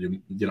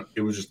obviously,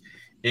 it was just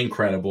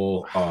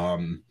incredible.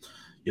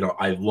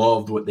 I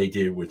loved what they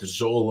did with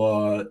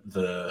Zola,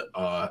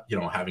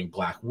 having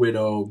Black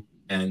Widow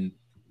and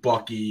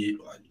Bucky.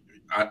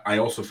 I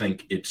also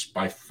think it's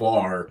by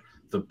far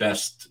the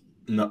best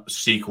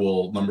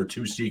sequel, number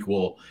 2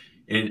 sequel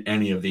in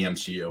any of the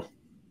MCU.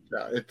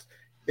 Yeah,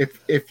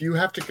 if you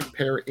have to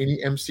compare any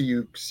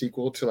MCU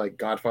sequel to like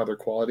Godfather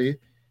quality,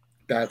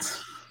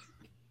 that's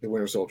The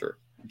Winter Soldier.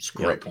 It's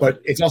great,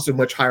 but it's also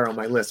much higher on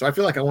my list. So I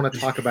feel like I want to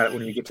talk about it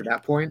when we get to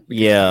that point.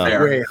 Yeah, it's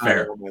way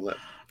higher on my list.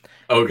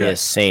 Okay. Yeah,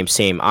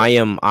 same. I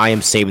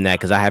am saving that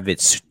because I have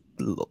it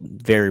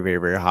very, very,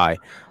 very high.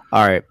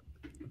 All right,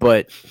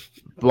 but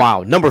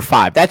Wow, number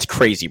 5. That's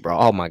crazy, bro.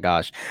 Oh my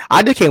gosh,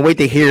 I just can't wait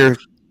to hear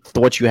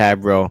what you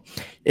have, bro.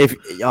 If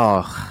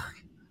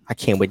I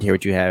can't wait to hear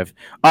what you have.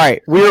 All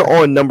right, we're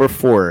on number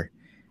 4.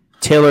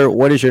 Taylor,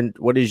 what is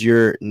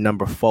your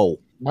number 4?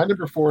 My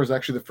number 4 is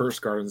actually the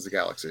first Guardians of the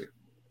Galaxy.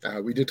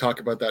 We did talk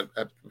about that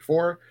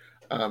before.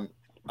 I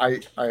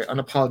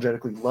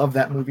unapologetically love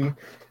that movie,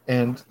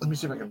 and let me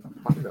see if I can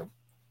find them.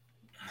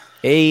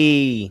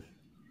 Hey,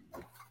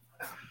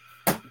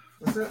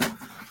 What's it?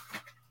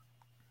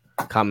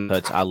 Common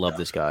Cuts. I love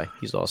this guy.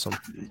 He's awesome.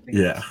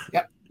 Yeah.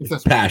 Yep.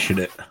 It's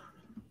Passionate.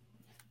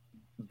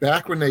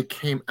 back when they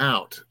came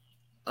out,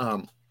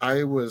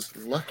 I was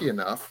lucky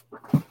enough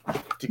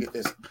to get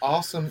this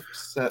awesome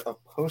set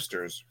of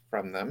posters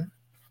from them.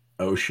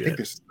 Oh I shit. think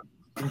this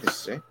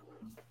is it.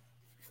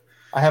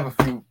 I have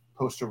a few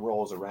poster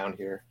rolls around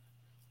here.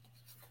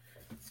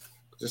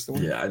 Just the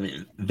one. Yeah, I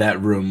mean that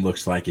room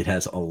looks like it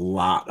has a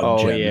lot of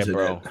Oh gems yeah, in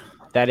bro. it.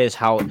 That is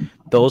how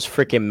those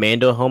freaking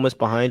Mando helmets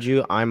behind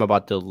you. I'm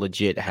about to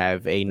legit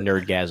have a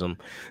nerdgasm.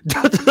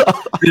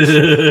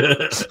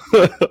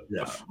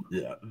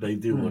 Yeah, they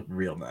do look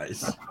real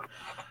nice.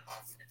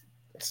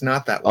 It's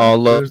not that one. Oh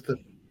look,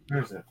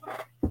 Where's it?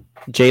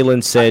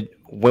 Jalen said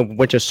when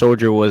Winter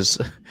Soldier was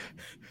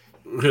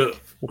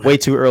way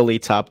too early.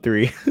 Top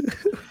 3.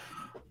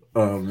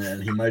 Oh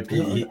man, he might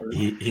be.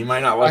 He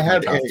might not like my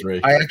top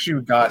 3. I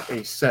actually got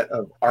a set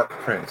of art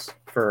prints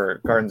for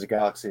Guardians of the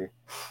Galaxy,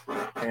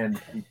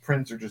 and the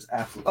prints are just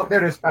absolutely. Oh,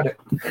 there it is. Found it.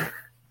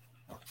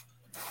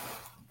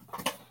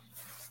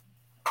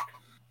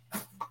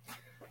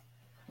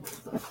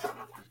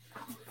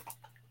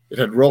 It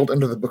had rolled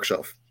under the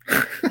bookshelf.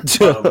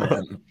 Oh,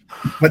 man.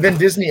 But then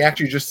Disney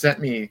actually just sent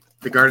me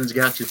the Guardians of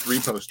the Galaxy 3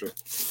 poster.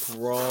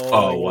 Bro.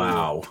 Oh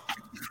wow,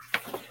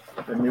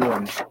 The new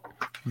one.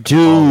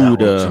 Dude.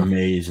 that looks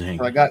amazing.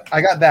 So I got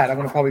that. I'm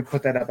gonna probably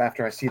put that up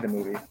after I see the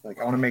movie. Like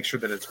I want to make sure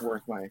that it's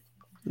worth my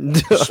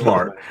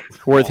Smart.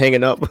 Worth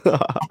hanging up.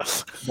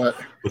 But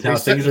With they how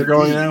sent things me are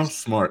going these. now,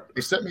 smart.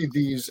 They sent me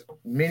these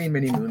many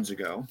moons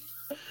ago,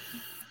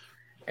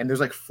 and there's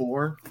like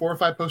four or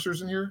five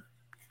posters in here,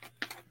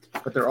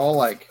 but they're all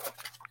like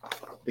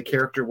the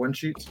character one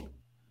sheets.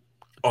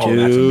 Oh,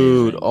 that's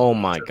Dude, amazing. oh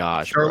my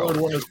gosh, Star-Lord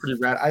bro. one is pretty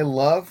rad. I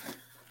love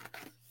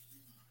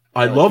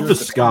love the here's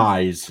the-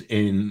 skies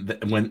when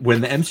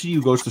the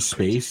MCU goes to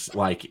space.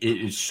 Like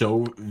it is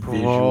so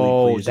visually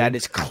Bro, pleasing. that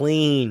is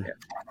clean.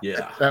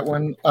 Yeah. that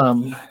one.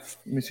 Let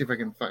me see if I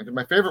can find it.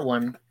 My favorite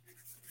one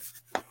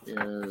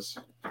is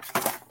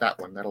that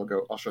one.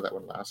 I'll show that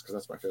one last because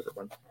that's my favorite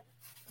one.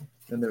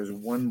 Then there's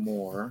one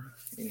more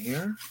in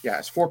here. Yeah,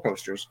 it's 4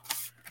 posters.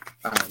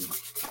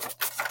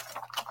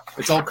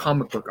 It's all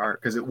comic book art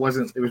because it was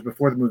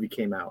before the movie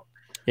came out.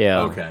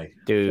 Yeah. Okay.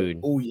 Dude,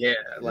 Oh yeah,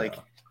 like.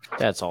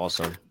 that's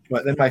awesome.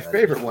 But then my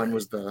favorite one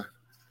was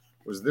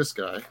this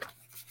guy,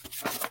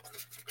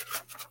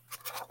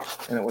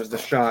 and it was the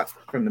shot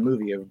from the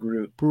movie of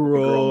Groot.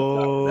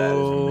 Bro. That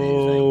is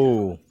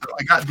amazing.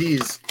 I got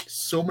these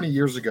so many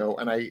years ago,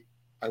 and I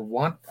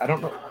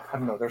don't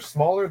know. They're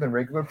smaller than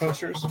regular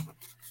posters,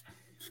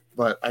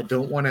 but I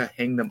don't want to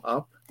hang them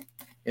up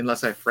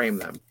unless I frame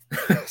them.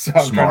 So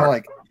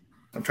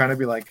I'm trying to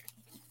be like,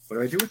 what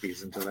do I do with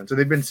these until then? So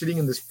they've been sitting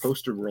in this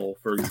poster roll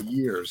for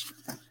years.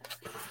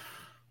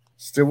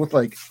 Still with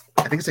I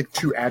think it's like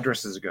 2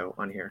 addresses ago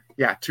on here.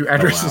 Yeah, 2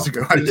 addresses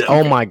ago.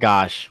 Oh my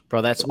gosh,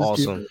 bro, that's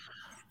awesome.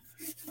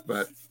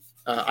 But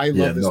I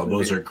love this movie.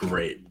 Those are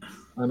great.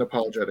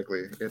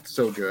 Unapologetically, it's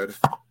so good.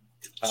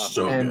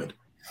 So and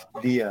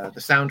good. The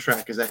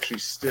soundtrack is actually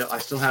I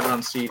still have it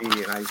on CD,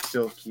 and I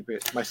still keep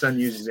it. My son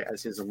uses it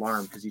as his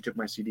alarm because he took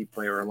my CD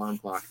player alarm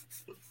clock.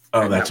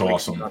 Oh, And that's that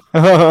wakes him awesome.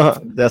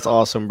 up. That's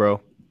awesome, bro.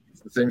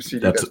 It's the same CD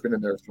that's been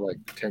in there for like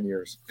 10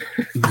 years.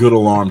 Good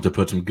alarm to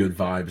put some good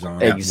vibes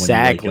on.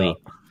 Exactly. When you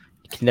wake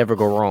You can never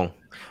go wrong.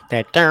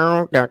 That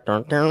never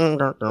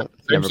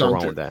go song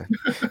wrong too. with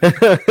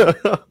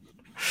that.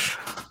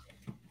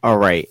 All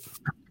right.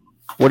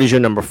 What is your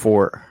number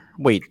 4?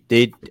 Wait,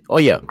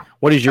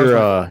 what is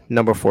your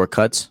number 4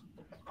 cuts?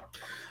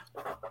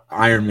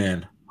 Iron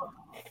Man.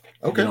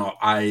 Okay. You know,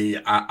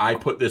 I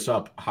put this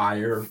up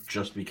higher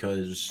just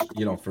because,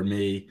 for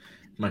me,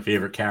 my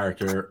favorite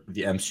character,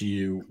 the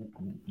MCU,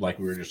 like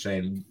we were just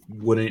saying,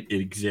 wouldn't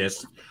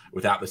exist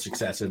without the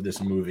success of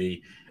this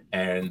movie.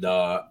 And,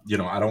 I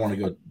don't want to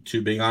go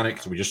too big on it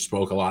because we just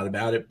spoke a lot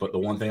about it. But the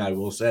one thing I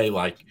will say,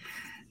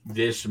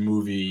 this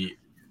movie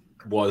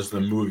was the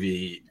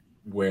movie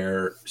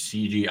where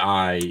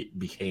CGI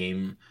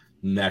became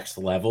next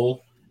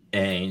level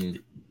and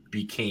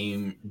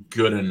became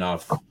good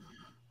enough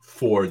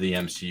for the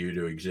MCU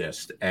to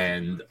exist.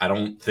 And I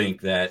don't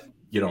think that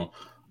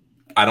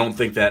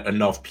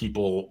enough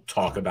people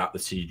talk about the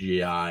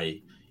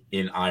CGI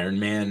in Iron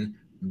Man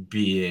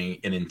being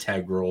an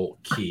integral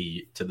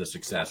key to the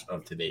success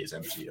of today's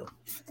MCU.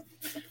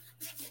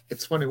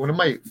 It's funny. One of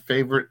my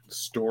favorite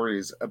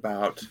stories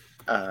about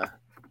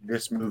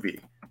this movie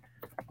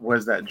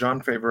was that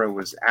Jon Favreau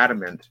was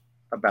adamant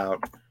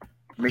about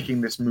making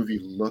this movie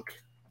look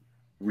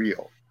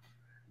real.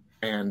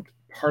 And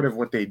part of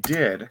what they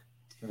did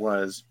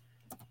was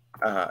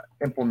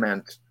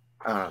implement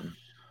kind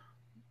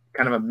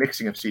of a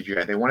mixing of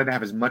CGI. They wanted to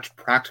have as much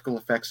practical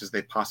effects as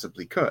they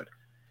possibly could.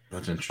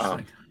 That's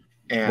interesting.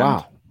 And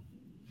Wow.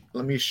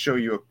 let me show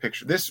you a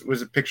picture. This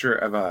was a picture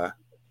of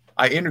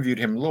I interviewed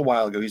him a little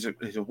while ago. He's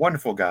a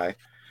wonderful guy,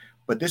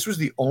 but this was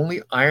the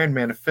only Iron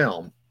Man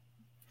film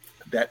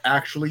that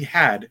actually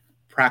had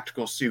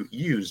practical suit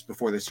used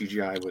before the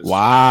CGI was.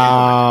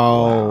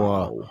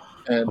 Wow.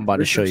 And I'm about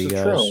to show you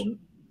guys. Citrone,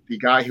 the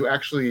guy who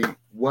actually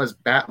was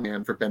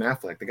Batman for Ben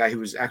Affleck, the guy who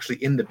was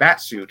actually in the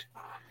bat suit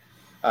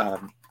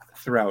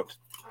throughout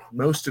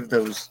most of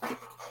those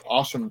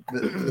awesome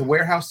the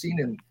warehouse scene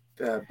in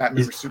Batman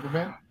vs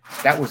Superman.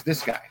 That was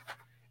this guy,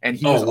 and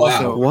he was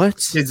also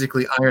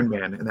physically Iron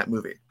Man in that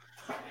movie.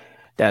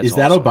 Is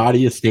that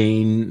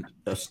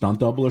a stunt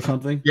double or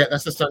something? Yeah,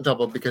 that's a stunt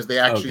double because they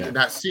actually in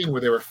that scene where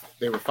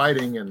they were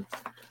fighting and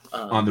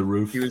on the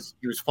roof, he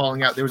was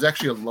falling out. There was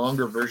actually a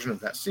longer version of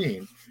that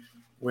scene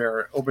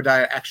where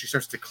Obadiah actually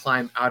starts to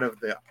climb out of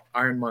the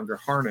Ironmonger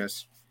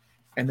harness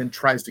and then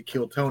tries to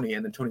kill Tony,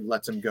 and then Tony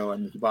lets him go,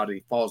 and the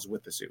body falls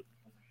with the suit.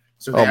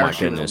 So they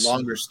actually was a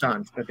longer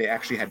stunt that they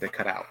actually had to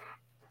cut out.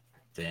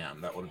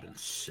 Damn, that would have been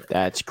sick.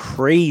 That's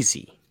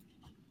crazy.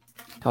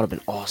 That would have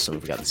been awesome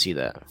if we got to see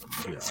that.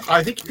 Yeah.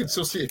 I think you can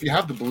still see if you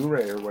have the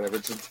Blu-ray or whatever.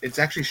 It's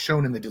actually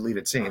shown in the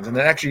deleted scenes, and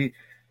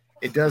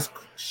it does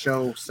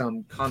show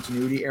some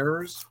continuity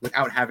errors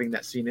without having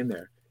that scene in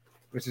there,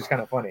 which is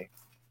kind of funny.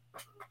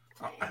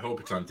 I hope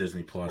it's on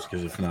Disney Plus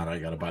because if not, I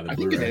gotta buy the I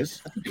Blu-ray. think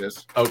it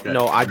is. Okay.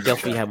 No, I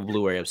definitely have a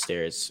Blu-ray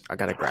upstairs. I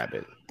gotta grab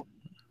it.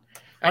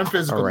 I'm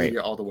physical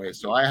media all the way,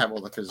 so I have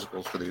all the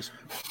physicals for these.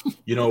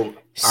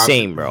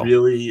 Same, bro.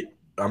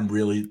 I'm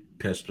really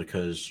pissed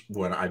because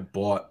when I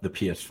bought the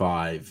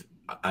PS5,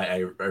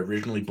 I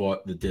originally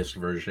bought the disc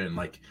version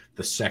like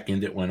the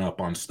second it went up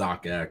on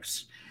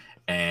StockX,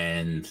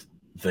 and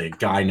the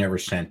guy never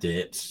sent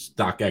it.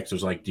 StockX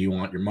was like, "Do you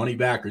want your money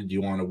back, or do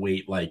you want to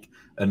wait like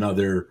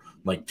another?"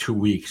 2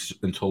 weeks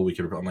until we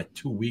could. I'm like,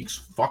 2 weeks?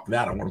 Fuck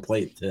that. I want to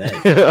play it today.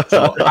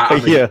 So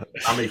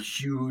I'm a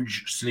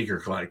huge sneaker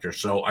collector,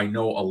 so I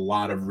know a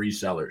lot of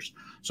resellers.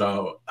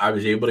 So I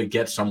was able to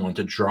get someone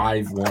to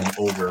drive one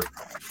over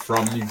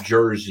from New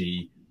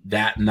Jersey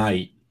that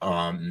night.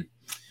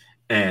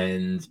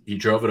 And he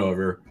drove it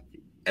over.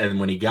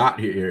 And when he got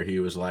here, he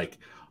was like,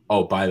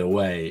 "Oh, by the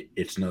way,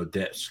 it's no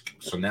disc."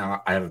 So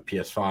now I have a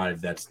PS5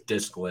 that's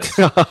discless,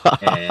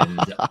 and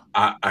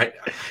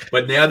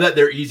but now that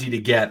they're easy to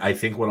get, I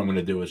think what I'm going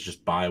to do is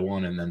just buy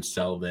one and then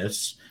sell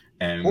this,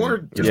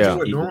 or just do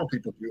what normal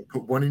people do: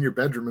 put one in your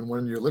bedroom and one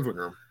in your living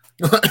room.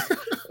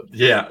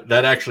 Yeah,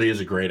 that actually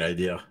is a great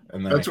idea,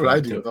 and that's what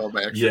I do with all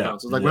my extra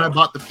consoles. Like when I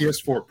bought the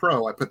PS4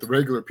 Pro, I put the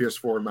regular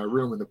PS4 in my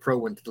room, and the Pro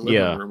went to the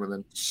living room, and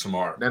then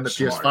Then the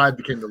PS5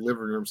 became the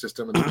living room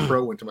system, and the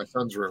Pro went to my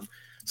son's room.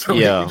 So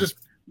you just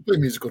play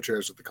musical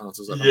chairs with the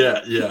consoles.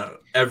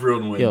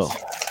 Everyone wins. Yo.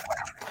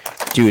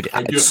 Dude,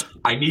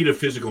 I need a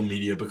physical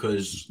media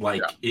because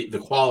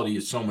the quality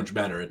is so much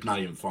better. It's not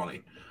even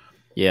funny.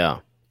 Yeah.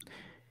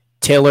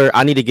 Taylor,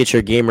 I need to get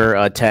your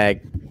gamer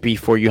tag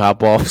before you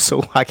hop off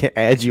so I can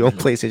add you on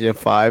PlayStation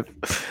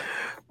 5.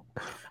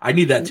 I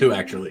need that too,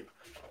 actually.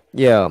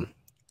 Yeah.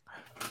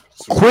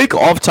 Quick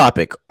off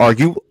topic. Have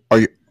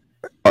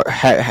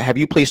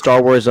you played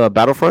Star Wars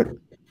Battlefront?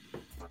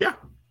 Yeah.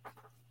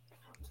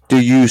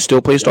 Do you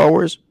still play Star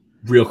Wars?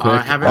 Real quick,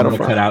 I'm going to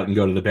cut out and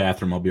go to the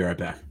bathroom. I'll be right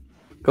back.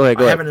 Go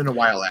ahead. I haven't in a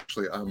while,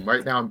 actually.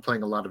 Right now, I'm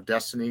playing a lot of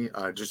Destiny.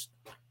 I'm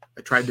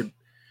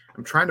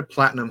trying to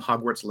platinum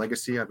Hogwarts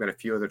Legacy. I've got a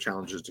few other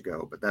challenges to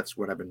go, but that's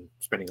what I've been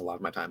spending a lot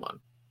of my time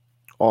on.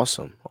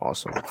 Awesome. All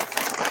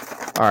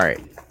right.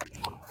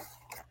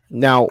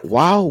 Now,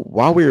 while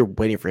we were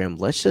waiting for him,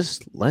 let's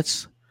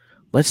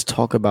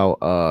talk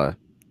about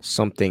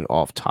something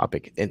off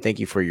topic. And thank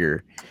you for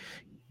your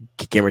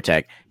gamer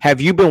tag.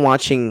 Have you been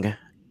watching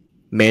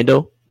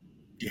Mando?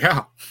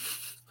 Yeah,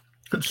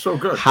 it's so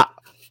good.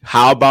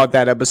 How about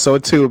that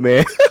episode 2,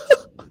 man?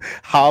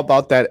 How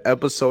about that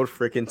episode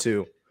freaking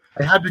 2?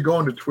 I had to go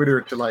onto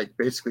Twitter to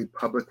basically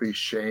publicly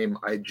shame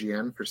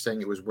IGN for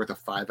saying it was worth a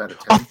 5 out of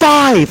 10.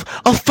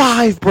 A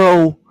 5,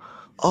 bro.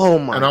 Oh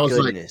my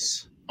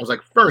goodness. I was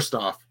like, first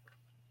off,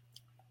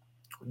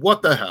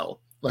 what the hell?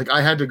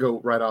 I had to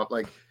go right off.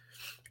 Let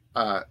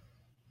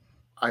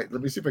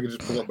me see if I can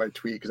just pull up my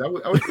tweet because I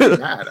was pretty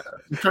mad.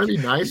 I'm trying to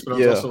be nice, but I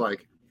was also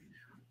like,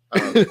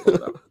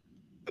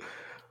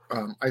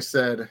 I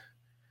said,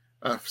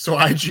 so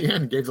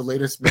IGN gave the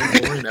latest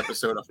Mandalorian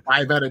episode a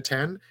 5 out of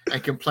 10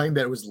 and complained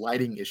that it was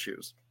lighting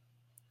issues.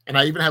 And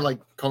I even had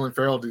Colin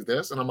Farrell do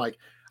this, and I'm like,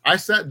 I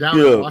sat down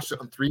and watched it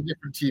on 3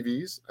 different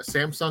TVs, a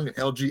Samsung, an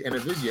LG, and a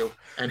Vizio,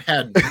 and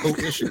had no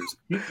issues.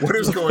 What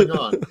is going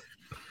on?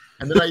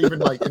 And then I even in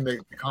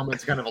the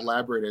comments kind of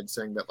elaborated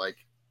saying that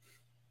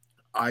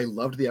I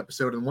loved the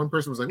episode, and one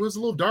person was like, "Well, it's a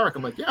little dark."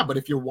 I'm like, "Yeah, but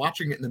if you're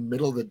watching it in the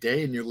middle of the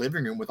day in your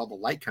living room with all the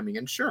light coming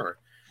in, sure.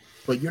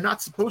 But you're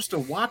not supposed to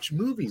watch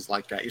movies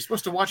like that. You're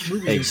supposed to watch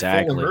movies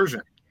in full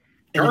immersion."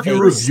 And if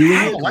you're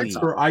reviewing it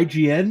for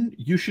IGN,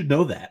 you should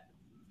know that.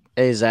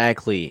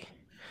 Exactly.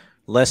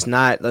 let's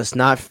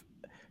not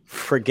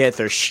forget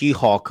their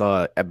She-Hulk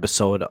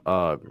episode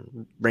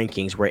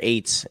rankings were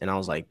 8s, and I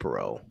was like,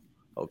 bro,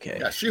 okay.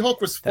 Yeah,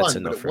 She-Hulk was That's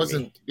fun, but enough it for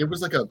wasn't. me. It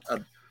was like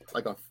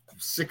a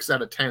 6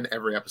 out of 10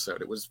 every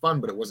episode. It was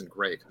fun, but it wasn't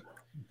great.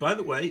 By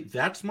the way,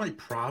 that's my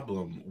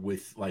problem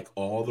with like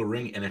all the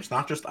ring, and it's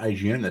not just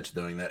IGN that's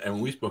doing that. And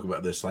when we spoke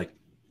about this, like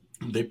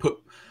they put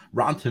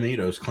Rotten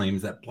Tomatoes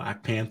claims that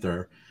Black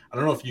Panther. I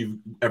don't know if you've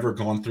ever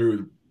gone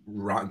through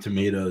Rotten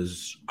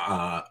Tomatoes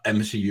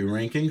MCU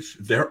rankings.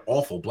 They're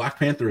awful. Black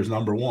Panther is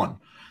number 1,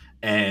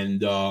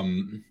 and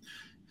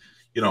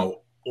you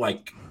know,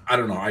 like I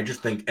don't know. I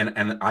just think and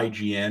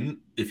IGN,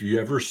 if you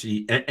ever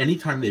see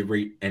anytime they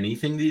rate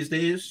anything these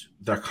days,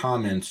 their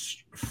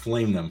comments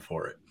flame them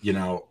for it. You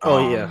know.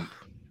 Yeah.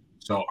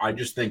 So I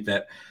just think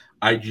that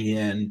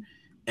IGN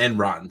and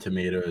Rotten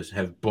Tomatoes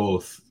have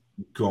both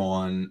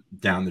gone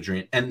down the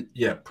drain. And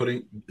yeah,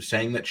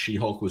 saying that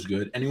She-Hulk was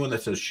good. Anyone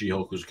that says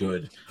She-Hulk was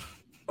good,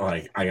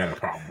 like I got a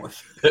problem with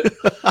it.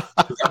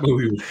 That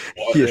movie was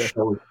the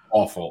show was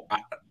awful.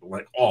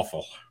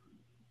 Awful.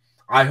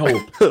 I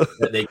hope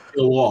that they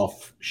kill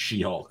off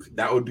She-Hulk.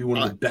 That would be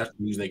one of the best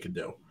things they could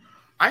do.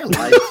 I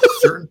like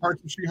certain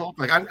parts of She-Hulk.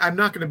 Like I'm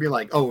not going to be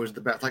like, oh, it was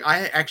the best. Like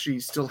I actually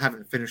still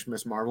haven't finished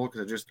Miss Marvel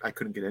because I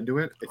couldn't get into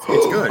it. It's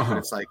good, but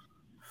it's like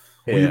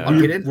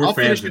I'll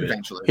finish it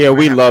eventually. Yeah,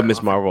 we love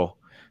Miss Marvel.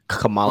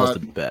 Kamala's the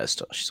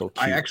best. She's so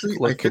cute. I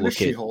finished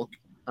She-Hulk.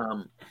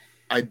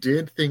 I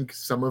did think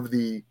some of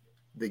the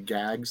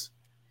gags.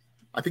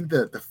 I think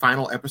the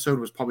final episode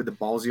was probably the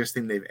ballsiest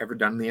thing they've ever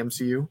done in the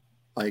MCU.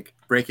 Like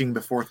breaking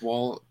the fourth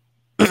wall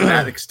to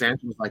that extent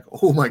was like,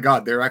 oh my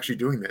god, they're actually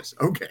doing this.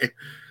 Okay.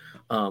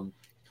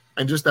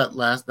 And just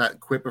that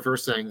quip of her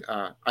saying,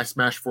 I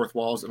smashed fourth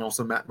walls and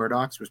also Matt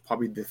Murdock's was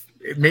probably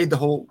it made the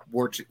whole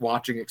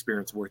watching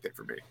experience worth it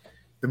for me.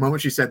 The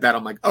moment she said that,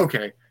 I'm like,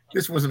 okay,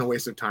 this wasn't a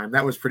waste of time.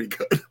 That was pretty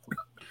good.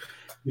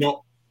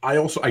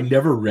 I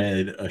never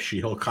read a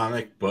She-Hulk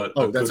comic, but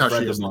that's how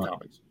she is in the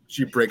comics.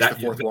 She breaks the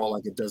fourth wall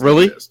like it doesn't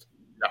really exist.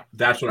 Yeah.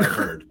 That's what I've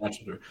heard.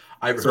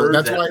 I've heard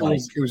that's that, why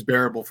it was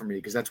bearable for me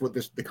because that's what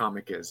the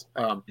comic is.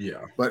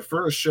 Yeah. But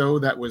for a show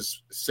that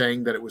was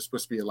saying that it was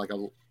supposed to be like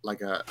a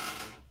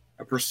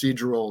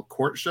procedural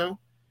court show,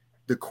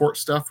 the court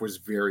stuff was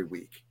very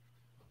weak.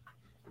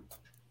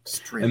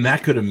 And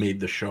that could have made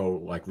the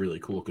show like really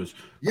cool because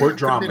court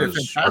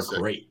dramas are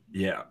great.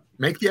 Yeah.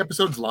 Make the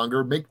episodes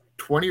longer. Make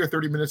 20 or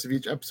 30 minutes of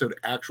each episode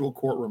actual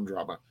courtroom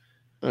drama.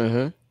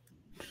 Mm-hmm.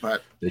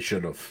 But they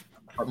should have.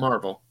 But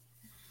Marvel.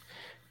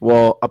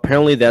 Well,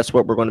 apparently that's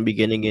what we're going to be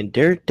getting in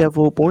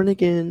Daredevil Born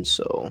Again.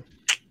 So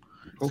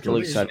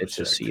really excited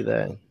to see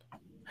that.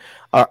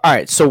 All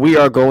right, so we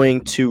are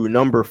going to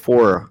number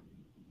 4.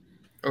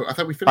 Oh, I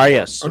thought we finished.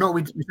 Yes. Oh no,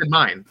 we said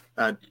mine.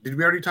 Did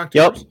we already talk to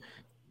yours?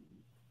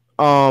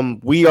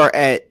 We are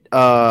at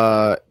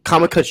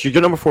Comic Cuts.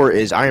 Your number 4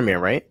 is Iron Man,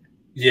 right?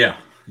 Yeah.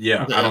 Okay.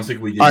 I don't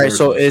think we did. All right,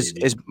 so is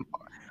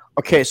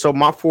okay. So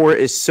my 4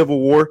 is Civil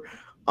War.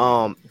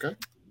 Okay.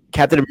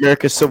 Captain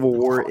America: Civil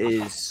War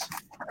is.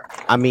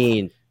 I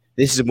mean,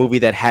 this is a movie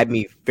that had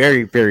me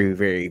very, very,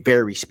 very,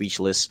 very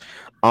speechless.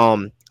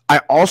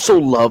 I also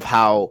love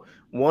how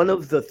one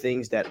of the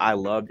things that I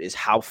loved is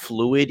how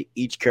fluid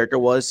each character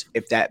was,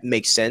 if that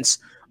makes sense.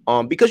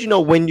 Because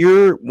when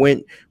you're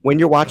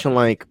watching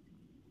like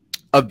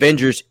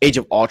Avengers: Age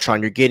of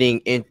Ultron, you're getting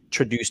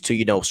introduced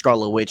to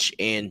Scarlet Witch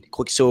and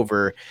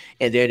Quicksilver,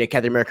 and then in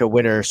Captain America: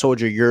 Winter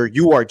Soldier,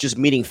 you are just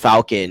meeting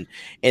Falcon,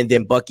 and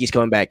then Bucky's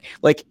coming back.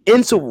 Like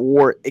in Civil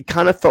War, it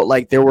kind of felt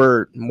like there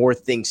were more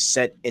things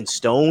set in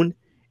stone,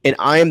 and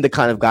I am the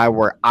kind of guy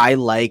where I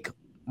like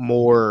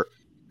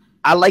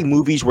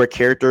movies where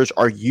characters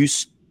are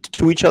used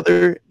to each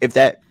other, if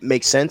that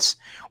makes sense,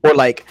 or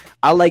like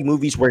I like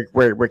movies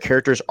where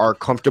characters are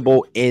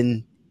comfortable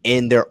in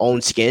their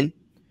own skin,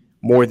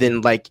 more than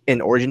like an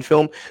origin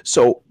film.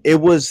 So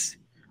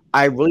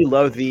I really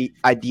love the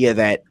idea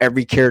that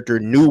every character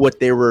knew what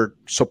they were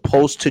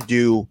supposed to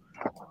do,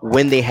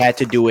 when they had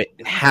to do it,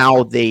 and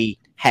how they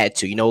had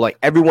to. Like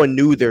everyone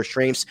knew their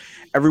strengths,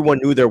 everyone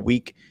knew their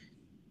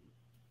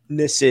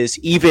weaknesses.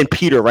 Even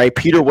Peter, right?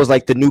 Peter was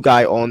like the new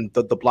guy on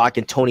the block,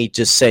 and Tony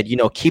just said,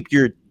 keep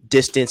your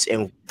distance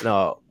and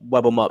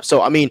web them up.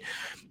 So I mean,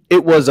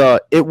 it was a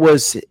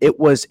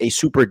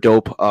super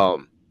dope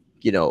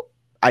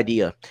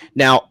idea.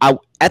 Now,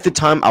 at the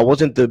time, I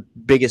wasn't the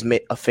biggest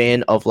a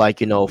fan of like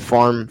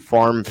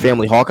farm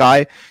family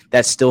Hawkeye.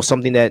 That's still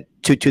something that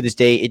to this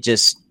day it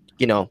just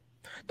the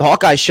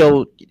Hawkeye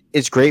show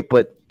is great,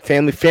 but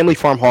family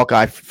farm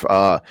Hawkeye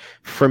for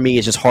me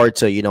is just hard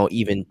to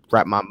even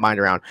wrap my mind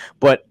around.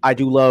 But I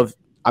do love.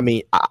 I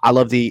mean, I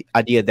love the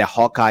idea that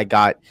Hawkeye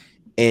got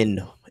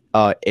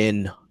involved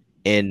in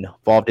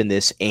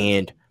this,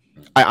 and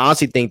I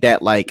honestly think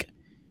that like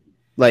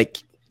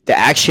the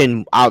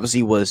action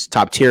obviously was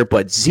top tier,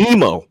 but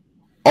Zemo,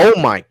 oh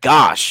my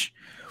gosh.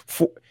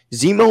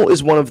 Zemo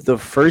is one of the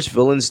first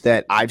villains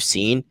that I've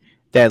seen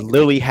that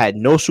literally had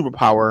no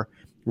superpower,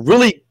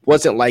 really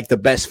wasn't like the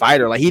best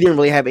fighter. Like he didn't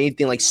really have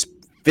anything like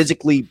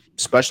physically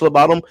special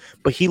about him,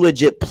 but he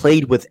legit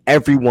played with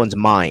everyone's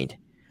mind.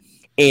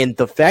 and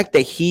the fact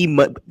that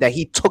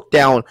he took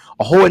down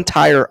a whole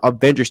entire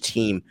Avengers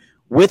team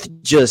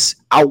with just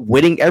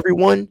outwitting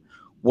everyone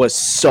was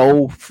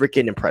so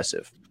freaking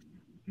impressive.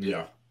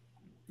 Yeah.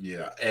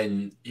 Yeah.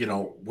 And,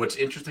 what's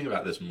interesting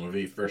about this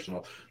movie, first of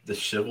all, the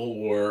Civil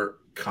War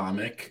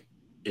comic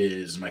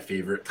is my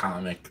favorite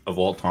comic of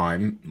all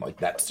time. Like,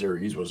 that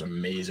series was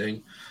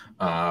amazing.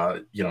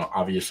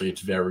 Obviously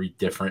it's very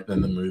different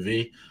than the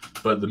movie,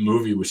 but the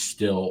movie was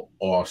still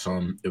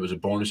awesome. It was a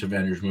bonus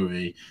Avengers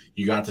movie.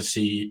 You got to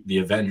see the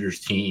Avengers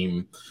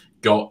team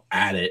go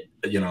at it,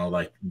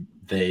 like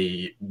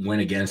they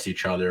went against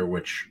each other,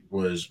 which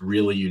was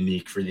really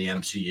unique for the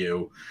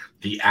MCU.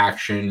 The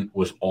action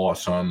was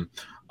awesome.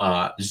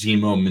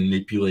 Zemo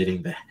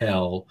manipulating the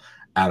hell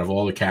out of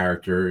all the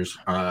characters,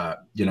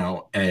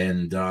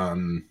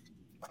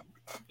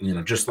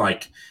 just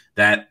like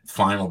that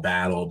final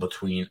battle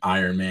between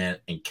Iron Man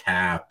and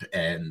Cap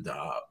and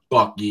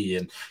Bucky,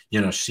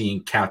 and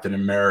seeing Captain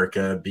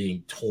America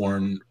being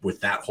torn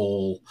with that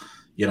whole,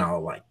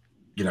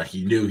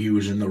 he knew he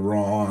was in the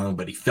wrong,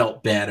 but he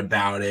felt bad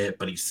about it,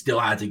 but he still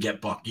had to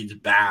get Bucky's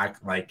back.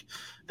 Like,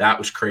 that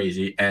was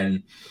crazy.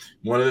 And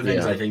one of the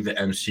things I think the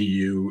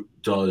MCU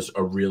does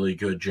a really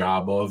good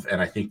job of, and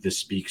I think this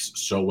speaks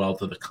so well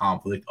to the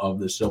conflict of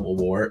the Civil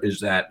War, is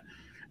that,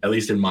 at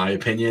least in my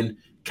opinion,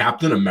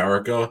 Captain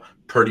America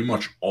pretty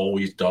much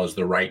always does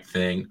the right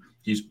thing.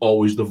 He's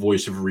always the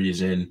voice of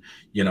reason.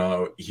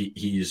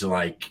 He's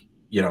like,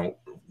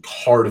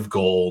 heart of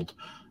gold,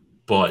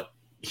 but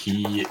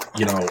he's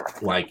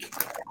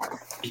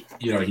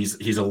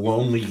a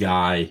lonely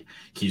guy.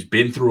 He's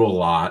been through a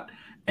lot,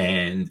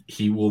 and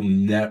he will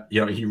never,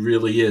 he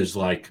really is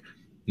like,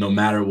 no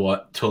matter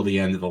what, till the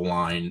end of the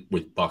line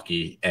with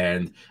Bucky.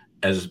 And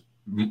as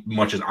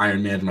much as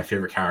Iron Man is my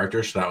favorite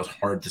character, so that was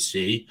hard to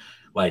see.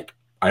 Like,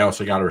 I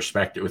also got to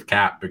respect it with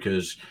Cap,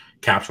 because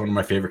Cap's one of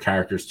my favorite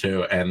characters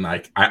too. And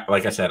like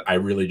I said, I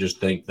really just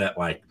think that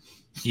like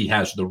he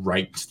has the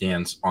right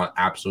stance on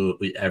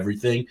absolutely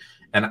everything.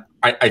 And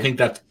I think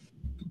that's,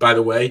 by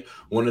the way,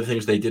 one of the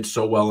things they did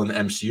so well in the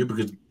MCU,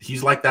 because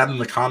he's like that in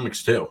the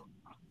comics too.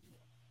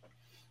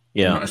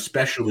 Yeah.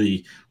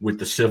 Especially with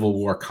the Civil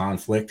War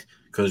conflict,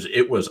 because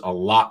it was a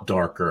lot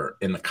darker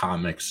in the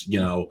comics,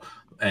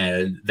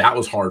 and that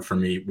was hard for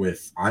me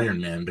with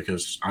Iron Man,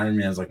 because Iron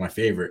Man's like my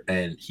favorite,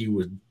 and he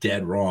was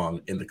dead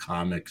wrong in the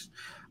comics.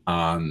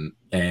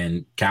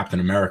 And Captain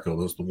America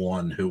was the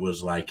one who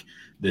was like,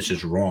 this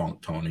is wrong,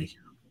 Tony.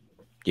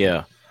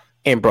 Yeah.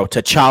 And bro,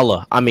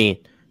 T'Challa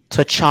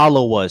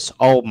was,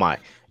 oh my,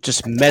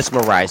 just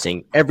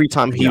mesmerizing every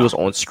time he was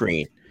on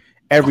screen.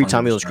 Every 100%.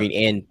 Time he was on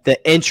screen. And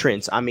the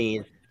entrance,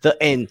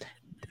 and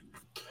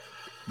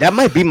that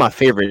might be my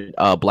favorite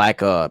Black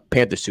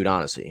Panther suit,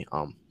 honestly.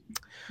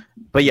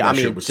 But yeah,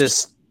 it was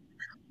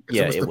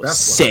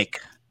sick.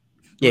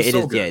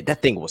 That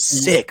thing was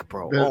sick,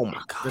 bro. Oh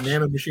my god. The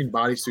nanomachine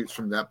bodysuits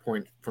from that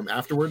point, from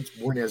afterwards,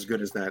 weren't as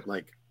good as that,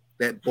 like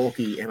that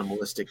bulky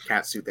animalistic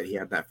cat suit that he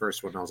had that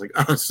first one. I was like,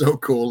 oh, so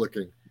cool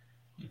looking.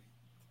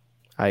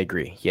 I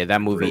agree. Yeah,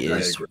 that movie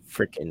is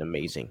freaking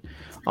amazing.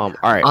 All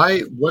right.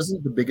 I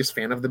wasn't the biggest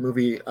fan of the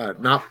movie,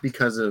 not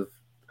because of,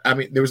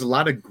 there was a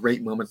lot of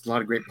great moments, a lot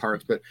of great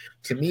parts, but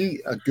to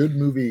me, a good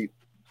movie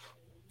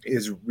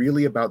is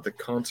really about the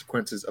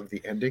consequences of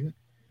the ending.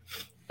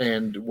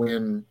 And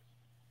when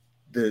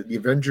the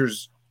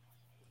Avengers,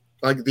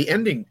 like, the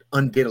ending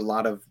undid a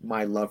lot of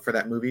my love for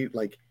that movie.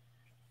 Like,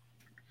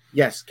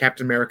 yes,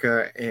 Captain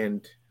America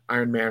and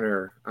Iron Man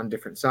are on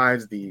different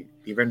sides. The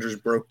Avengers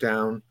broke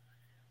down.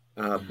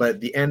 But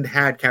the end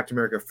had Captain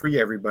America free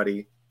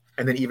everybody,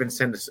 and then even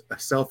send a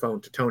cell phone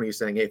to Tony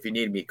saying, hey, if you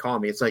need me, call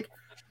me. It's like,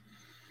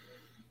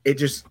 it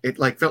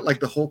felt like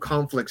the whole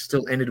conflict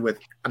still ended with,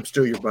 I'm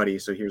still your buddy,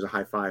 so here's a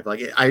high five.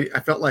 Like, I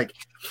felt like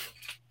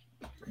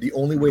the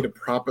only way to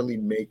properly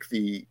make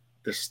the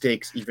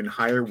stakes even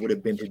higher would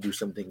have been to do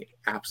something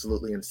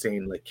absolutely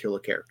insane, like kill a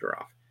character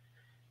off.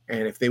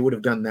 And if they would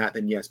have done that,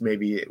 then yes,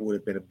 maybe it would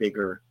have been a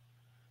bigger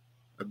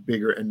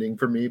ending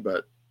for me.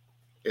 But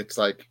it's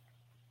like,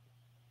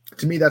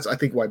 to me, that's, I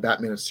think, why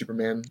Batman and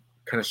Superman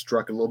kind of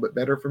struck a little bit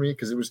better for me,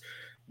 because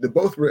they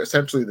both were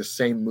essentially the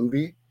same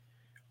movie,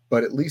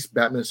 but at least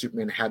Batman and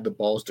Superman had the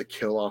balls to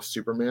kill off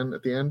Superman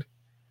at the end.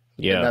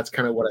 Yeah. And that's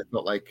kind of what I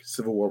felt like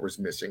Civil War was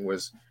missing,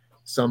 was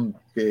some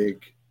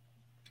big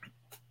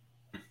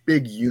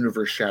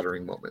universe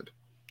shattering moment.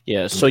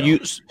 Yeah. So you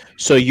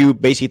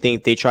basically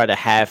think they try to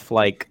have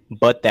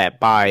but that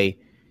by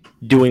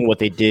doing what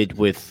they did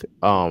with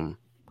Rhodey.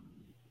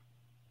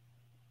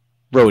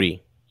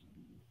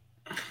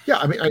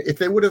 Yeah, if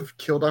they would have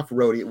killed off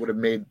Rhodey, it would have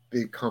made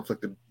the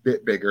conflict a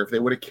bit bigger. If they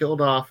would have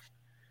killed off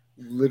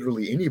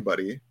literally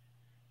anybody,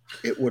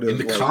 it would have. In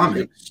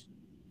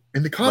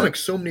the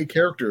comics, so many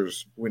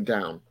characters went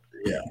down.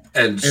 Yeah,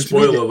 and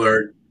spoiler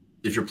alert: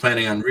 if you're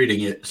planning on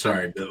reading it,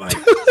 sorry, but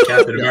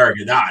Captain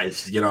America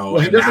dies. Well,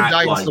 he doesn't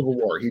die in Civil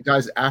War. He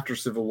dies after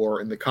Civil War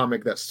in the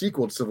comic that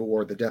sequeled Civil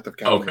War, The Death of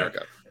Captain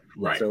America.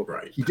 Right. So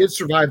he did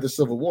survive the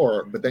Civil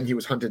War, but then he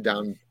was hunted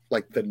down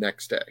the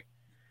next day.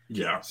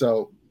 Yeah.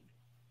 So,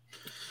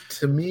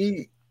 to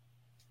me,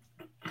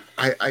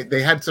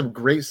 they had some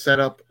great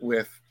setup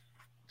with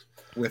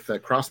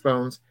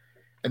Crossbones,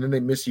 and then they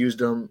misused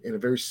them in a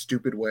very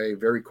stupid way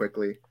very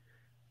quickly,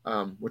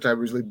 which I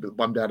was really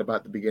bummed out about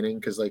at the beginning,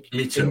 because like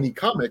in the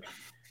comic,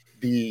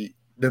 the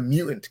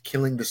mutant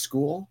killing the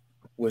school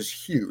was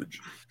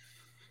huge.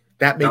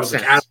 That made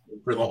sense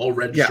for the whole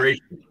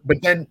registration. Yeah. But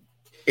then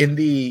in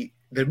the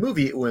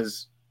movie, it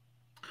was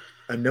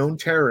a known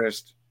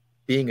terrorist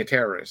being a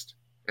terrorist,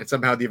 and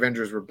somehow the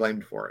Avengers were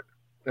blamed for it.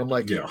 And I'm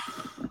like, yeah.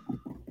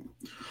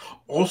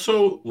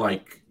 Also,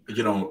 like,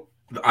 you know,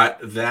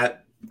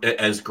 that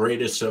as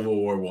great as Civil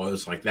War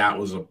was, like, that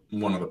was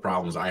one of the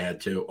problems I had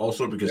too.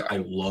 Also, because I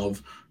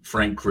love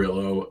Frank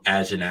Grillo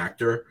as an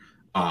actor,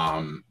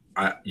 and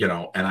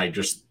I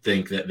just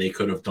think that they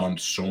could have done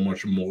so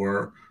much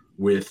more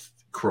with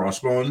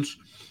Crossbones.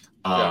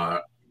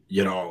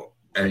 You know,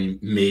 and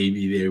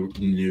maybe they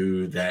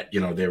knew that,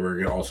 you know, they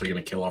were also going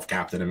to kill off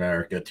Captain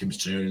America too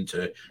soon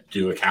to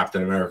do a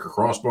Captain America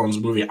Crossbones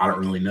movie. I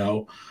don't really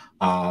know.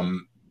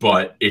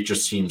 But it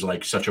just seems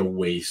like such a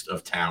waste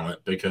of talent,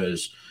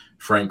 because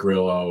Frank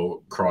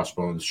Grillo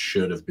Crossbones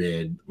should have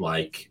been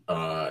like,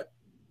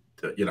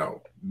 you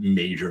know,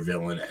 major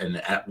villain in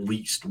at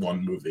least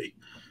one movie.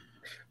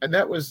 And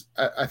that was,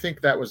 I think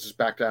that was just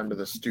back down to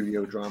the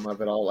studio drama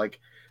of it all. Like,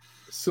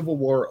 Civil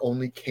War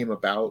only came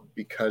about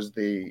because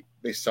they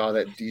saw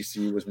that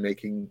DC was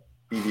making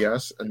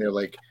BVS, and they're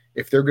like,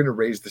 if they're going to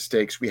raise the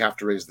stakes, we have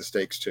to raise the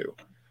stakes too.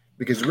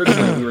 Because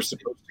originally we were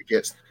supposed to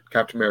get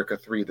Captain America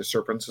 3, the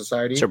Serpent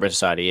Society.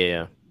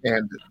 Yeah.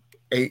 And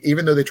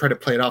even though they tried to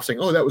play it off saying,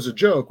 oh, that was a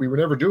joke, we were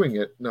never doing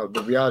it. No,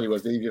 the reality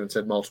was, they even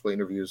said multiple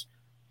interviews,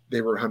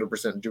 they were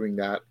 100% doing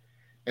that.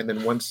 And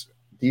then once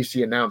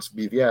DC announced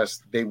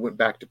BVS, they went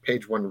back to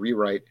page one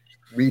rewrite,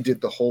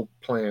 redid the whole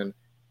plan,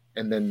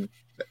 and then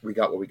we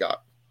got what we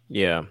got.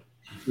 Yeah.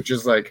 Which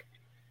is like,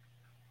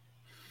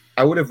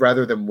 I would have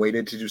rather them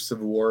waited to do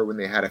Civil War when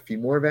they had a few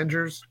more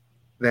Avengers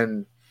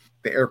than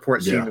the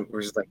airport scene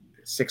was like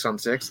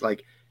 6-on-6.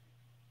 Like,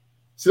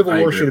 Civil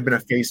War should have been a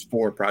Phase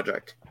 4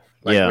 project.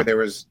 Like, where there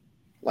was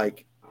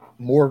like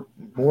more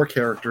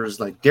characters,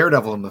 like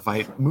Daredevil in the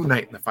fight, Moon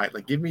Knight in the fight.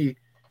 Like, give me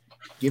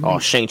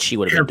Shang-Chi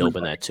would have been dope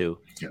in that too.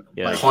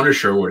 Yeah. Like,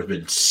 Punisher would have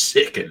been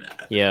sick in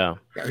that. Yeah.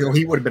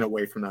 He would have been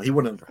away from that. He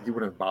wouldn't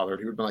have bothered.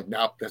 He would have been like,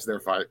 nope, that's their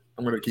fight.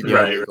 I'm gonna keep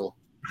it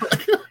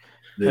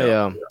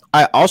Yeah.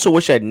 I also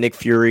wish that Nick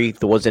Fury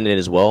was in it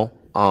as well.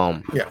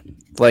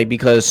 Like,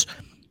 because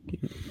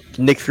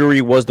Nick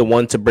Fury was the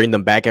one to bring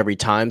them back every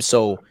time.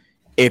 So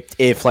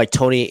if like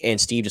Tony and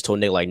Steve just told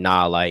Nick, like,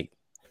 nah, like,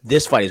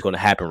 this fight is going to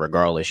happen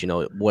regardless, you know,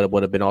 it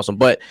would have been awesome.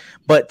 But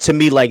to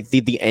me, like,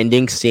 the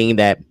ending, seeing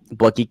that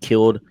Bucky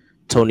killed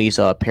Tony's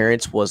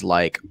parents was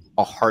like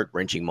a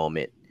heart-wrenching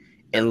moment.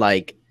 And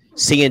like,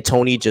 seeing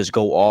Tony just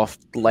go off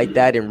like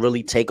that and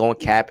really take on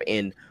Cap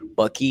and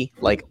Bucky,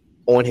 like,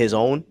 on his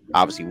own,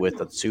 obviously with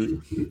a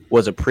suit,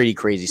 was a pretty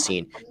crazy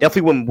scene.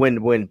 Definitely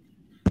when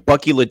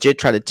Bucky legit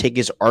tried to take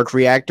his arc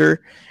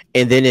reactor,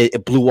 and then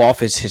it blew off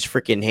his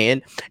freaking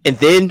hand, and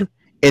then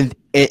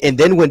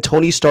when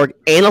Tony Stark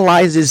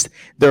analyzes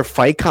their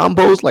fight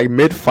combos like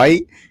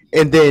mid-fight,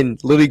 and then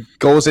literally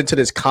goes into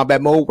this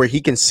combat mode where he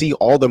can see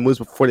all the moves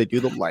before they do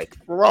them, like,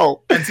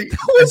 bro, that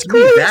was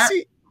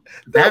crazy.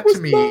 That to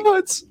me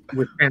was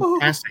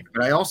fantastic.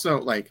 But I also,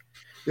 like,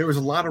 there was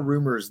a lot of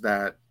rumors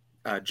that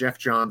Jeff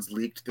Johns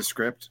leaked the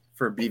script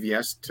for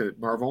BVS to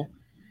Marvel.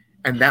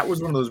 And that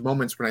was one of those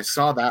moments when I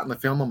saw that in the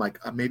film, I'm like,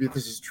 maybe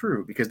this is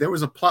true. Because there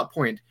was a plot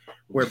point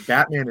where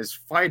Batman is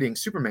fighting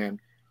Superman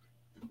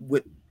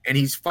and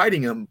he's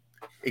fighting him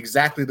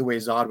exactly the way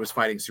Zod was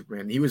fighting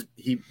Superman.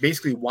 He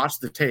basically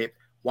watched the tape,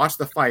 watched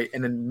the fight,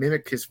 and then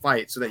mimicked his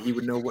fight so that he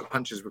would know what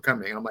punches were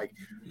coming. And I'm like,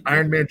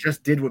 Iron Man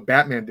just did what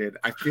Batman did.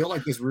 I feel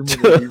like this rumor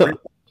will be real.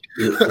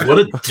 What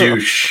a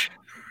douche.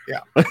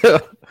 Yeah.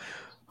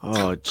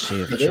 Oh,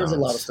 geez. So there's a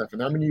lot of stuff.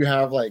 And I mean, you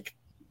have like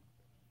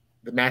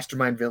the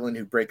mastermind villain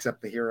who breaks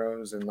up the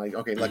heroes, and like,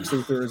 okay, like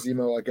Luthor,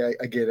 Zemo, like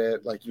I get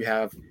it. Like,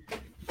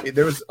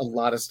 there was a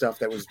lot of stuff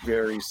that was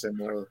very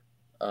similar.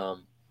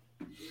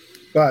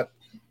 But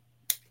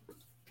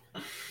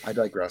I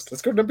digress.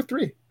 Let's go to number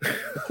 3.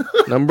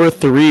 Number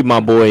 3, my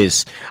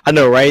boys. I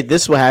know, right?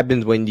 This is what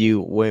happens when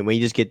you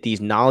just get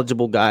these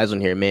knowledgeable guys on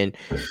here, man.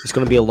 It's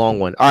gonna be a long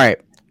one. All right,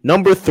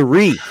 number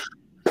 3.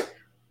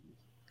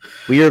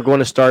 We are going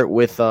to start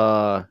with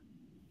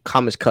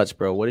Comics Cuts,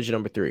 bro. What is your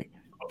number 3?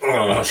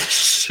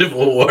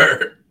 Civil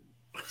War.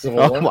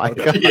 Oh my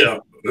god. Yeah.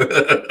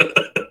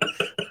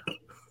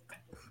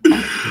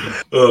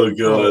 Oh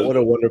god. Oh, what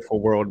a wonderful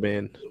world,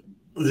 man.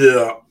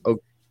 Yeah.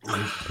 Okay.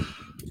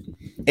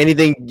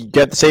 Anything you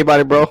got to say about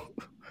it, bro?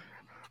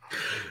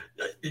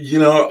 You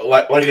know,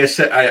 like I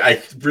said,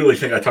 I really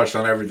think I touched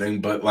on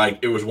everything, but like,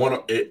 it was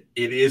it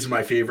is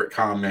my favorite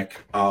comic.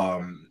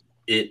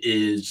 It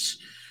is,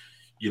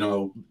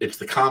 it's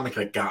the comic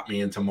that got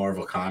me into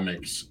Marvel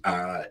Comics.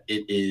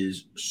 It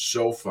is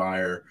so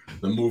fire.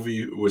 The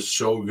movie was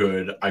so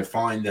good. I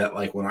find that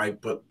like when I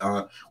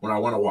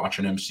want to watch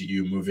an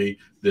MCU movie,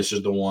 this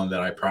is the one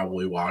that I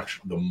probably watch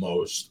the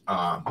most.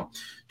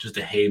 Just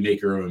a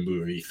haymaker of a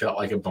movie. Felt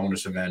like a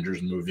bonus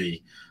Avengers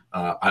movie.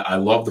 I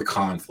love the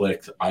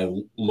conflict. I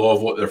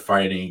love what they're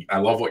fighting. I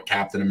love what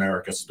Captain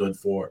America stood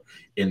for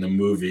in the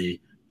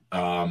movie.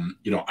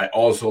 I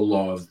also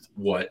loved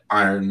what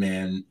Iron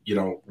Man,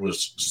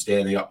 was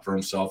standing up for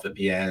himself at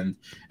the end.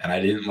 And I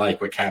didn't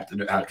like what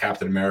Captain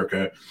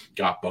America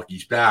got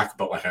Bucky's back,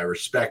 but like I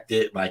respect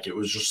it. Like it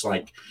was just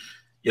like,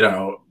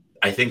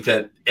 I think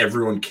that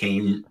everyone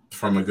came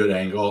from a good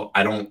angle.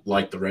 I don't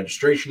like the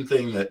registration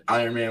thing that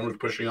Iron Man was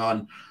pushing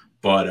on,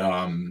 but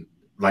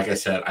like I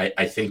said,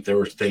 I think there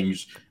were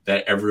things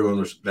that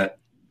that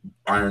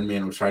Iron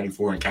Man was fighting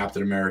for and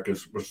Captain America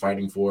was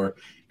fighting for.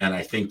 And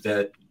I think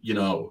that,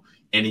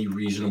 any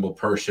reasonable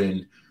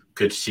person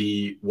could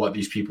see what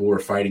these people were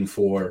fighting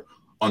for,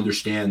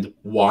 understand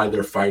why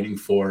they're fighting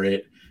for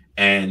it.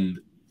 And,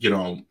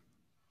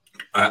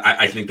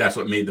 I think that's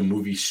what made the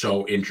movie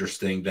so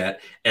interesting, that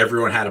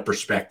everyone had a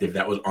perspective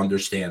that was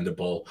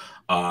understandable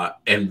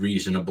and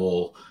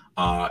reasonable,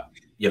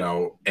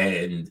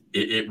 and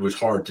it was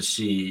hard to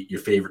see your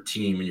favorite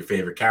team and your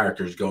favorite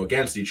characters go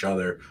against each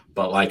other.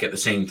 But like at the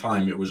same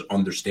time, it was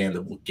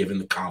understandable given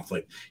the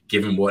conflict,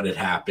 given what had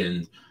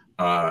happened.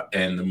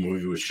 And the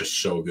movie was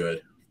just so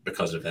good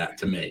because of that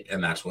to me.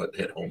 And that's what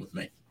hit home with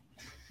me.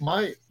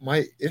 My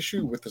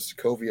issue with the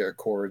Sokovia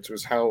Accords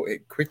was how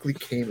it quickly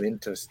came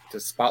into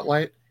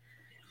spotlight,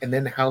 and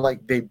then how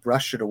like they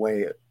brushed it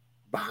away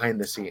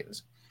behind the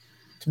scenes.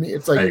 To me,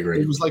 it's like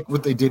it was like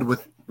what they did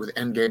with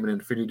Endgame and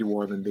Infinity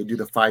War. Then they do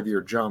the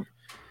 5-year jump.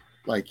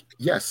 Like,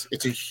 yes,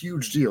 it's a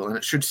huge deal, and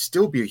it should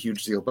still be a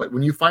huge deal. But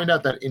when you find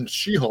out that in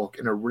She-Hulk,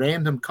 in a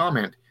random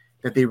comment,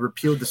 that they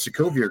repealed the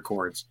Sokovia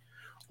Accords,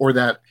 or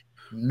that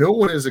no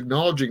one is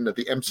acknowledging that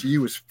the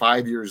MCU is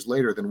 5 years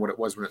later than what it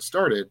was when it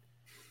started,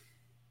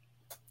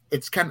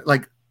 it's kind of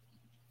like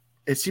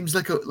it seems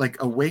like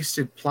a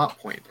wasted plot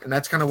point, and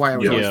that's kind of why I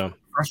was always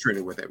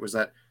frustrated with it. Was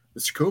that the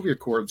Sokovia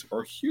Accords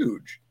are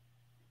huge,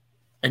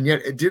 and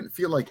yet it didn't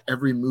feel like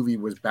every movie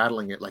was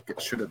battling it like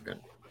it should have been,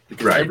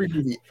 because every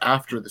movie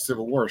after the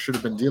Civil War should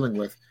have been dealing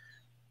with,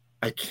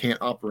 I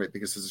can't operate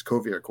because this is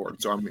Sokovia Accord.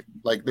 So I'm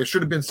like, there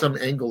should have been some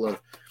angle of,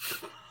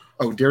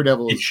 oh,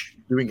 Daredevil is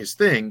doing his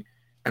thing,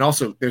 and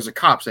also there's a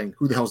cop saying,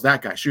 who the hell's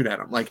that guy? Shoot at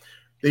him. Like,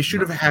 they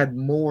should have had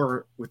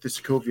more with the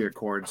Sokovia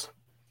Accords.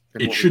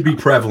 It should be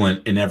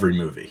prevalent in every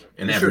movie,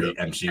 in every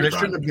MCU. And it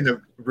shouldn't have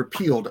been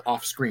repealed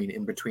off screen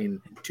in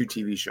between 2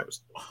 TV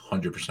shows.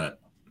 100%.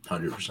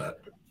 100%.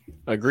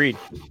 Agreed.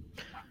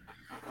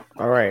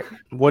 All right.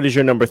 What is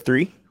your number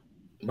 3?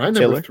 My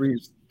number 3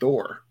 is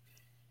Thor.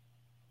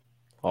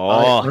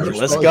 Oh,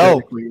 let's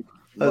go.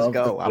 Let's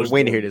go. I was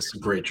waiting to hear this.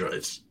 Great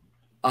choice.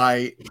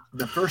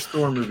 The first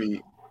Thor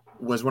movie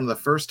was one of the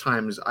first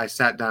times I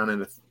sat down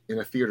in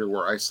a theater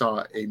where I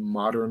saw a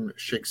modern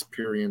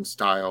Shakespearean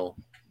style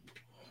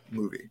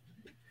movie,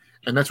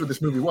 and that's what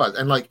this movie was.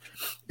 And like,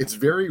 it's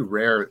very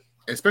rare,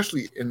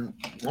 especially in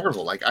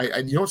Marvel. Like,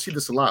 you don't see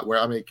this a lot. Where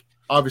I mean,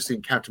 obviously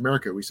in Captain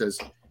America, he says,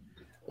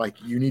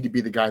 like, you need to be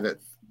the guy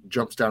that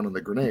jumps down on the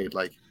grenade.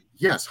 Like,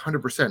 yes,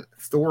 100%.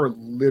 Thor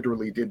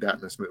literally did that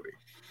in this movie.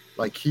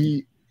 Like,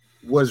 he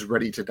was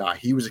ready to die.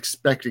 He was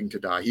expecting to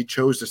die. He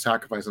chose to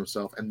sacrifice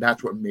himself, and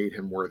that's what made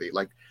him worthy.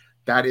 Like,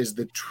 that is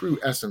the true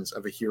essence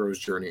of a hero's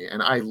journey,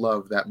 and I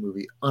love that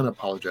movie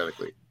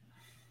unapologetically.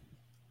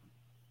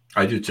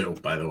 I do too,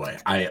 by the way.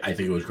 I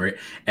think it was great.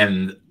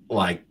 And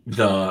like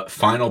the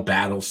final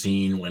battle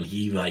scene when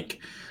he like,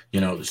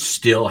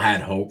 still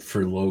had hope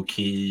for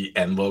Loki,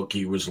 and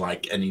Loki was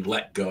like, and he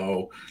let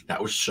go.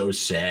 That was so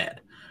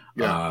sad.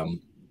 Yeah.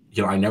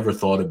 I never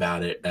thought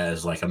about it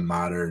as like a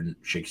modern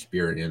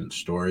Shakespearean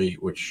story,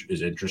 which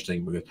is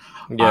interesting because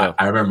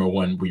I remember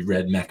when we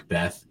read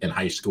Macbeth in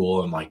high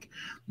school, and like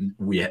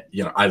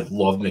I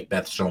loved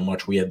Macbeth so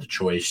much. We had the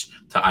choice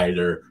to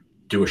either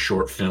do a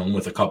short film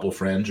with a couple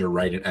friends or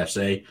write an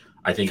essay.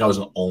 I think I was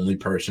the only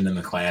person in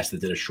the class that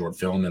did a short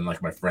film, and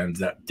like my friends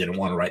that didn't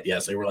want to write the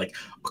essay were like,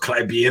 "Can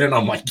I be in it?" And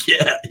I'm like,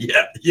 yeah.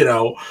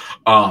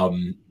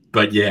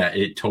 But yeah,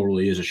 it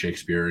totally is a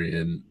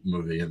Shakespearean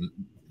movie, and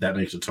that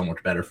makes it so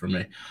much better for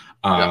me.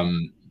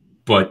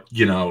 But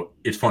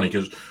it's funny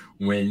because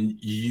when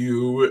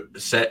you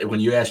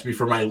asked me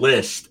for my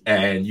list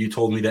and you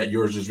told me that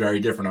yours is very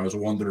different, I was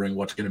wondering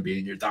what's going to be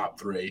in your top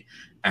 3,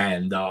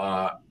 and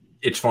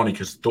it's funny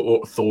because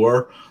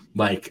Thor,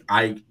 like,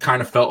 I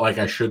kind of felt like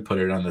I should put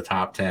it on the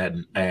top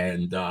 10,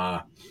 and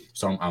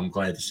so I'm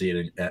glad to see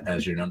it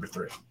as your number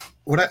 3.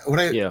 What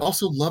I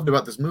also loved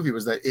about this movie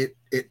was that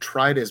it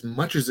tried as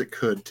much as it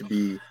could to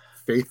be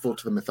faithful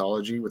to the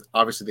mythology. With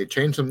obviously they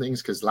changed some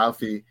things because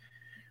Laufey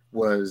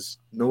was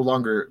no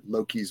longer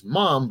Loki's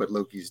mom but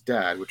Loki's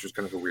dad, which was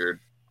kind of a weird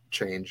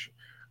change.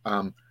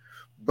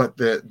 But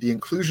the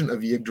inclusion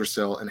of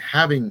Yggdrasil and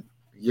having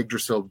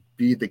Yggdrasil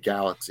be the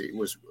galaxy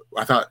was,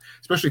 I thought,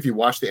 especially if you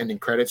watch the ending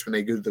credits when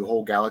they do the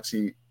whole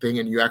galaxy thing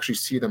and you actually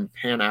see them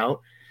pan out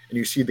and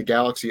you see the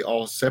galaxy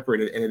all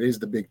separated and it is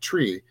the big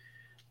tree.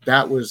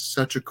 That was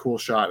such a cool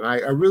shot. And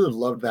I really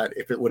loved that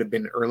if it would have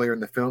been earlier in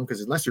the film, because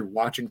unless you're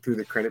watching through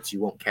the credits, you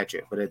won't catch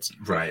it. But it's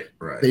right.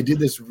 They did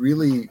this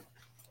really,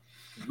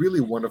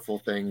 really wonderful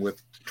thing with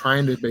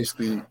trying to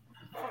basically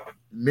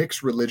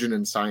mix religion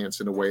and science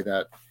in a way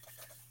that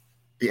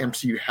the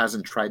MCU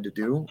hasn't tried to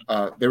do.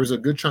 There was a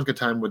good chunk of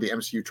time where the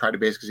MCU tried to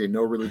basically say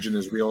no religion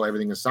is real,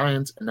 everything is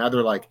science. And now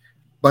they're like,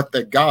 but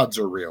the gods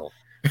are real.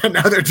 And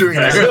now they're doing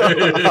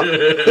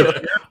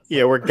that.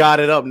 Yeah, we're got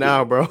it up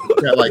now, bro.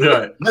 Yeah, like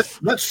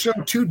let's show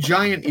two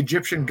giant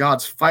Egyptian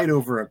gods fight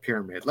over a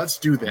pyramid. Let's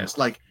do this.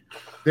 Like,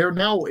 they're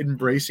now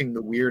embracing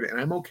the weird,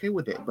 and I'm okay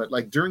with it. But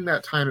like during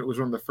that time, it was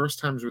one of the first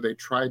times where they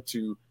tried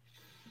to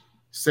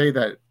say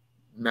that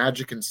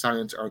magic and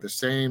science are the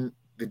same.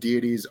 The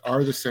deities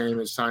are the same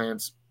as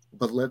science,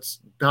 but let's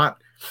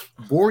not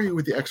bore you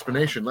with the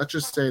explanation. Let's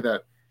just say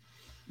that,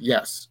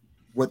 yes,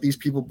 what these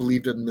people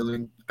believed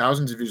in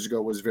thousands of years ago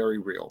was very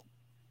real.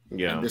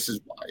 Yeah. And this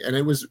is why. And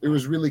it was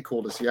really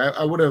cool to see.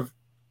 I would have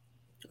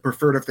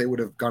preferred if they would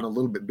have gone a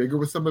little bit bigger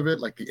with some of it,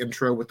 like the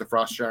intro with the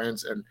frost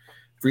giants and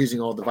freezing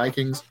all the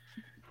Vikings.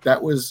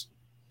 That was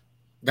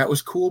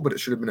cool, but it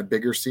should have been a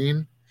bigger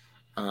scene.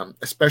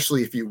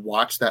 Especially if you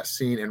watch that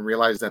scene and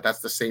realize that that's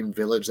the same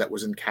village that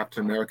was in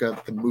Captain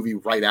America, the movie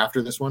right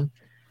after this one.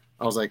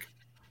 I was like,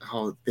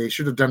 oh, they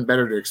should have done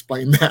better to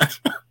explain that.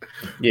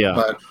 Yeah.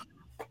 But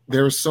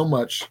there is so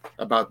much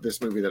about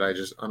this movie that I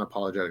just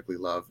unapologetically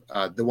love.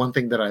 The one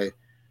thing that I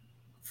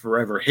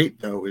forever hate,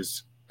 though,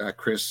 is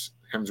Chris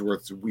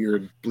Hemsworth's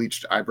weird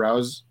bleached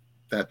eyebrows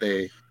that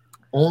they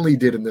only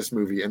did in this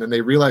movie, and then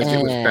they realized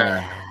it was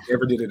bad. They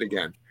never did it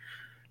again.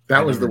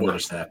 That was the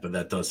worst. That, but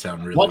that does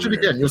sound really Watch weird. it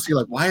again. You'll see,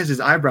 like, why is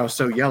his eyebrow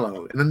so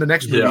yellow? And then the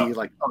next movie,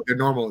 like, oh, they're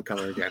normal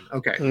color again.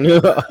 Okay.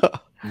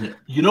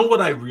 You know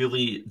what I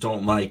really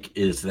don't like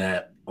is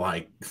that,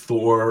 like,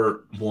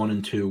 Thor 1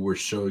 and 2 were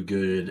so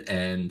good,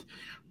 and,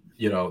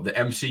 you know, the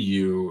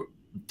MCU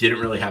didn't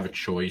really have a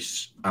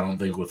choice, I don't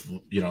think, with,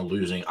 you know,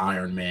 losing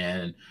Iron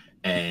Man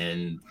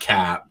and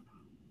Cap,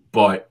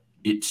 but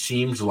it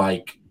seems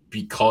like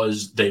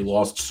because they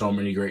lost so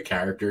many great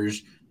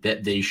characters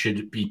that they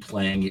should be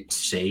playing it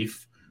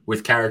safe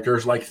with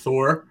characters like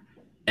Thor,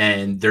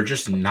 and they're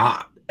just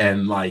not.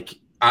 And, like,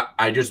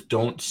 I just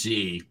don't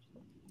see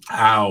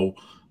how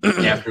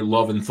after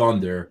Love and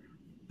Thunder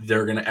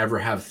they're going to ever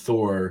have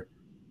Thor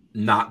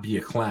not be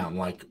a clown.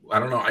 Like, I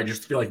don't know. I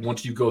just feel like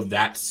once you go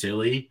that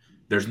silly,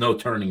 there's no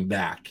turning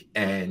back.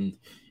 And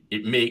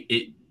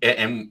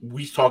and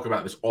we talk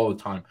about this all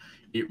the time.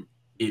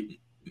 It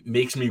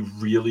makes me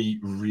really,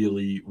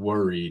 really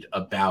worried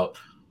about,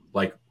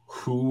 like,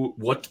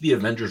 what's the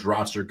Avengers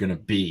roster going to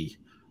be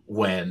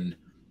when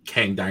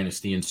Kang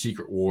Dynasty and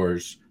Secret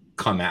Wars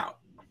come out?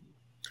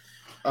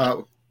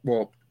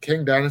 Well,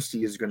 Kang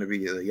Dynasty is going to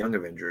be the Young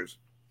Avengers,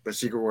 but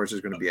Secret Wars is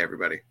going to be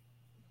everybody.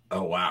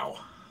 Oh, wow.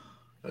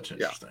 That's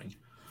interesting.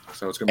 Yeah.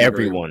 So it's going to be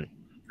everyone.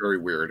 Very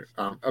weird.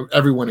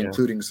 Everyone,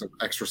 including some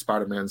extra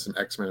Spider-Man, some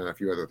X-Men, and a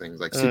few other things.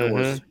 Like Secret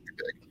Wars is going to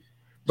be big.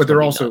 But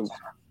they're also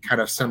kind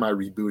of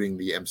semi-rebooting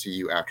the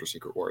MCU after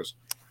Secret Wars.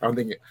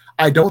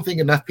 I don't think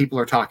enough people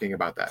are talking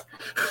about that.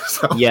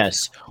 So.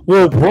 Yes.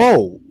 Well,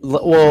 bro.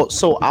 Well,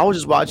 so I was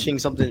just watching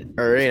something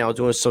earlier, and I was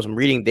doing some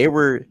reading. They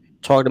were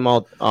talking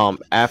about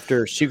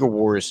after Secret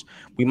Wars,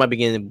 we might be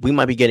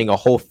getting a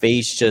whole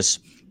phase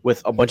just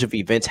with a bunch of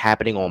events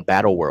happening on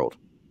Battle World.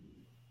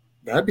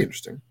 That'd be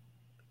interesting.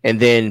 And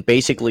then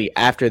basically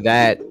after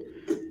that,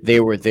 they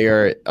were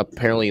there.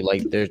 Apparently,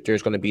 like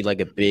there's going to be like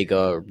a big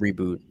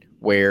reboot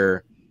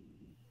where,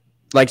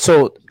 like,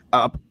 so.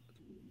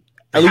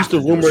 At least the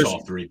rumors,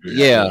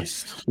 yeah.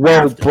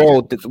 Well,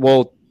 bro,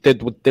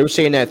 they were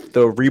saying that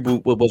the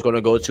reboot was going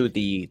to go to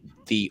the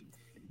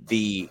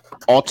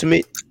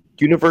Ultimate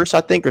Universe,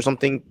 I think, or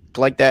something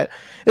like that.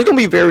 It's going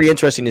to be very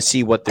interesting to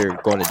see what they're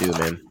going to do,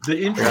 man.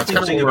 The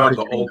interesting thing about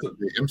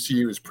the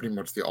MCU is pretty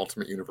much the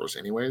Ultimate Universe,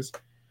 anyways.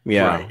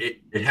 Yeah, right.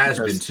 It has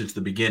been since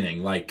the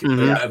beginning. Like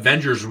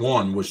Avengers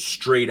 1 was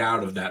straight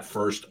out of that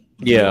first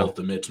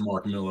Ultimates.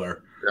 Mark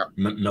Millar,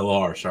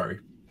 Millar,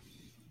 sorry.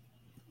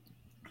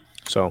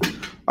 So,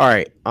 all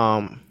right.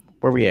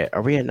 Where we at?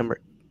 Are we at number?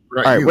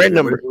 Right, all right, we're at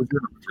number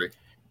 3.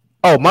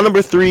 Oh, my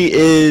number 3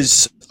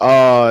 is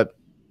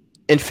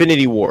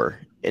Infinity War.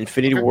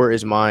 Infinity War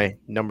is my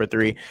number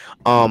 3.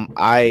 That's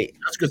a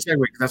good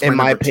segue. That's in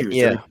my opinion, 2,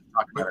 yeah. So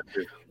talk about it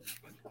too.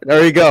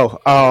 There you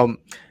go.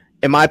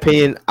 In my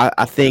opinion,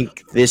 I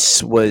think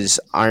this was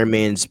Iron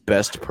Man's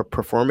best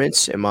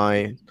performance. In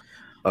my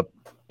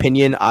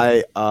opinion,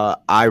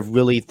 I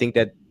really think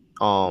that.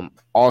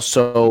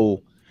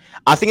 Also,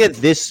 I think that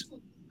this.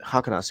 How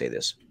can I say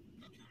this?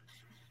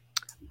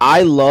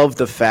 I love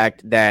the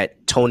fact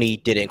that Tony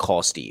didn't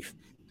call Steve.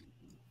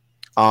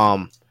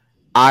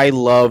 I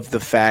love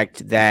the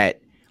fact that,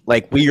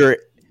 like,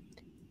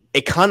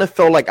 it kind of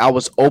felt like I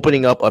was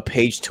opening up a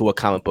page to a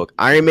comic book.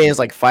 Iron Man's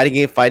like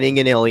fighting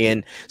an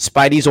alien.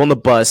 Spidey's on the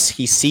bus.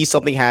 He sees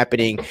something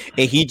happening,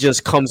 and he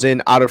just comes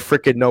in out of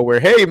freaking nowhere.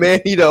 Hey, man,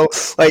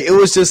 like it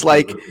was just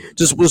like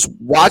just was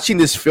watching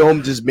this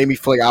film just made me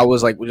feel like I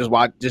was like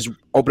just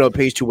open up a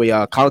page to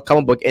a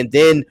comic book, and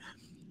then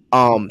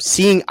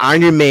seeing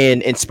Iron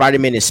Man and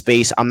Spider-Man in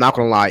space. I'm not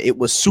gonna lie, it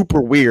was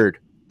super weird,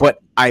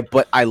 but I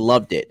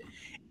loved it,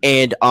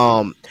 and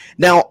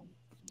now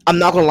I'm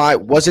not gonna lie,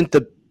 wasn't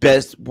the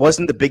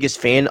biggest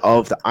fan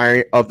of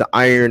the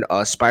Iron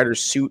Spider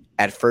suit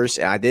at first,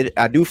 and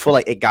I do feel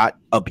like it got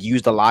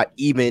abused a lot,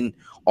 even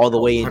all the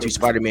way into 100%.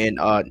 Spider-Man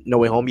No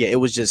Way Home. Yeah, it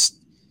was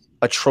just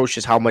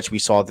atrocious how much we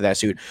saw to that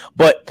suit.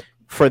 But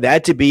for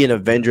that to be in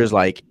Avengers,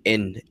 like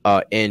in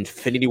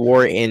Infinity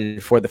War,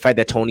 and for the fact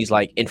that Tony's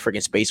like in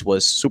freaking space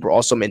was super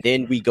awesome. And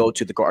then we go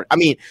to the guard. I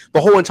mean,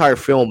 the whole entire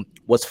film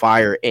was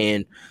fire.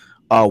 And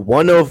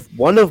one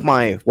of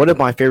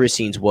my favorite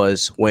scenes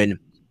was when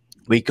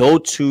we go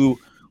to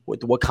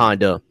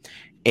Wakanda,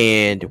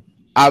 and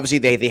obviously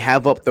they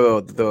have up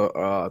the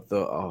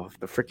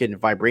freaking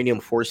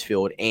vibranium force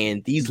field,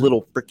 and these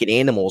little freaking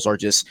animals are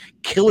just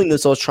killing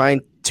themselves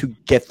trying to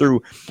get through.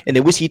 And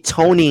then we see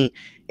Tony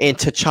and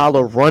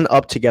T'Challa run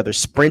up together,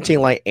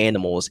 sprinting like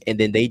animals, and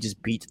then they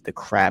just beat the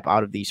crap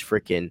out of these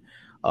freaking.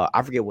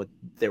 I forget what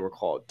they were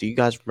called. Do you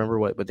guys remember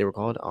what they were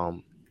called?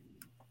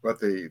 But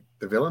the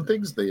villain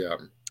things,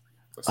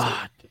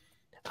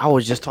 I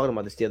was just talking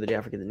about this the other day.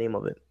 I forget the name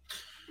of it.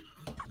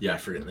 Yeah, I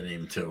forget the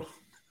name too.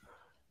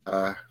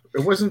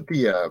 it wasn't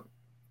the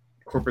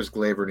Corpus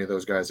Glaive or any of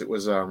those guys. It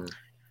was No,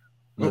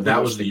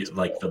 that was the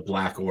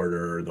Black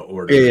Order, or the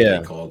Order, Yeah.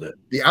 they called it.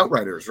 the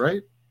Outriders,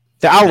 right?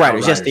 The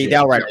Outriders, yes, Outriders, the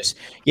Outriders.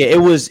 Yeah,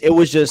 it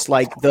was just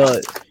like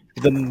the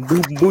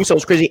movie so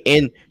was crazy.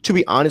 And to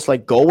be honest,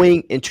 like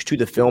going into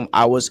the film,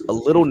 I was a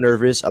little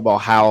nervous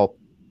about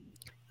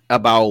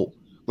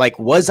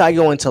was I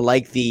going to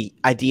like the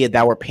idea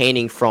that we're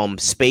painting from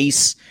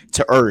space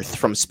to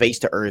Earth,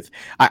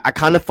 I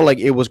kind of feel like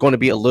it was going to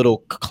be a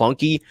little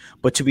clunky,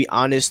 but to be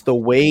honest, the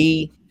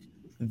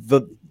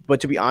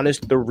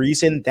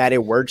reason that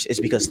it works is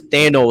because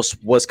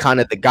Thanos was kind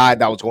of the guy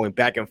that was going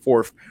back and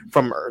forth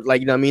from Earth, like,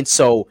 you know what I mean?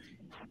 So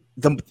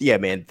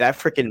man, that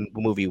freaking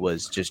movie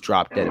was just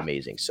drop dead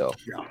amazing. So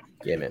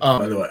yeah, man.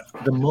 By the way,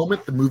 The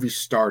moment the movie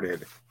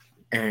started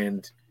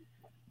and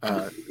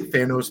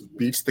Thanos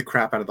beats the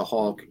crap out of the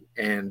Hulk,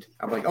 and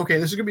I'm like, okay,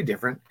 this is gonna be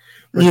different.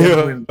 But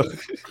then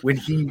when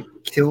he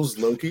kills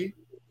Loki,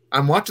 I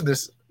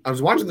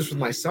was watching this with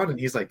my son, and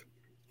he's like,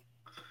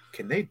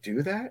 can they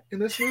do that in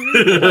this movie?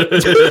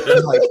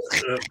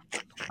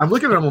 I'm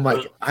looking at him, I'm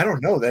like, I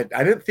don't know. That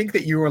I didn't think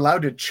that you were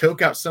allowed to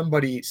choke out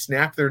somebody,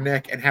 snap their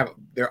neck, and have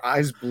their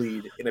eyes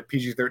bleed in a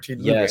PG-13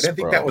 movie. Yes, I didn't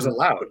think that was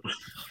allowed.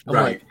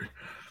 I'm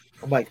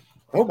like,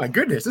 oh my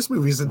goodness, this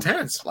movie is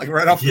intense. Like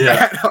right off the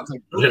bat, I was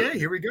like, okay,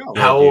 here we go.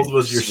 How old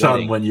was your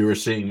son when you were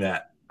seeing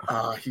that?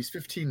 He's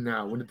 15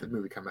 now. When did the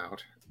movie come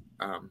out?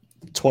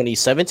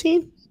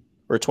 2017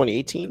 or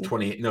 2018?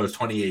 No, it was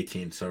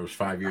 2018. So it was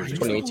 5 years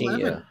ago. 2018,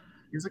 yeah.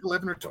 He was like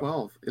 11 or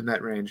 12 in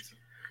that range,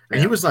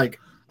 and he was like,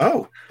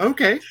 "Oh,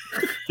 okay."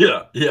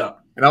 Yeah.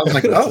 And I was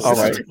like, "Oh, all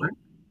right."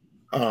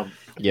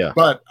 Yeah.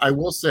 But I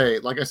will say,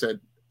 like I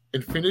said,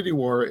 Infinity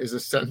War is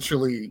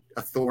essentially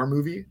a Thor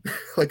movie,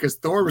 because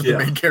Thor was the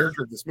main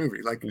character of this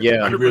movie. Like,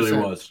 yeah, he really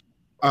was.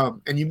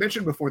 And you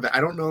mentioned before that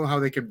I don't know how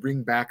they can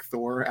bring back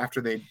Thor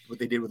after what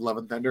they did with Love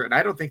and Thunder, and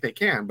I don't think they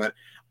can. But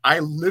I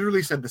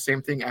literally said the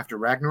same thing after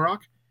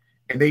Ragnarok,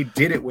 and they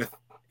did it with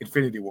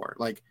Infinity War.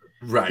 Like,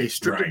 they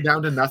stripped him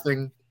down to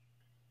nothing.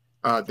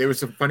 There was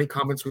some funny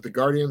comments with the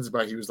Guardians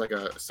about he was like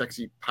a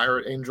sexy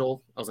pirate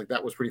angel. I was like,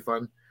 that was pretty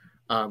fun.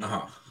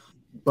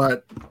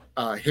 But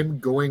him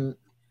going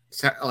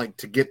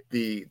to get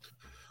the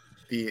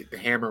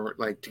hammer,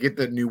 like to get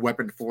the new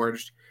weapon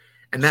forged,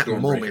 and that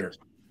moment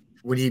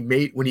when he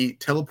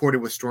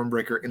teleported with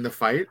Stormbreaker in the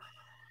fight,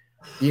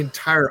 the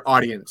entire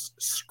audience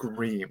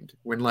screamed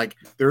when like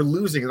they're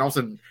losing, and all of a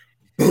sudden,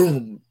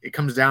 boom! It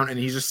comes down, and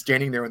he's just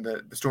standing there, and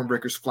the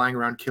Stormbreaker's flying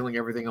around, killing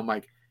everything. I'm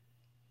like,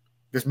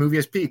 this movie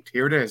has peaked.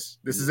 Here it is.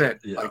 This is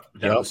it. Yeah, like,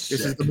 this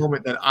is the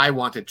moment that I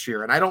want to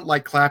cheer. And I don't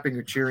like clapping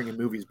or cheering in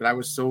movies, but I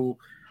was so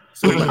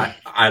like,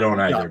 I don't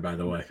either, by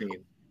the way.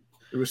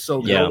 It was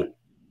so good. Yeah.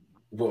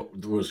 Well,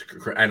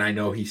 and I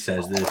know he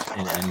says this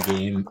in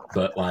Endgame,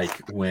 but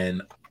like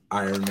when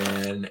Iron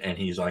Man and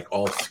he's like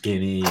all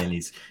skinny and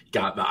he's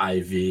got the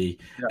IV,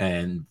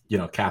 and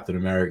Captain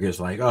America is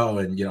like, oh,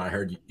 and I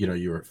heard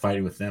you were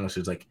fighting with Thanos.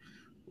 It's like,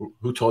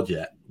 who told you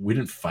that? We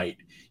didn't fight.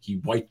 He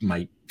wiped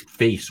my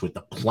face with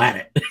the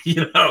planet.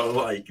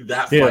 Like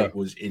that fight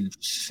was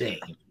insane.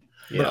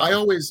 But I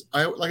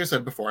like I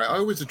said before, I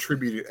always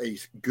attributed a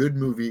good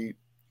movie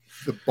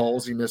the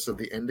ballsiness of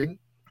the ending,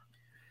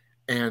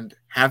 and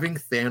having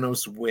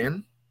Thanos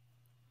win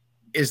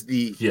is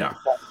the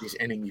ballsiest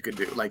ending you could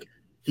do. Like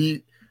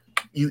you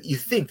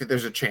think that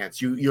there's a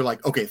chance. You're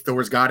like, okay,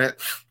 Thor's got it.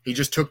 He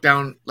just took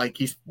down, like,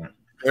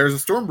 there's a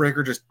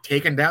Stormbreaker just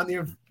taking down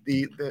the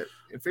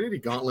Infinity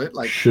Gauntlet.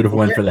 Like, should have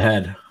went for the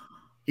head.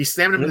 He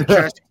slammed him in the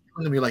chest,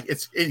 telling me like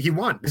he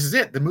won. This is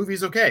it. The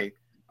movie's okay.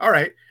 All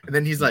right. And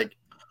then he's like,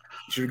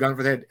 you should have gone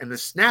for the head. And the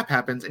snap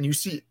happens, and you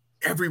see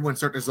everyone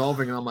start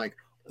dissolving. And I'm like,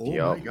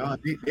 oh my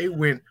God, they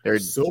went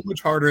so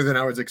much harder than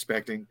I was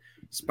expecting.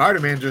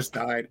 Spider-Man just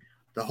died.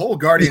 The whole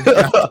Guardians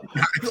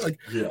died.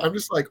 I'm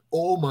just like,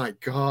 oh my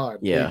God.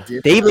 Yeah.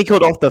 They even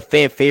killed off the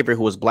fan favorite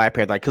who was Black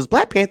Panther. Because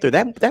Black Panther,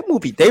 that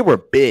movie, they were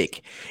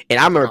big. And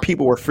I remember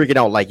people were freaking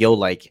out like, yo,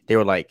 like, they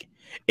were like,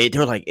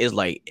 is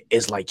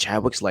like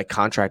Chadwick's like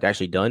contract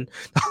actually done?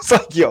 I was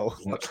like, yo,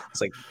 it's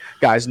like,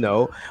 guys,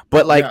 no.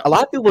 But like a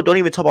lot of people don't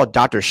even talk about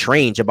Doctor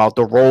Strange, about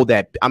the role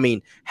that, I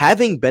mean,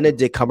 having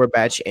Benedict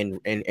Cumberbatch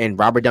and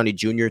Robert Downey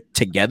Jr.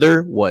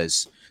 together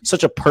was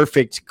such a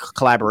perfect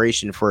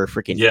collaboration for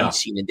freaking each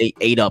scene, and they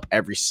ate up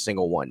every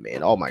single one,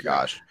 man. Oh my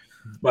gosh.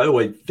 By the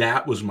way,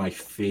 that was my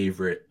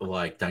favorite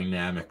like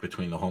dynamic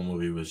between the whole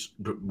movie was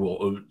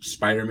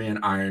Spider-Man,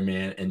 Iron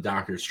Man, and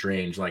Doctor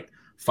Strange. Like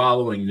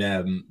following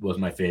them was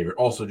my favorite.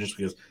 Also, just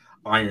because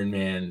Iron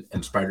Man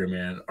and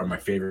Spider-Man are my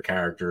favorite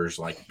characters,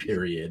 like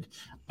period.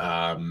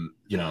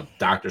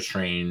 Doctor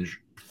Strange,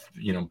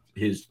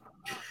 his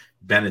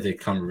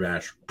Benedict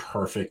Cumberbatch,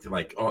 perfect.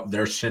 Like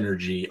their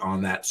synergy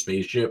on that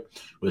spaceship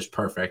was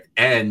perfect.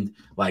 And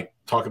like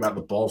talk about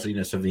the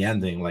ballsiness of the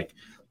ending. Like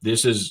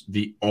this is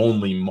the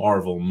only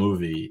Marvel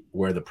movie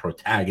where the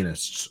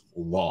protagonists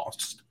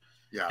lost.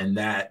 Yeah. And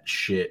that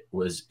shit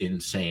was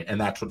insane. And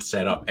that's what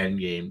set up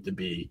Endgame to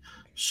be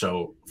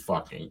so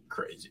fucking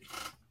crazy.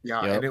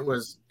 Yeah, and it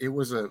was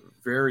a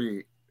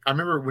very. I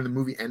remember when the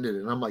movie ended,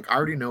 and I'm like, I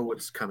already know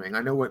what's coming.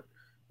 I know what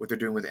they're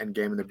doing with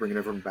Endgame, and they're bringing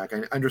everyone back.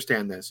 I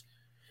understand this,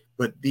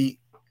 but it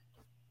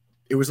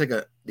was like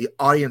the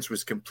audience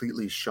was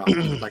completely shocked.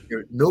 Like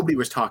nobody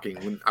was talking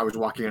when I was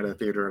walking out of the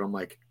theater, and I'm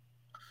like,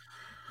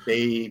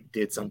 they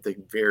did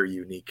something very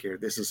unique here.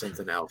 This is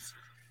something else.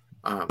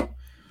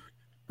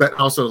 But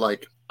also,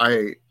 like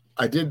I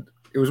did.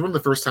 It was one of the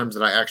first times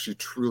that I actually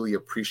truly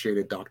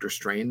appreciated Doctor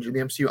Strange in the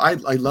MCU.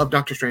 I love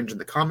Doctor Strange in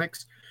the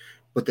comics,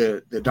 but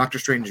the Doctor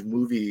Strange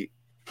movie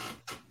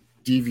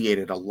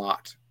deviated a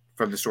lot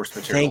from the source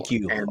material. Thank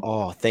you. And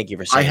thank you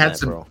for saying that,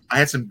 bro. I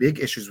had some big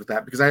issues with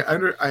that because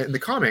in the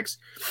comics,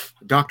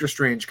 Doctor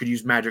Strange could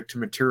use magic to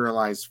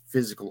materialize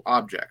physical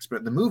objects, but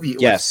in the movie,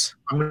 I'm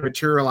going to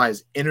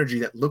materialize energy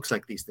that looks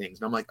like these things.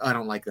 And I'm like, I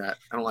don't like that.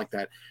 I don't like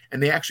that.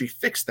 And they actually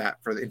fixed that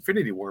for the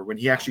Infinity War when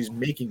he actually is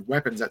making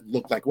weapons that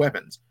look like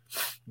weapons.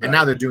 And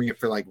now they're doing it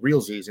for like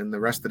realsies and the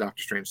rest of the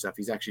Doctor Strange stuff.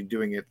 He's actually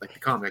doing it like the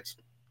comics.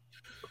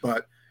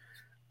 But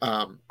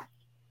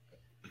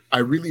I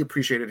really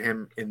appreciated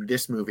him in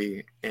this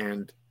movie,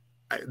 and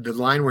the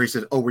line where he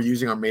says, "Oh, we're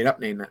using our made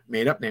up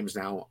names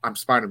now. I'm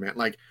Spider-Man."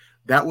 Like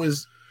that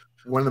was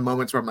one of the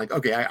moments where I'm like,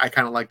 okay, I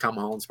kind of like Tom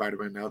Holland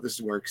Spider-Man now.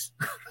 This works.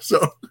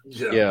 So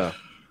yeah.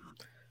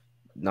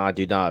 Nah,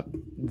 dude, nah.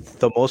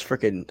 The most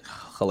freaking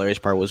hilarious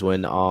part was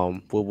when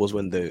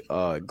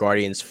the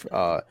Guardians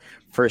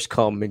first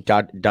come and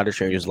Doctor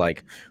Strange was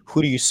like,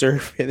 "Who do you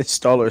serve?" And the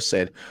Star-Lord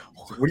said,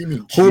 "What do you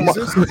mean,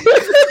 Jesus?"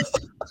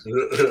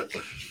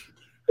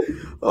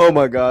 Oh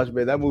my gosh,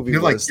 man! That movie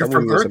was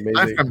amazing.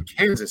 I'm from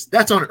Kansas.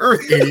 That's on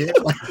Earth, idiot.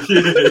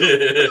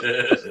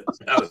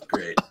 That was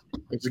great.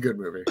 It's a good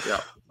movie.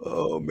 Yeah.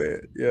 Oh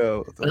man,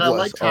 yeah. And I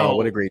liked how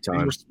what a great time.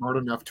 They were smart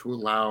enough to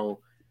allow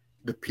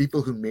the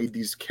people who made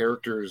these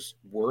characters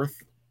worth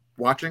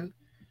watching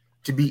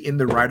to be in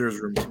the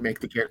writers' room to make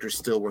the characters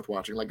still worth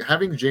watching. Like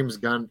having James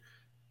Gunn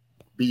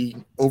be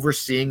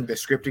overseeing the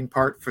scripting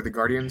part for the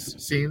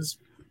Guardians scenes.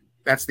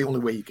 That's the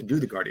only way you can do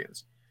the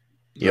Guardians.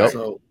 Yeah.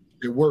 So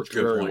it worked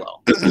very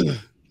well.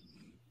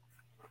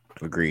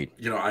 Agreed.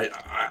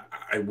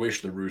 I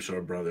wish the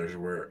Russo brothers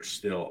were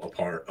still a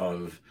part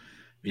of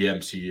the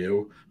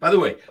MCU. By the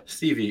way,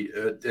 Stevie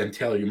and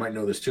Taylor, you might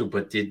know this too,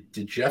 but did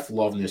Jeff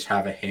Loveness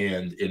have a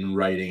hand in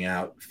writing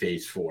out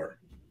Phase 4?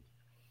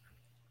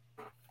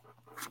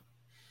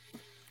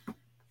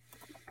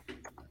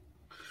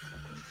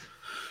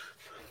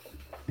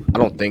 I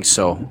don't think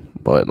so,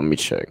 but let me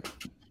check.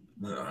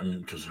 I mean,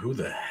 because who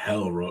the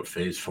hell wrote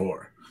Phase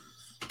 4?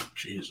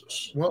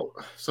 Jesus. Well,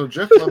 so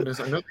Jeff Loveness,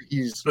 I know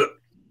that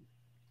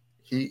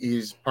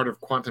he's part of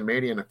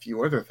Quantumania and a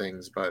few other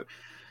things, but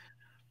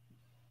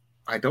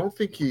I don't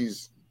think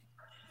he's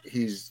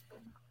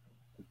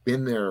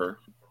been there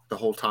the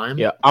whole time.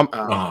 Yeah,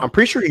 I'm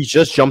pretty sure he's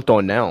just jumped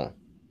on now.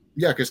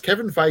 Yeah, because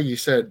Kevin Feige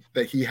said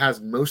that he has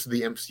most of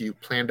the MCU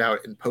planned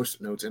out in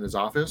post-it notes in his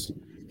office.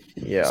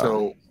 Yeah.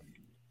 So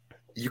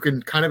you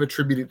can kind of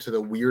attribute it to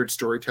the weird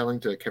storytelling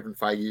to Kevin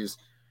Feige's.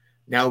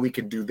 Now we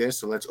can do this,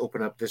 so let's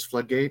open up this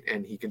floodgate,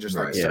 and he can just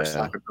start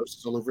slapping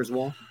posters all over his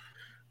wall.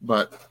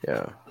 But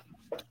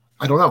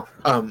I don't know.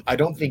 I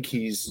don't think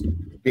he's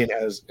been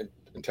as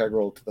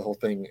integral to the whole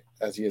thing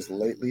as he is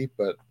lately,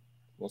 but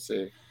we'll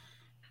see.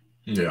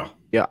 Yeah.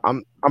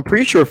 I'm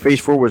pretty sure Phase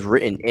 4 was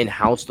written in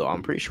house though.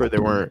 I'm pretty sure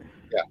there weren't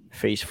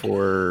Phase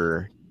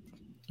 4.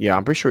 Yeah,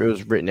 I'm pretty sure it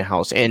was written in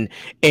house, and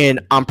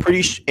I'm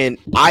pretty and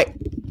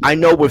I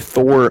know with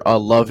Thor,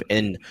 Love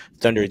and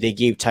Thunder, they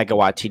gave Taika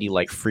Waititi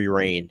like free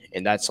reign,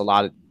 and that's a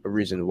lot of the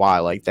reason why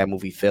like that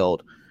movie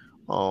failed.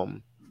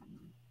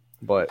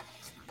 But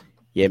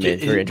yeah, man,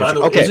 By very the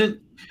interesting. way, Okay,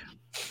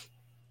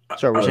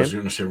 sorry, I what's was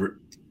your going to say, Go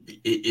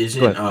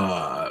isn't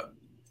ahead.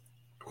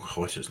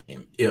 what's his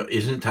name?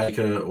 Isn't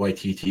Taika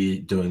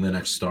Waititi doing the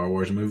next Star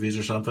Wars movies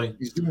or something?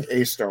 He's doing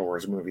a Star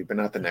Wars movie, but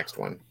not the next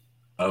one.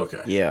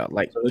 Okay. Yeah,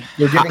 like So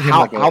they're giving him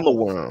like how in the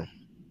world?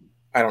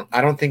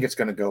 I don't think it's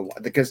going to go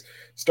because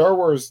Star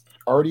Wars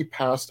already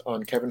passed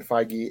on Kevin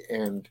Feige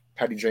and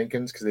Patty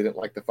Jenkins because they didn't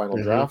like the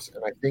final drafts,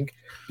 and I think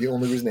the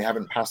only reason they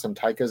haven't passed on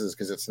Taika's is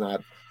because it's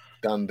not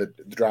done. The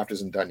draft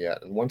isn't done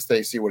yet, and once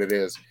they see what it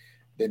is,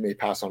 they may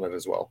pass on it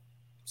as well.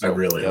 So, I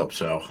really hope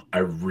so. I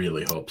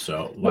really hope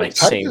so. Like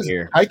same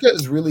here. Taika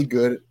is really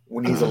good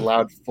when he's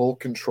allowed full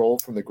control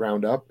from the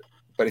ground up,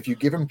 but if you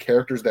give him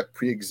characters that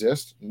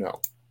pre-exist, no.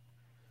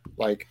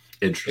 Like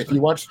if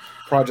you watch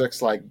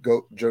projects like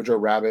Jojo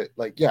Rabbit,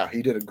 like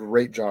he did a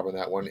great job on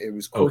that one. It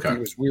was quirky, it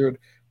was weird,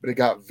 but it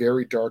got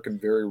very dark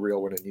and very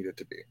real when it needed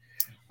to be.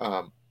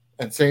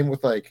 And same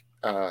with like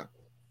oh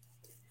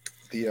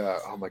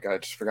my god, I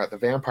just forgot the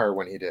vampire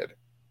one he did.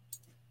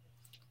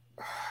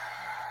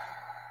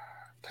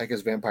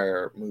 Taika's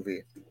vampire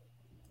movie.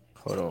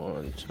 Hold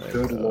on.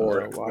 Good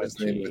lord, what is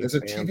the name of it? There's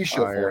a TV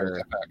show for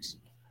it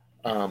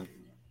on FX.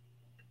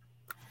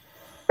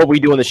 What we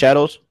do in the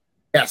shadows?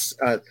 Yes,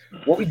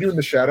 What We Do in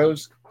the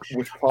Shadows,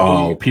 which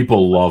probably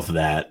people love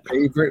that.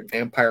 Favorite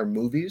vampire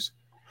movies,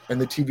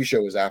 and the TV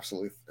show is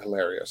absolutely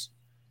hilarious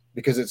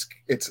because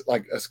it's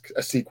like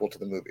a sequel to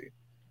the movie.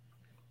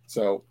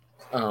 So,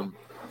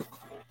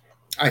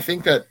 I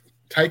think that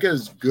Taika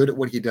is good at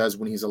what he does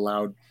when he's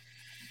allowed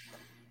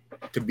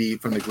to be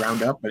from the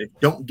ground up, but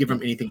don't give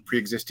him anything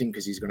pre-existing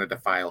because he's going to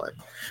defile it.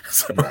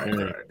 So,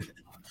 right.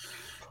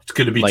 It's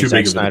going to be like too Zack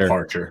big of Snyder. a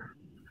departure.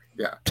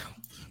 Yeah.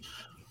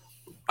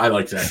 I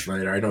like Zack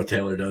Snyder. I know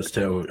Taylor does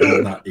too.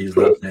 He's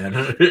not a fan.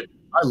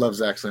 I love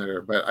Zack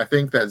Snyder, but I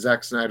think that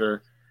Zack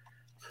Snyder,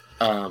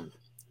 the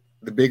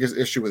biggest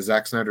issue with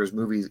Zack Snyder's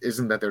movies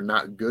isn't that they're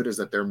not good, is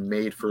that they're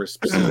made for a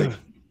specific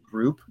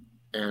group,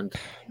 and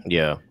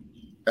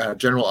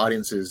general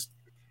audiences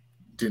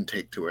didn't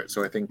take to it.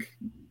 So I think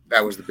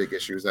that was the big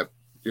issue, is that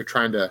you're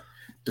trying to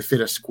fit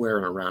a square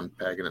in a round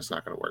peg, and it's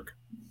not going to work.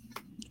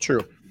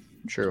 True.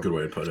 Good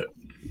way to put it.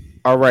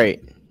 All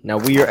right, now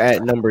we are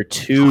at number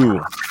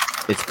 2.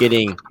 It's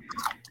getting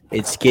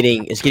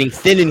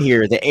thin in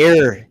here. The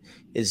air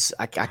is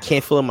I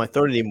can't feel it in my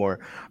throat anymore.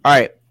 All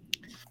right,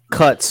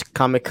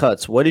 comic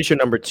cuts. What is your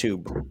number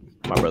 2,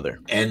 my brother?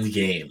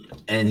 Endgame.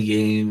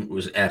 Endgame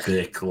was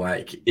epic.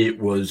 Like, it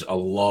was a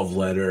love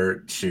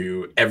letter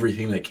to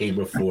everything that came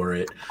before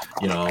it.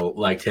 You know,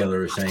 like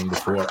Taylor was saying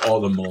before,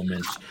 all the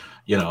moments.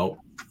 You know,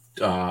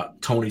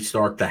 Tony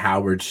Stark to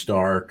Howard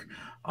Stark.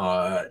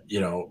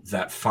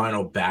 That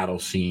final battle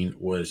scene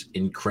was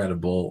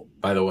incredible.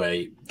 By the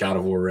way, God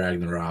of War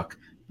Ragnarok,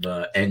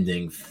 the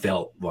ending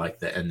felt like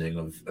the ending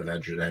of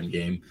Avengers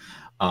Endgame.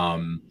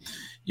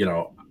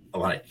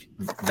 Like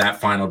that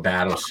final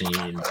battle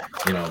scene,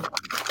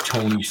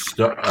 Tony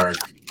Stark.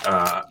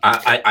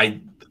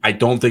 I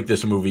don't think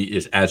this movie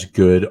is as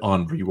good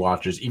on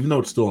rewatches, even though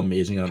it's still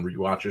amazing on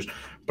rewatches.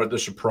 But the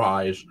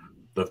surprise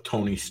of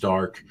Tony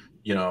Stark,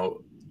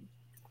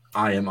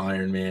 I am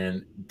Iron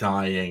Man,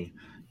 dying,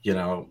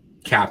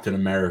 Captain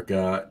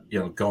America,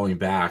 going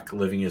back,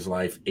 living his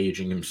life,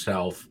 aging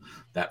himself,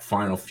 that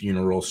final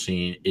funeral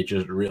scene, it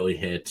just really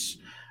hits.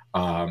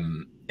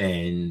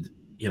 And,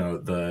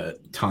 the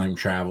time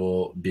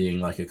travel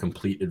being like a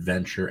complete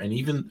adventure, and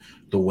even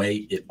the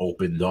way it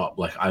opened up,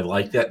 like, I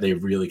like that they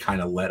really kind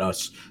of let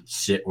us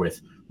sit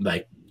with,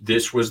 like,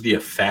 this was the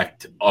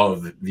effect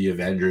of the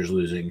Avengers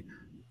losing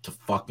to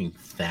fucking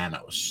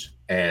Thanos.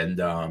 And,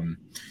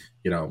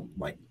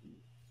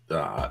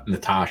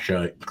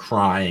 Natasha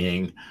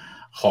crying,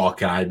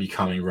 Hawkeye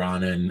becoming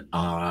Ronin,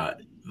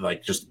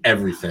 like, just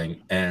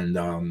everything. And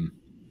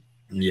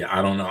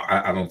I don't know.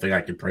 I don't think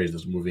I could praise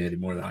this movie any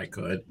more than I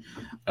could.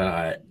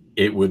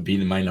 It would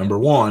be my number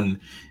 1.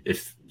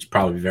 If it's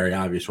probably very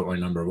obvious what my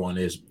number one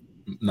is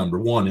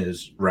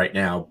right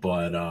now.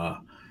 But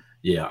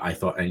I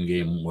thought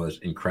Endgame was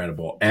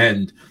incredible.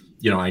 And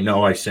I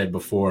know I said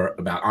before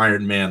about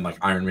Iron Man, like,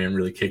 Iron Man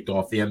really kicked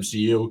off the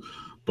MCU.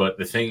 But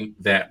the thing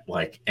that,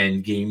 like,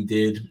 Endgame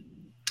did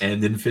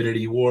and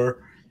Infinity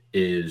War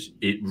is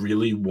it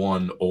really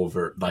won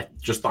over, like,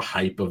 just the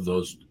hype of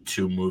those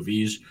two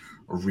movies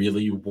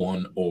really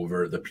won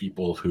over the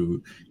people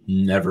who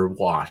never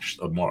watched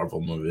a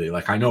Marvel movie.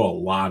 Like, I know a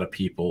lot of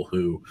people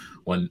who,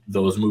 when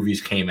those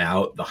movies came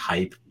out, the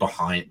hype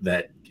behind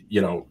that,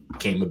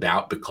 came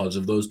about because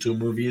of those two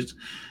movies,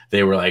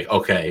 they were like,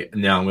 okay,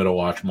 now I'm going to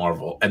watch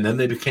Marvel. And then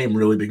they became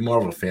really big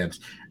Marvel fans.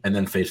 And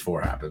then Phase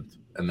 4 happened.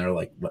 And they're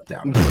like, let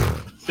down.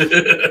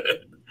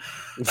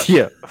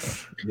 Yeah.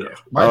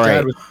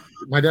 My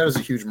dad was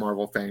a huge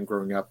Marvel fan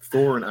growing up.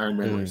 Thor and Iron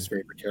Man were his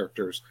favorite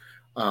characters.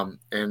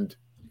 And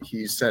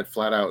he said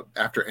flat out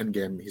after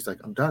Endgame, he's like,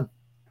 I'm done.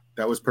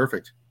 That was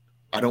perfect.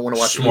 I don't want to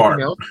watch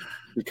anything else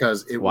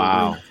because it will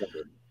ruin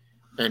it.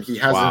 And he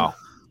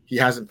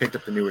hasn't picked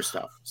up the newer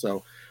stuff.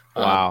 So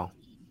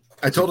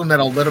I told him that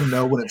I'll let him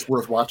know when it's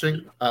worth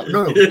watching.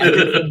 No, I did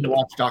get him to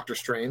watch Doctor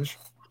Strange,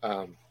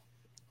 and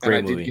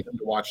I did get him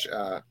to watch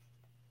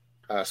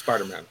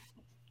Spider-Man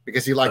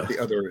because he liked the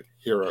other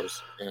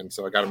heroes, and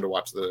so I got him to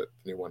watch the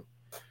new one.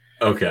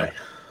 Okay.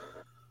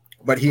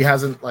 But he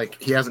hasn't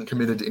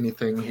committed to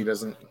anything. He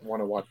doesn't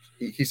want to watch.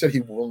 He said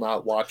he will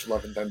not watch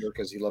Love and Thunder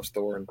because he loves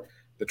Thor, and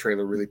the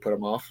trailer really put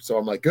him off. So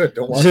I'm like, good,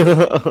 don't watch it.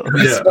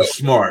 Yeah,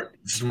 smart.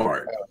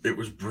 It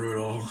was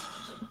brutal.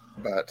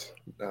 But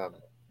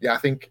yeah, I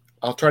think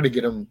I'll try to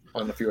get him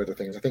on a few other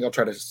things. I think I'll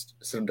try to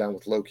sit him down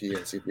with Loki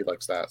and see if he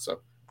likes that. So,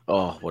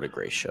 oh, what a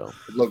great show!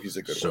 Loki's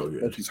a good one.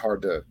 Good. Loki's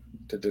hard to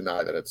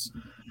deny that it's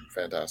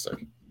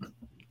fantastic.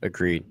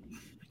 Agreed.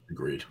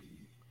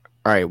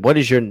 All right, what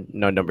is your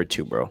number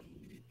 2, bro?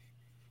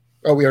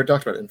 Oh, we already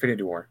talked about it.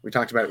 Infinity War. We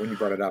talked about it when you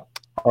brought it up.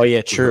 Oh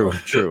yeah, true.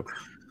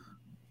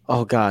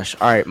 Oh gosh.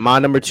 All right, my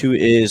number 2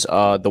 is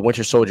the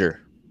Winter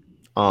Soldier.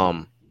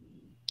 I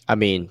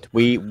mean,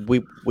 we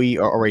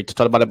are already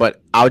talked about it,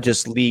 but I'll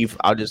just leave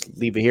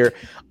it here.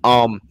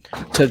 To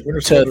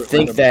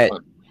think that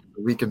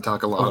we can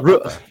talk a lot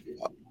about that.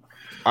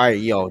 All right,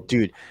 yo,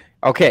 dude.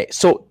 Okay,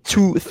 so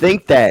to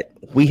think that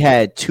we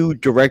had 2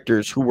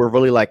 directors who were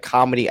really like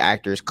comedy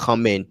actors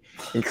come in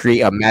and create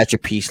a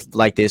masterpiece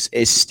like this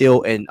is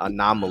still an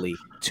anomaly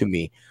to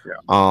me.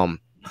 Yeah.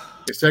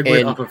 It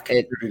segued off of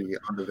Community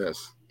onto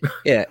this.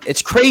 Yeah,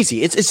 it's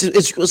crazy.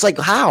 It's like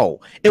how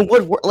and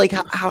what like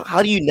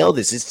how do you know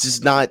this? It's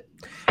just not.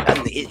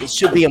 It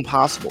should be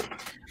impossible.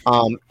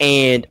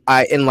 And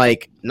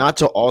like not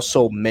to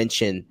also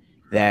mention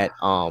that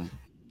now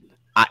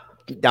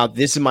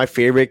this is my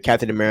favorite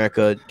Captain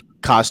America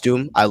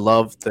costume. I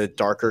love the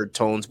darker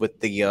tones with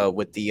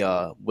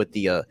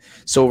the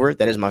silver.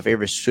 That is my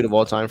favorite suit of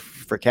all time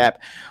for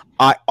Cap.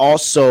 I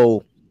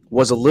also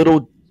was a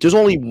little. There's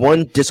only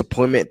one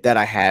disappointment that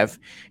I have,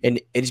 and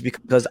it is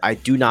because I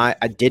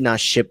did not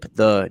ship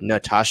the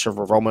Natasha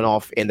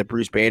Romanoff and the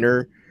Bruce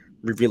Banner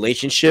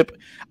relationship.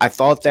 I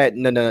thought that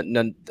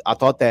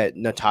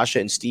Natasha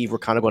and Steve were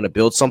kind of going to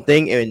build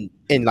something, and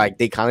like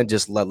they kind of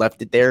just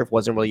left it there.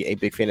 Wasn't really a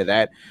big fan of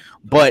that,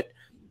 but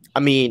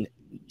I mean,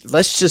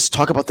 let's just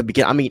talk about the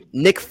beginning. I mean,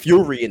 Nick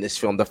Fury in this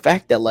film, the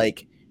fact that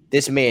like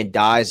this man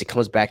dies and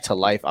comes back to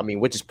life. I mean,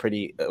 which is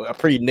a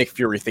pretty Nick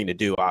Fury thing to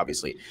do,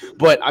 obviously,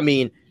 but I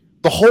mean.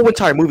 The whole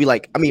entire movie,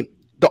 like, I mean,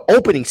 the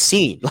opening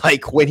scene,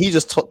 like, when he's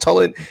just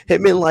telling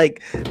him and,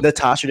 like,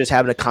 Natasha just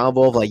having a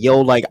convo of, like,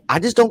 yo, like, I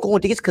just don't go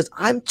on dates because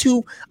I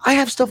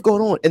have stuff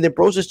going on. And then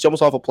bro just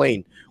jumps off a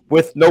plane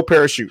with no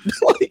parachute.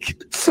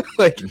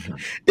 like,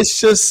 it's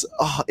just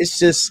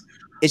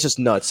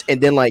nuts.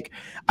 And then, like,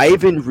 I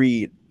even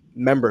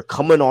remember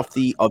coming off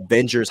the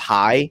Avengers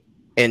high,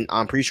 and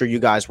I'm pretty sure you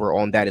guys were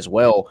on that as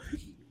well.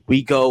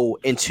 We go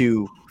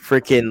into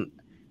freaking,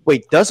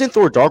 wait, doesn't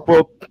Thor Dark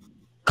World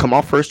come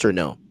off first or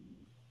no?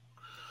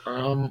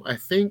 I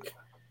think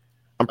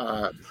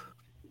the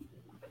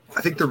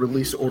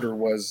release order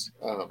was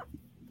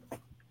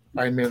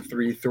Iron Man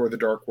 3, Thor: The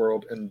Dark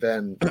World, and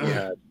then we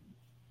had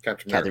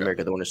Captain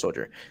America, the Winter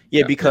Soldier.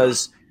 Yeah,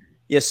 because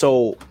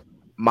so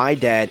my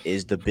dad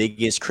is the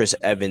biggest Chris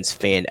Evans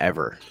fan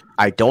ever.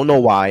 I don't know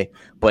why,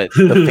 but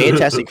the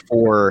Fantastic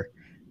Four,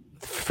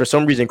 for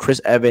some reason, Chris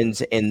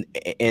Evans and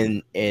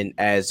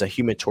as a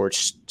Human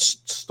Torch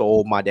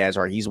stole my dad's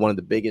heart. He's one of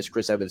the biggest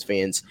Chris Evans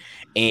fans,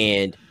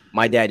 and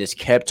my dad just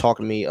kept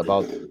talking to me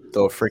about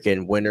the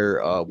freaking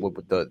Winter,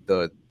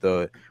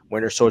 the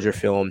Winter Soldier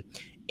film,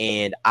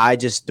 and I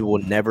just will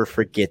never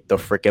forget the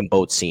freaking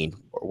boat scene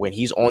when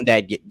he's on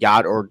that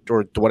yacht or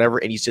whatever,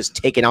 and he's just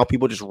taking out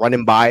people, just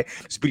running by,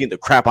 just beating the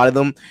crap out of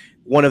them.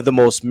 One of the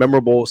most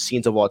memorable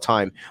scenes of all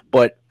time.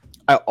 But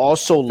I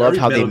also loved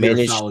how they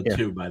managed. Solid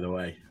too, by the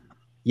way.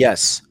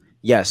 Yes.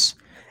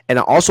 And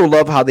I also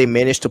love how they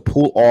managed to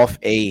pull off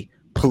a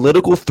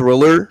political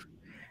thriller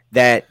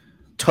that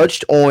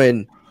touched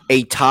on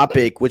a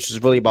topic which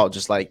is really about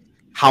just like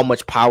how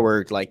much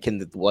power like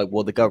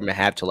will the government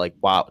have to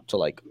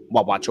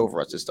watch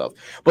over us and stuff.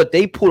 But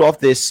they pulled off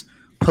this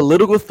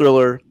political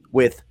thriller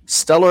with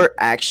stellar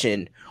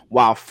action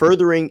while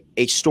furthering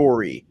a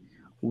story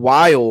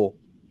while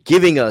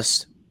giving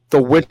us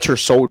the Winter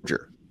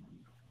Soldier.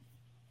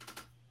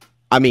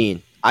 I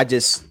mean,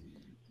 this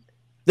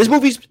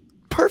movie's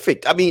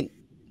perfect. I mean,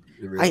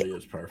 it really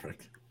is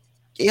perfect.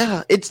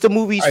 Yeah, it's the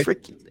movie's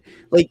freaking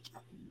like.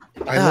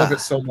 I love it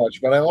so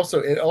much, but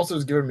it also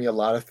has given me a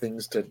lot of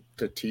things to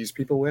tease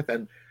people with,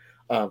 and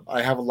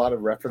I have a lot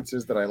of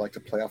references that I like to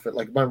play off it.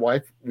 Like my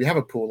wife, we have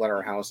a pool at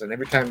our house, and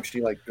every time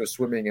she like goes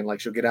swimming and like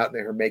she'll get out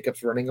and her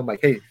makeup's running, I'm like,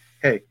 hey,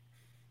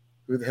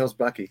 who the hell's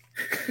Bucky?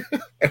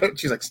 And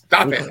she's like,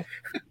 stop it!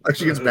 Like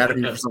she gets mad at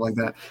me for something like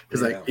that.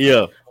 It's like,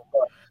 yeah,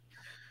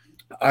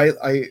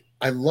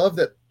 I love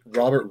that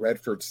Robert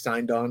Redford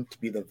signed on to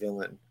be the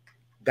villain.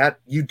 That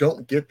you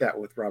don't get that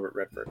with Robert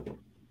Redford,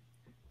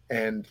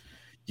 and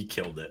he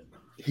killed it.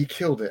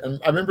 And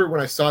I remember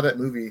when I saw that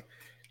movie,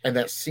 and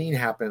that scene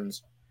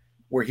happens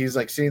where he's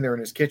like sitting there in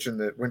his kitchen,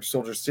 the Winter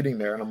Soldier's sitting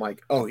there, and I'm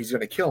like, oh, he's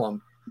gonna kill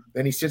him.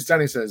 Then he sits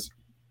down and he says,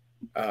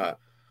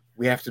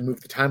 we have to move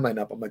the timeline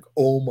up. I'm like,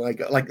 oh my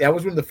god! Like that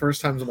was one of the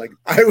first times I'm like,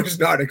 I was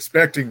not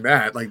expecting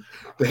that. Like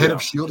the head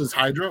of Shield is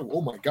Hydra.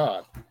 Oh my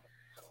god!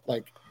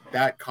 Like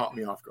that caught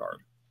me off guard.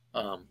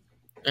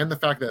 And the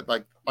fact that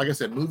like I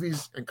said,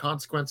 movies and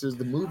consequences.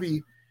 The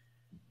movie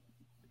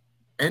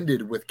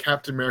ended with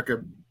Captain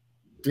America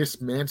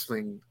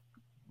dismantling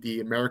the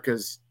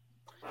America's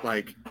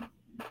like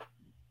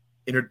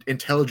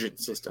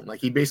intelligence system. Like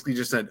he basically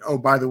just said, "Oh,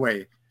 by the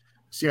way,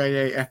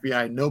 CIA,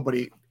 FBI,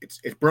 nobody. It's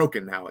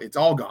broken now. It's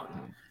all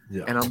gone."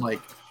 Yeah. And I'm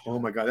like, "Oh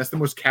my god, that's the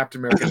most Captain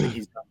America thing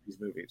he's done in these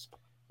movies.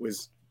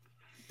 Was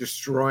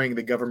destroying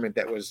the government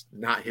that was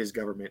not his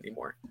government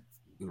anymore."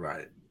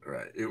 Right.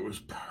 It was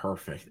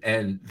perfect,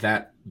 and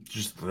that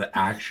just the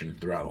action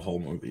throughout the whole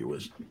movie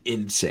was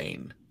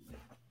insane.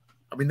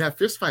 I mean, that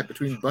fist fight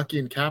between Bucky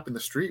and Cap in the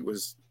street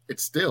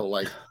it's still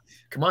like,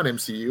 come on,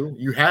 MCU.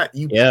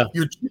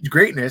 You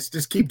greatness.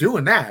 Just keep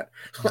doing that.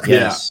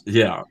 Yes.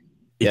 Yeah.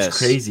 It's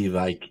crazy,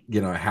 like,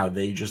 how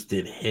they just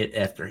did hit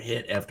after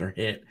hit after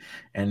hit.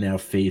 And now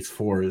phase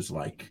 4 is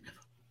like,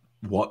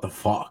 what the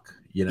fuck?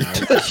 Yeah.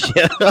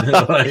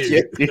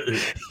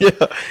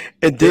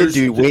 And then,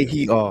 dude, when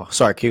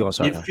sorry, keep on.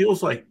 Sorry. It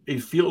feels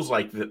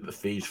like the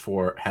phase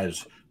 4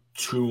 has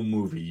 2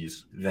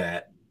 movies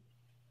that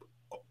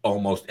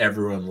almost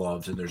everyone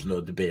loves and there's no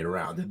debate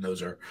around, and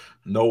those are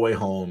No Way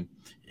Home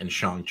and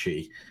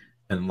Shang-Chi.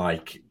 And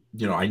like,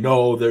 I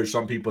know there's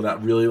some people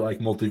that really like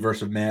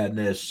Multiverse of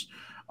Madness,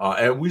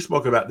 and we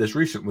spoke about this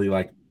recently,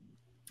 like,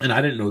 and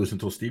I didn't know this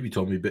until Stevie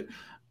told me, but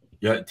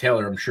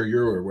Taylor, I'm sure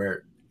you're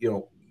aware,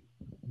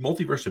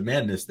 Multiverse of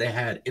Madness, they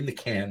had in the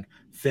can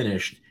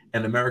finished,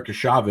 and America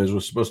Chavez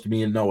was supposed to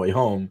be in No Way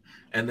Home,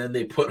 and then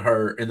they put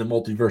her in the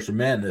Multiverse of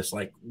Madness.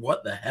 Like,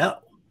 what the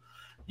hell?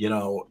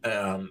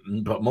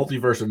 But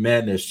Multiverse of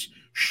Madness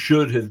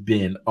should have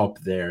been up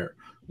there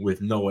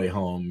with No Way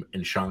Home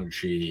and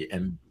Shang-Chi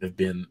and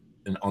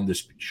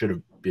should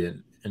have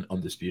been an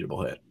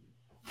undisputable hit.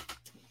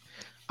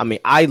 I mean,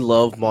 I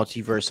love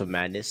Multiverse of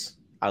Madness.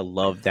 I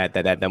love that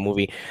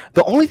movie.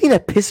 The only thing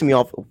that pissed me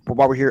off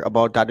while we're here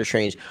about Doctor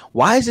Strange,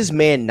 why is this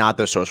man not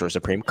the Sorcerer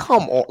Supreme?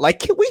 Come on, like,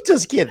 can we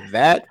just get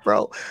that,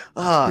 bro?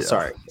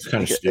 Sorry, it's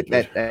kind of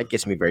stupid. That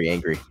gets me very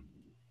angry.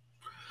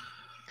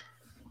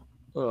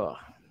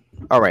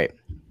 All right,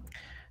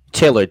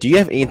 Taylor, do you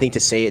have anything to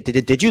say?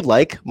 Did you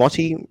like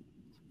Multiverse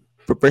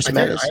of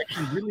Madness? I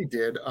actually really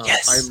did.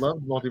 Yes. I love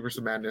Multiverse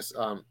of Madness.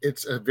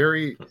 It's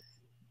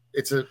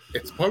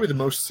probably the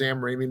most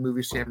Sam Raimi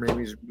movie Sam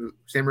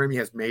Raimi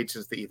has made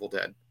since The Evil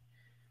Dead.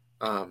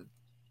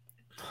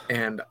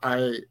 And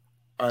I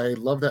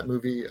love that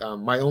movie.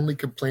 My only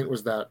complaint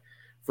was that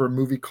for a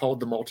movie called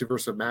The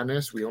Multiverse of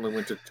Madness, we only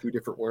went to 2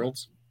 different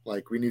worlds.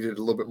 Like, we needed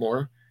a little bit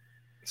more.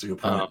 That's a good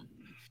point.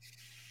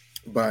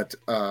 But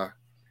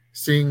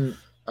seeing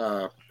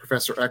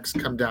Professor X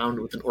come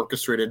down with an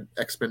orchestrated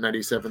X-Men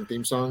 97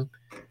 theme song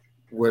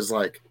was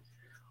like,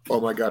 oh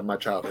my god, my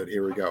childhood.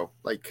 Here we go.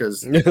 Like,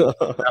 because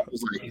that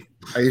was like,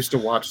 I used to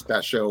watch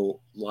that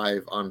show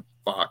live on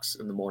Fox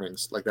in the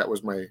mornings. Like, that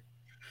was my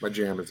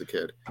jam as a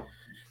kid.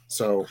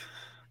 So,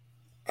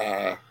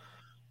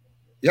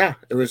 yeah,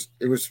 it was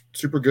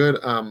super good.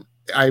 I'm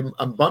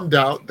bummed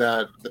out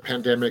that the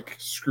pandemic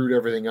screwed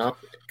everything up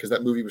because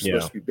that movie was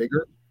supposed to be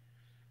bigger.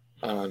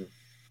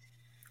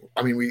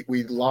 I mean,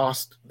 we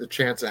lost the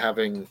chance of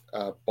having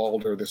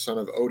Balder, the son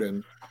of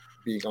Odin,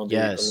 being on the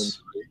Illuminati.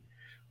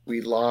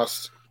 We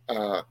lost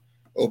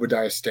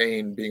Obadiah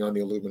Stane being on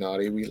the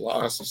Illuminati. We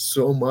lost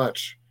so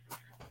much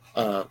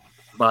by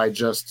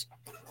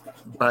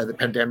the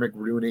pandemic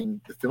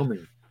ruining the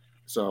filming.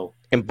 So,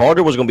 and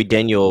Balder was going to be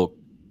Daniel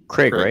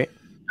Craig, right?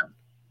 Yeah.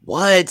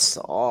 What?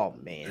 Oh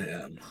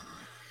man.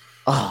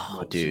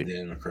 Oh, dude,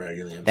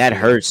 that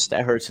hurts.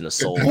 That hurts in the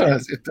soul.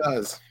 It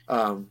does.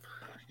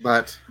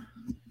 But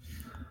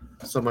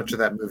so much of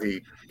that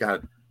movie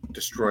got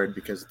destroyed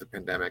because of the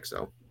pandemic.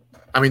 So,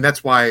 I mean,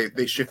 that's why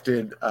they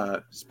shifted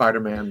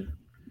Spider-Man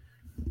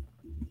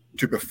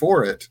to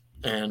before it,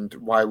 and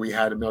why we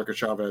had America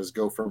Chavez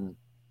go from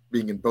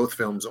being in both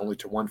films only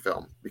to one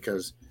film,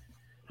 because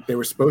they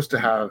were supposed to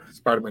have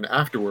Spider-Man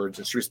afterwards,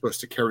 and she was supposed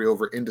to carry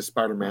over into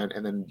Spider-Man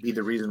and then be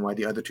the reason why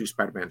the other 2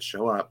 Spider-Mans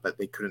show up, but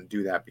they couldn't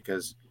do that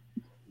because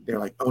they're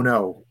like, oh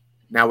no,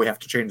 now we have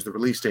to change the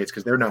release dates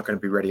because they're not going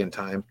to be ready in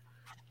time.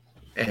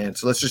 And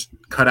so let's just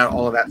cut out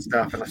all of that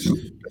stuff, and let's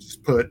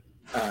just put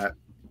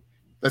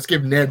let's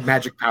give Ned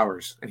magic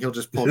powers, and he'll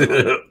just pull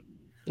them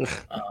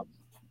up.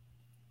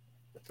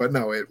 But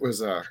no, it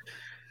was I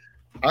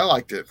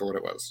liked it for what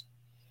it was.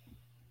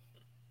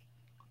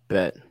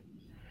 Bet.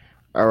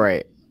 All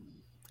right.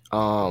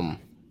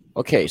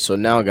 Okay, so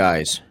now,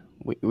 guys,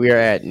 we are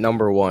at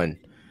number 1.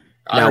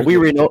 Now we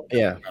already know.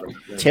 Yeah,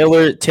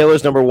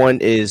 Taylor's number 1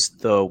 is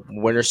the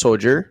Winter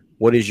Soldier.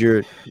 What is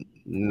your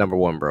number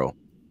 1, bro?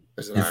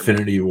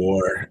 Infinity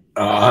War.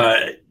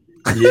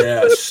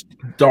 Yeah,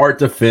 start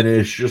to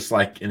finish, just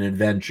like an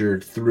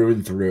adventure through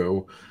and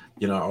through.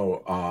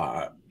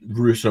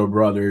 Russo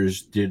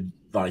brothers did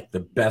like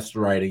the best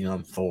writing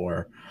on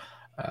Thor.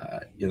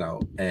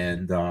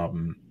 And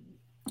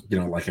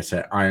like I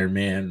said, Iron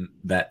Man,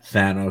 that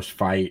Thanos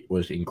fight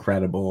was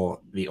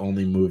incredible. The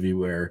only movie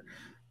where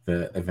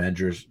the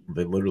Avengers,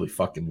 they literally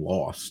fucking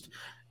lost,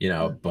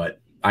 but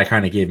I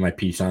kind of gave my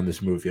piece on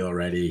this movie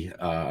already,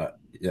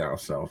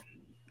 so.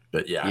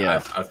 But yeah.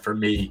 For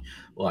me,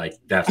 like,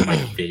 that's my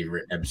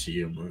favorite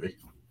MCU movie.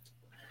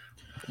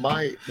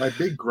 My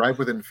big gripe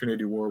with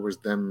Infinity War was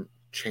them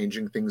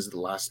changing things at the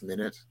last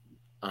minute.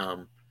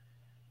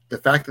 The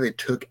fact that they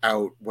took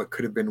out what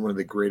could have been one of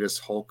the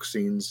greatest Hulk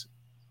scenes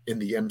in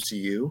the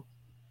MCU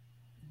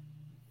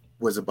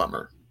was a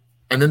bummer.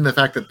 And then the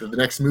fact that the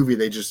next movie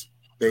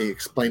they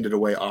explained it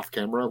away off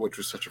camera, which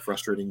was such a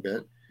frustrating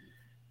bit.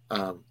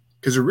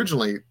 Because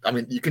originally, I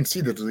mean, you can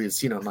see the deleted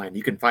scene online.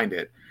 You can find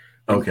it.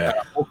 Okay.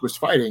 Hulk was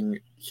fighting.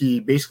 He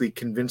basically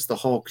convinced the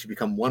Hulk to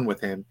become one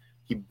with him.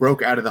 He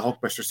broke out of the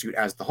Hulkbuster suit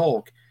as the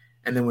Hulk.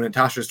 And then when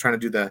Natasha was trying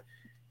to do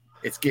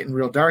it's getting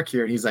real dark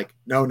here, and he's like,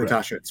 no,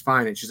 Natasha, it's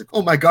fine. And she's like,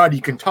 oh my God,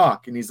 you can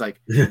talk. And he's like,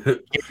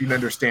 an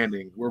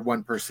understanding. We're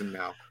one person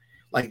now.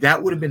 Like,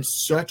 that would have been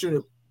such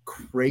a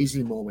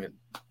crazy moment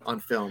on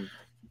film.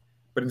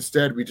 But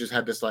instead, we just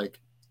had this like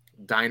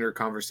diner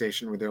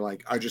conversation where they're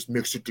like, I just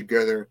mixed it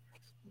together.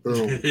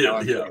 Boom. Yeah.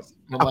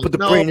 I put the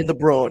brain in the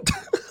brawn.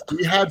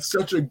 We had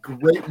such a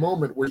great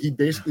moment where he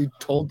basically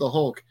told the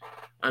Hulk,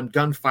 I'm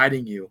done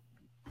fighting you.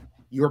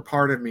 You're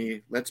part of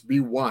me. Let's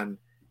be one.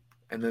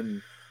 And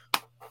then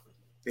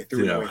they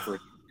threw it away for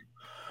it.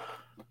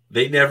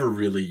 They never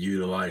really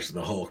utilized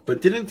the Hulk.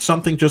 But didn't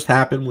something just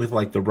happen with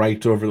like the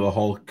rights over the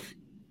Hulk?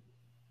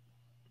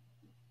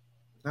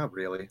 Not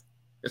really.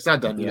 It's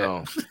not done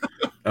yet.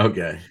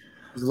 Okay.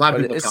 There's a lot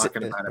of people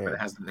talking about it, but it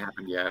hasn't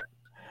happened yet.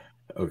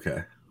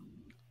 Okay.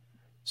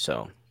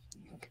 So,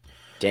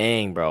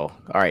 dang, bro.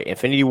 All right,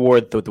 Infinity War,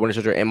 the Winter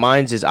Soldier, and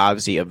mine's is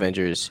obviously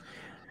Avengers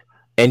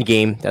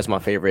Endgame. That's my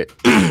favorite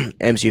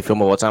MCU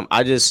film of all time.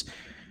 I just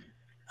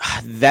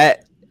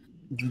that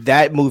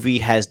movie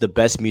has the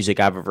best music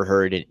I've ever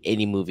heard in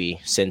any movie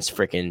since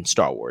freaking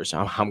Star Wars.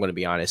 I'm gonna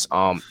be honest.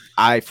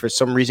 I for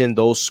some reason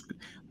those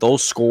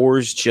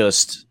scores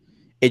just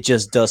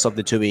does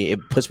something to me. It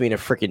puts me in a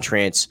freaking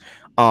trance.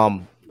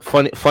 Fun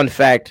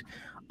fact.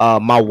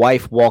 My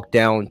wife walked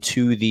down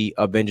to the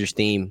Avengers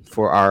theme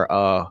for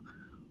our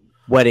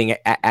wedding,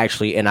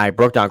 actually, and I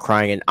broke down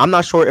crying. And I'm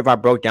not sure if I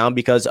broke down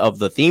because of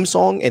the theme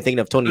song and thinking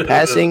of Tony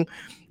passing,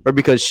 or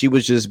because she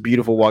was just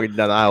beautiful walking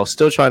down the aisle.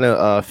 Still trying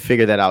to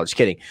figure that out. Just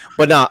kidding.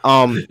 But no,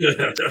 the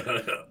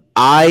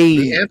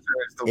answer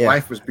is the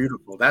wife was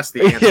beautiful. That's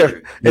the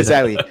answer.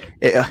 Exactly.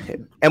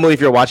 Emily,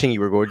 if you're watching,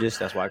 you were gorgeous.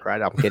 That's why I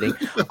cried. I'm kidding.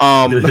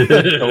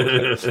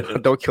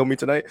 Don't kill me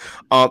tonight.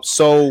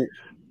 So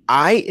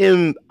I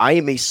am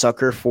a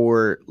sucker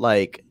for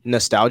like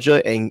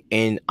nostalgia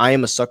and I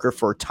am a sucker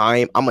for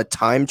time. I'm a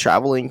time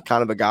traveling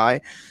kind of a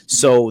guy.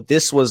 So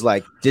this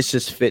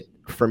just fit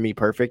for me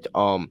perfect.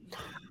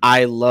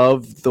 I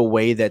love the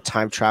way that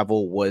time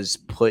travel was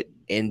put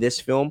in this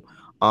film.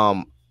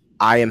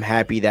 I am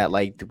happy that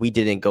like we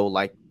didn't go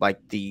like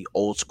the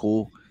old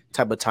school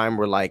type of time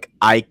where like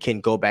I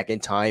can go back in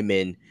time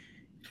and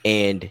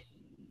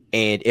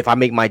if I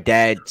make my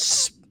dad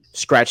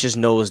scratch his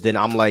nose, then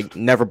I'm like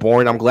never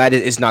born. I'm glad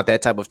it's not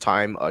that type of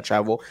time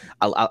travel.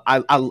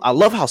 I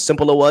love how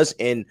simple it was,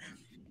 and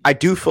I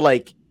do feel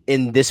like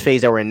in this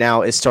phase that we're in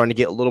now, it's starting to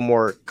get a little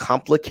more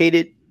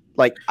complicated.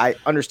 Like I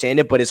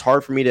understand it, but it's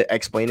hard for me to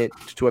explain it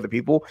to other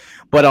people.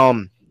 But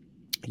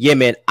yeah,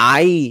 man,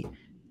 I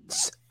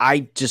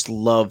just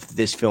love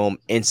this film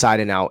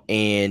inside and out,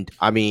 and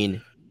I mean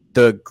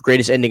the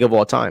greatest ending of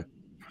all time.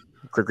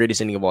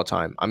 Greatest ending of all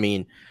time. I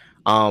mean.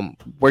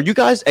 Were you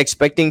guys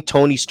expecting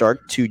Tony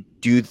Stark to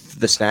do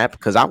the snap?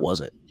 Because I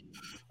wasn't.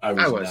 I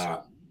was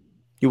not.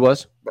 You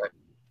was? But,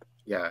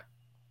 yeah.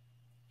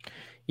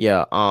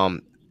 Yeah.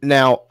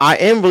 Now I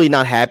am really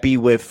not happy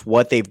with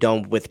what they've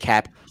done with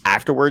Cap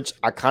afterwards.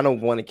 I kind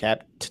of wanted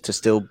Cap to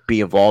still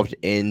be involved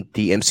in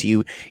the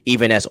MCU,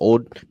 even as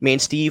old man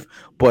Steve.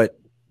 But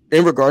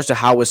in regards to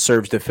how it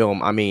serves the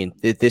film, I mean,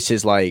 this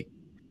is like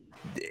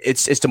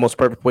it's the most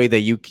perfect way that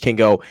you can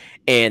go.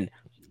 And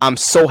I'm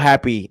so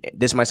happy.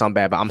 This might sound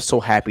bad, but I'm so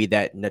happy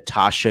that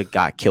Natasha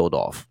got killed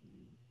off.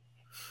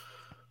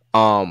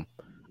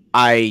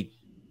 I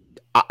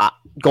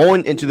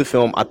going into the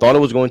film, I thought it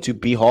was going to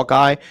be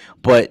Hawkeye,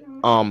 but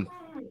I'm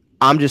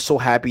just so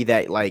happy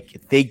that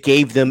like they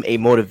gave them a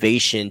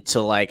motivation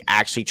to like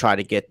actually try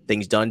to get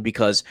things done,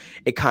 because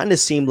it kind of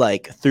seemed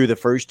like through the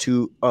first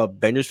two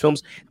Avengers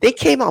films, they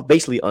came out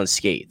basically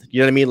unscathed.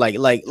 You know what I mean?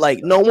 Like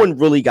no one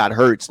really got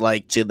hurt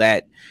like to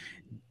that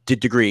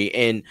degree.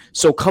 And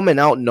so coming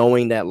out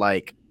knowing that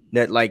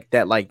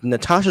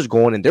Natasha's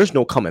going and there's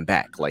no coming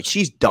back, like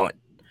she's done.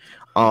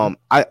 I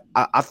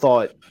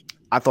thought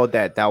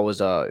that was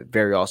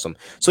very awesome.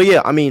 So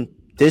yeah, I mean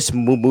this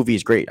movie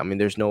is great. I mean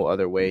there's no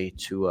other way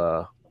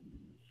to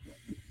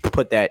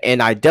put that.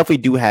 And I definitely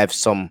do have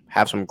some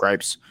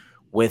gripes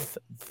with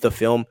the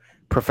film.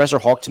 Professor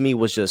Hulk to me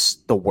was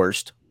just the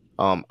worst.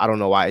 I don't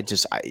know why it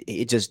just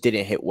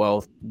didn't hit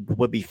well.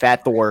 Would be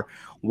Fat Thor.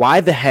 Why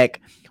the heck?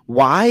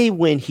 Why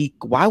when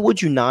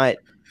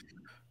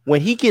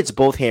when he gets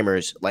both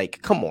hammers,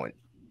 like, come on,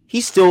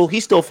 he's still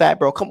fat,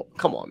 bro. Come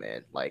on,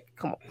 man. Like,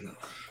 come on.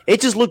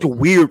 It just looked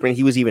weird when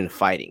he was even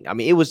fighting. I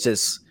mean, it was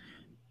just,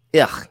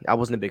 yeah, I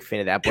wasn't a big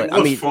fan of that. But it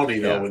was I mean, funny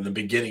though in the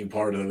beginning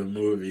part of the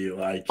movie,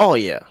 like, oh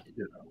yeah,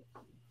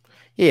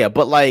 yeah,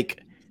 but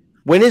like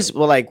when it's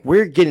like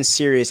we're getting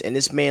serious and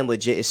this man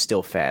legit is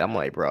still fat. I'm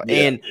like, bro,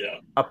 and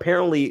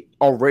apparently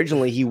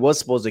originally he was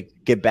supposed to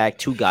get back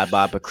to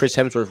Godbot, but Chris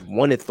Hemsworth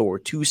wanted Thor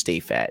to stay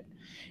fat,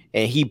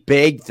 and he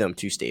begged them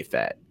to stay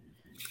fat.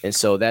 And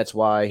so that's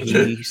why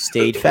he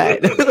stayed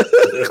fat.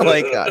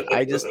 Like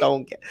I just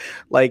don't get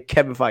like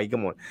Kevin Feige.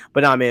 Come on,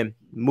 but nah, man.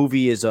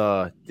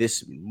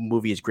 This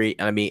movie is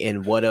great. I mean,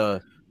 and what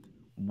a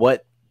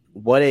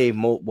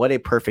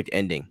perfect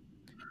ending.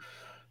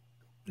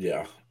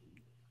 Yeah.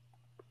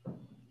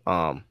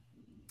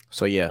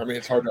 So yeah. I mean,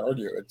 it's hard to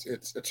argue.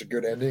 It's a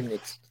good ending.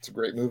 It's a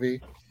great movie.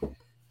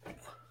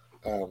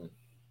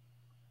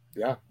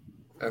 Yeah.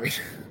 I mean,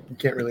 you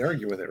can't really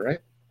argue with it, right?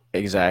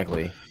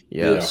 Exactly.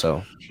 Yeah.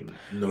 So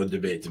no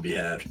debate to be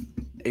had.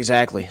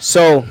 Exactly.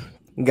 So,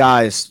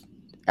 guys,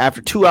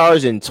 after 2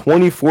 hours and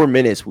 24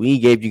 minutes, we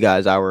gave you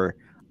guys our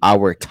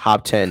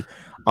top 10.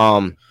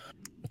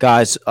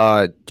 Guys,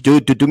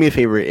 do me a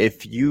favor.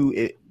 If you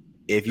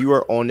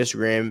are on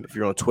Instagram, if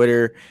you're on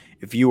Twitter,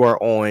 if you are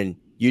on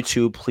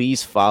YouTube,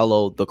 please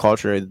follow The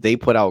Culture. They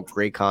put out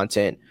great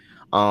content.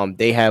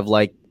 They have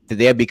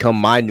become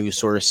my news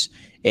source.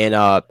 And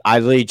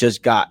I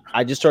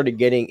just started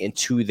getting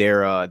into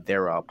their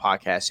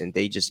podcast, and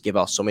they just give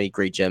out so many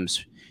great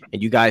gems.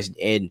 And you guys,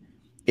 and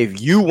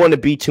if you want to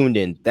be tuned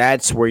in,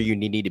 that's where you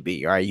need to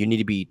be. All right, you need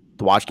to be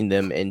watching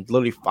them, and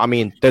literally, I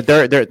mean,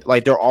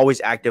 they're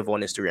always active on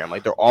Instagram,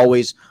 like they're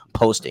always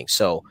posting.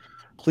 So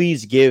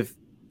please give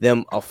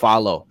them a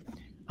follow.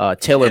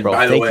 Taylor, and bro,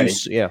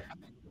 thank you. Yeah,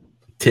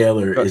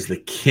 Taylor is the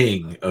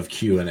king of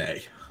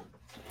Q&A.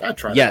 I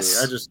try.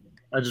 Yes,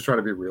 I just try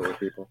to be real with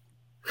people.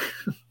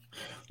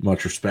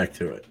 Much respect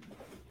to it.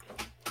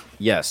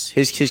 Yes,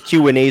 his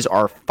Q&As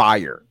are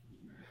fire.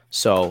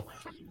 So,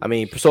 I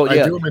mean, I do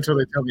them until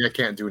they tell me I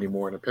can't do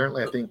anymore. And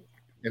apparently, I think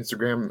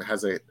Instagram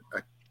has a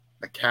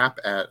cap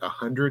at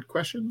 100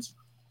 questions.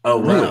 Oh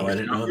wow, I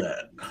didn't know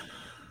that.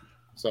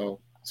 So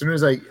as soon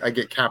as I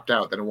get capped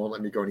out, then it won't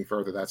let me go any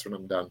further. That's when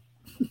I'm done.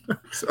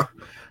 So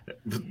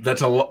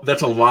that's a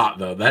lot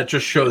though. That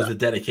just shows the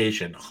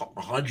dedication.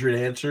 100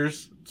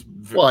 answers.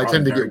 Well, I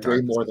tend to get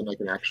way more than I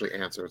can actually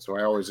answer, so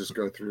I always just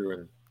go through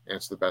and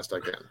answer the best I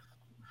can.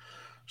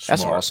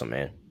 That's awesome,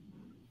 man.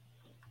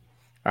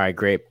 All right,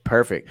 great,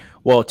 perfect.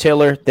 Well,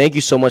 Taylor, thank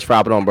you so much for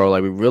hopping on, bro.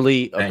 Like, we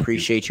really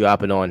appreciate you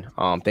hopping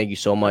on. Thank you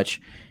so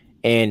much.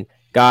 And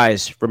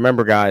guys,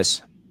 remember,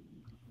 guys,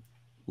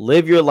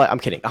 live your life. I'm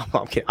kidding.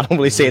 I'm kidding. I don't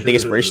really say anything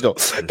inspirational.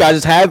 Guys,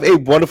 just have a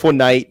wonderful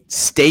night.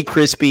 Stay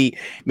crispy.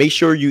 Make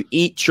sure you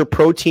eat your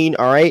protein.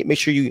 All right. Make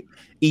sure you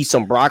eat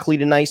some broccoli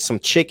tonight, some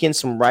chicken,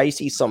 some rice.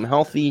 Eat something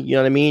healthy. You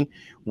know what I mean?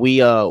 We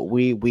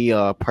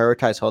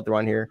prioritize health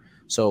around here.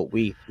 So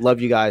we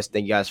love you guys.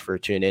 Thank you guys for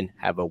tuning in.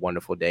 Have a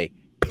wonderful day.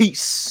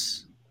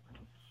 Peace.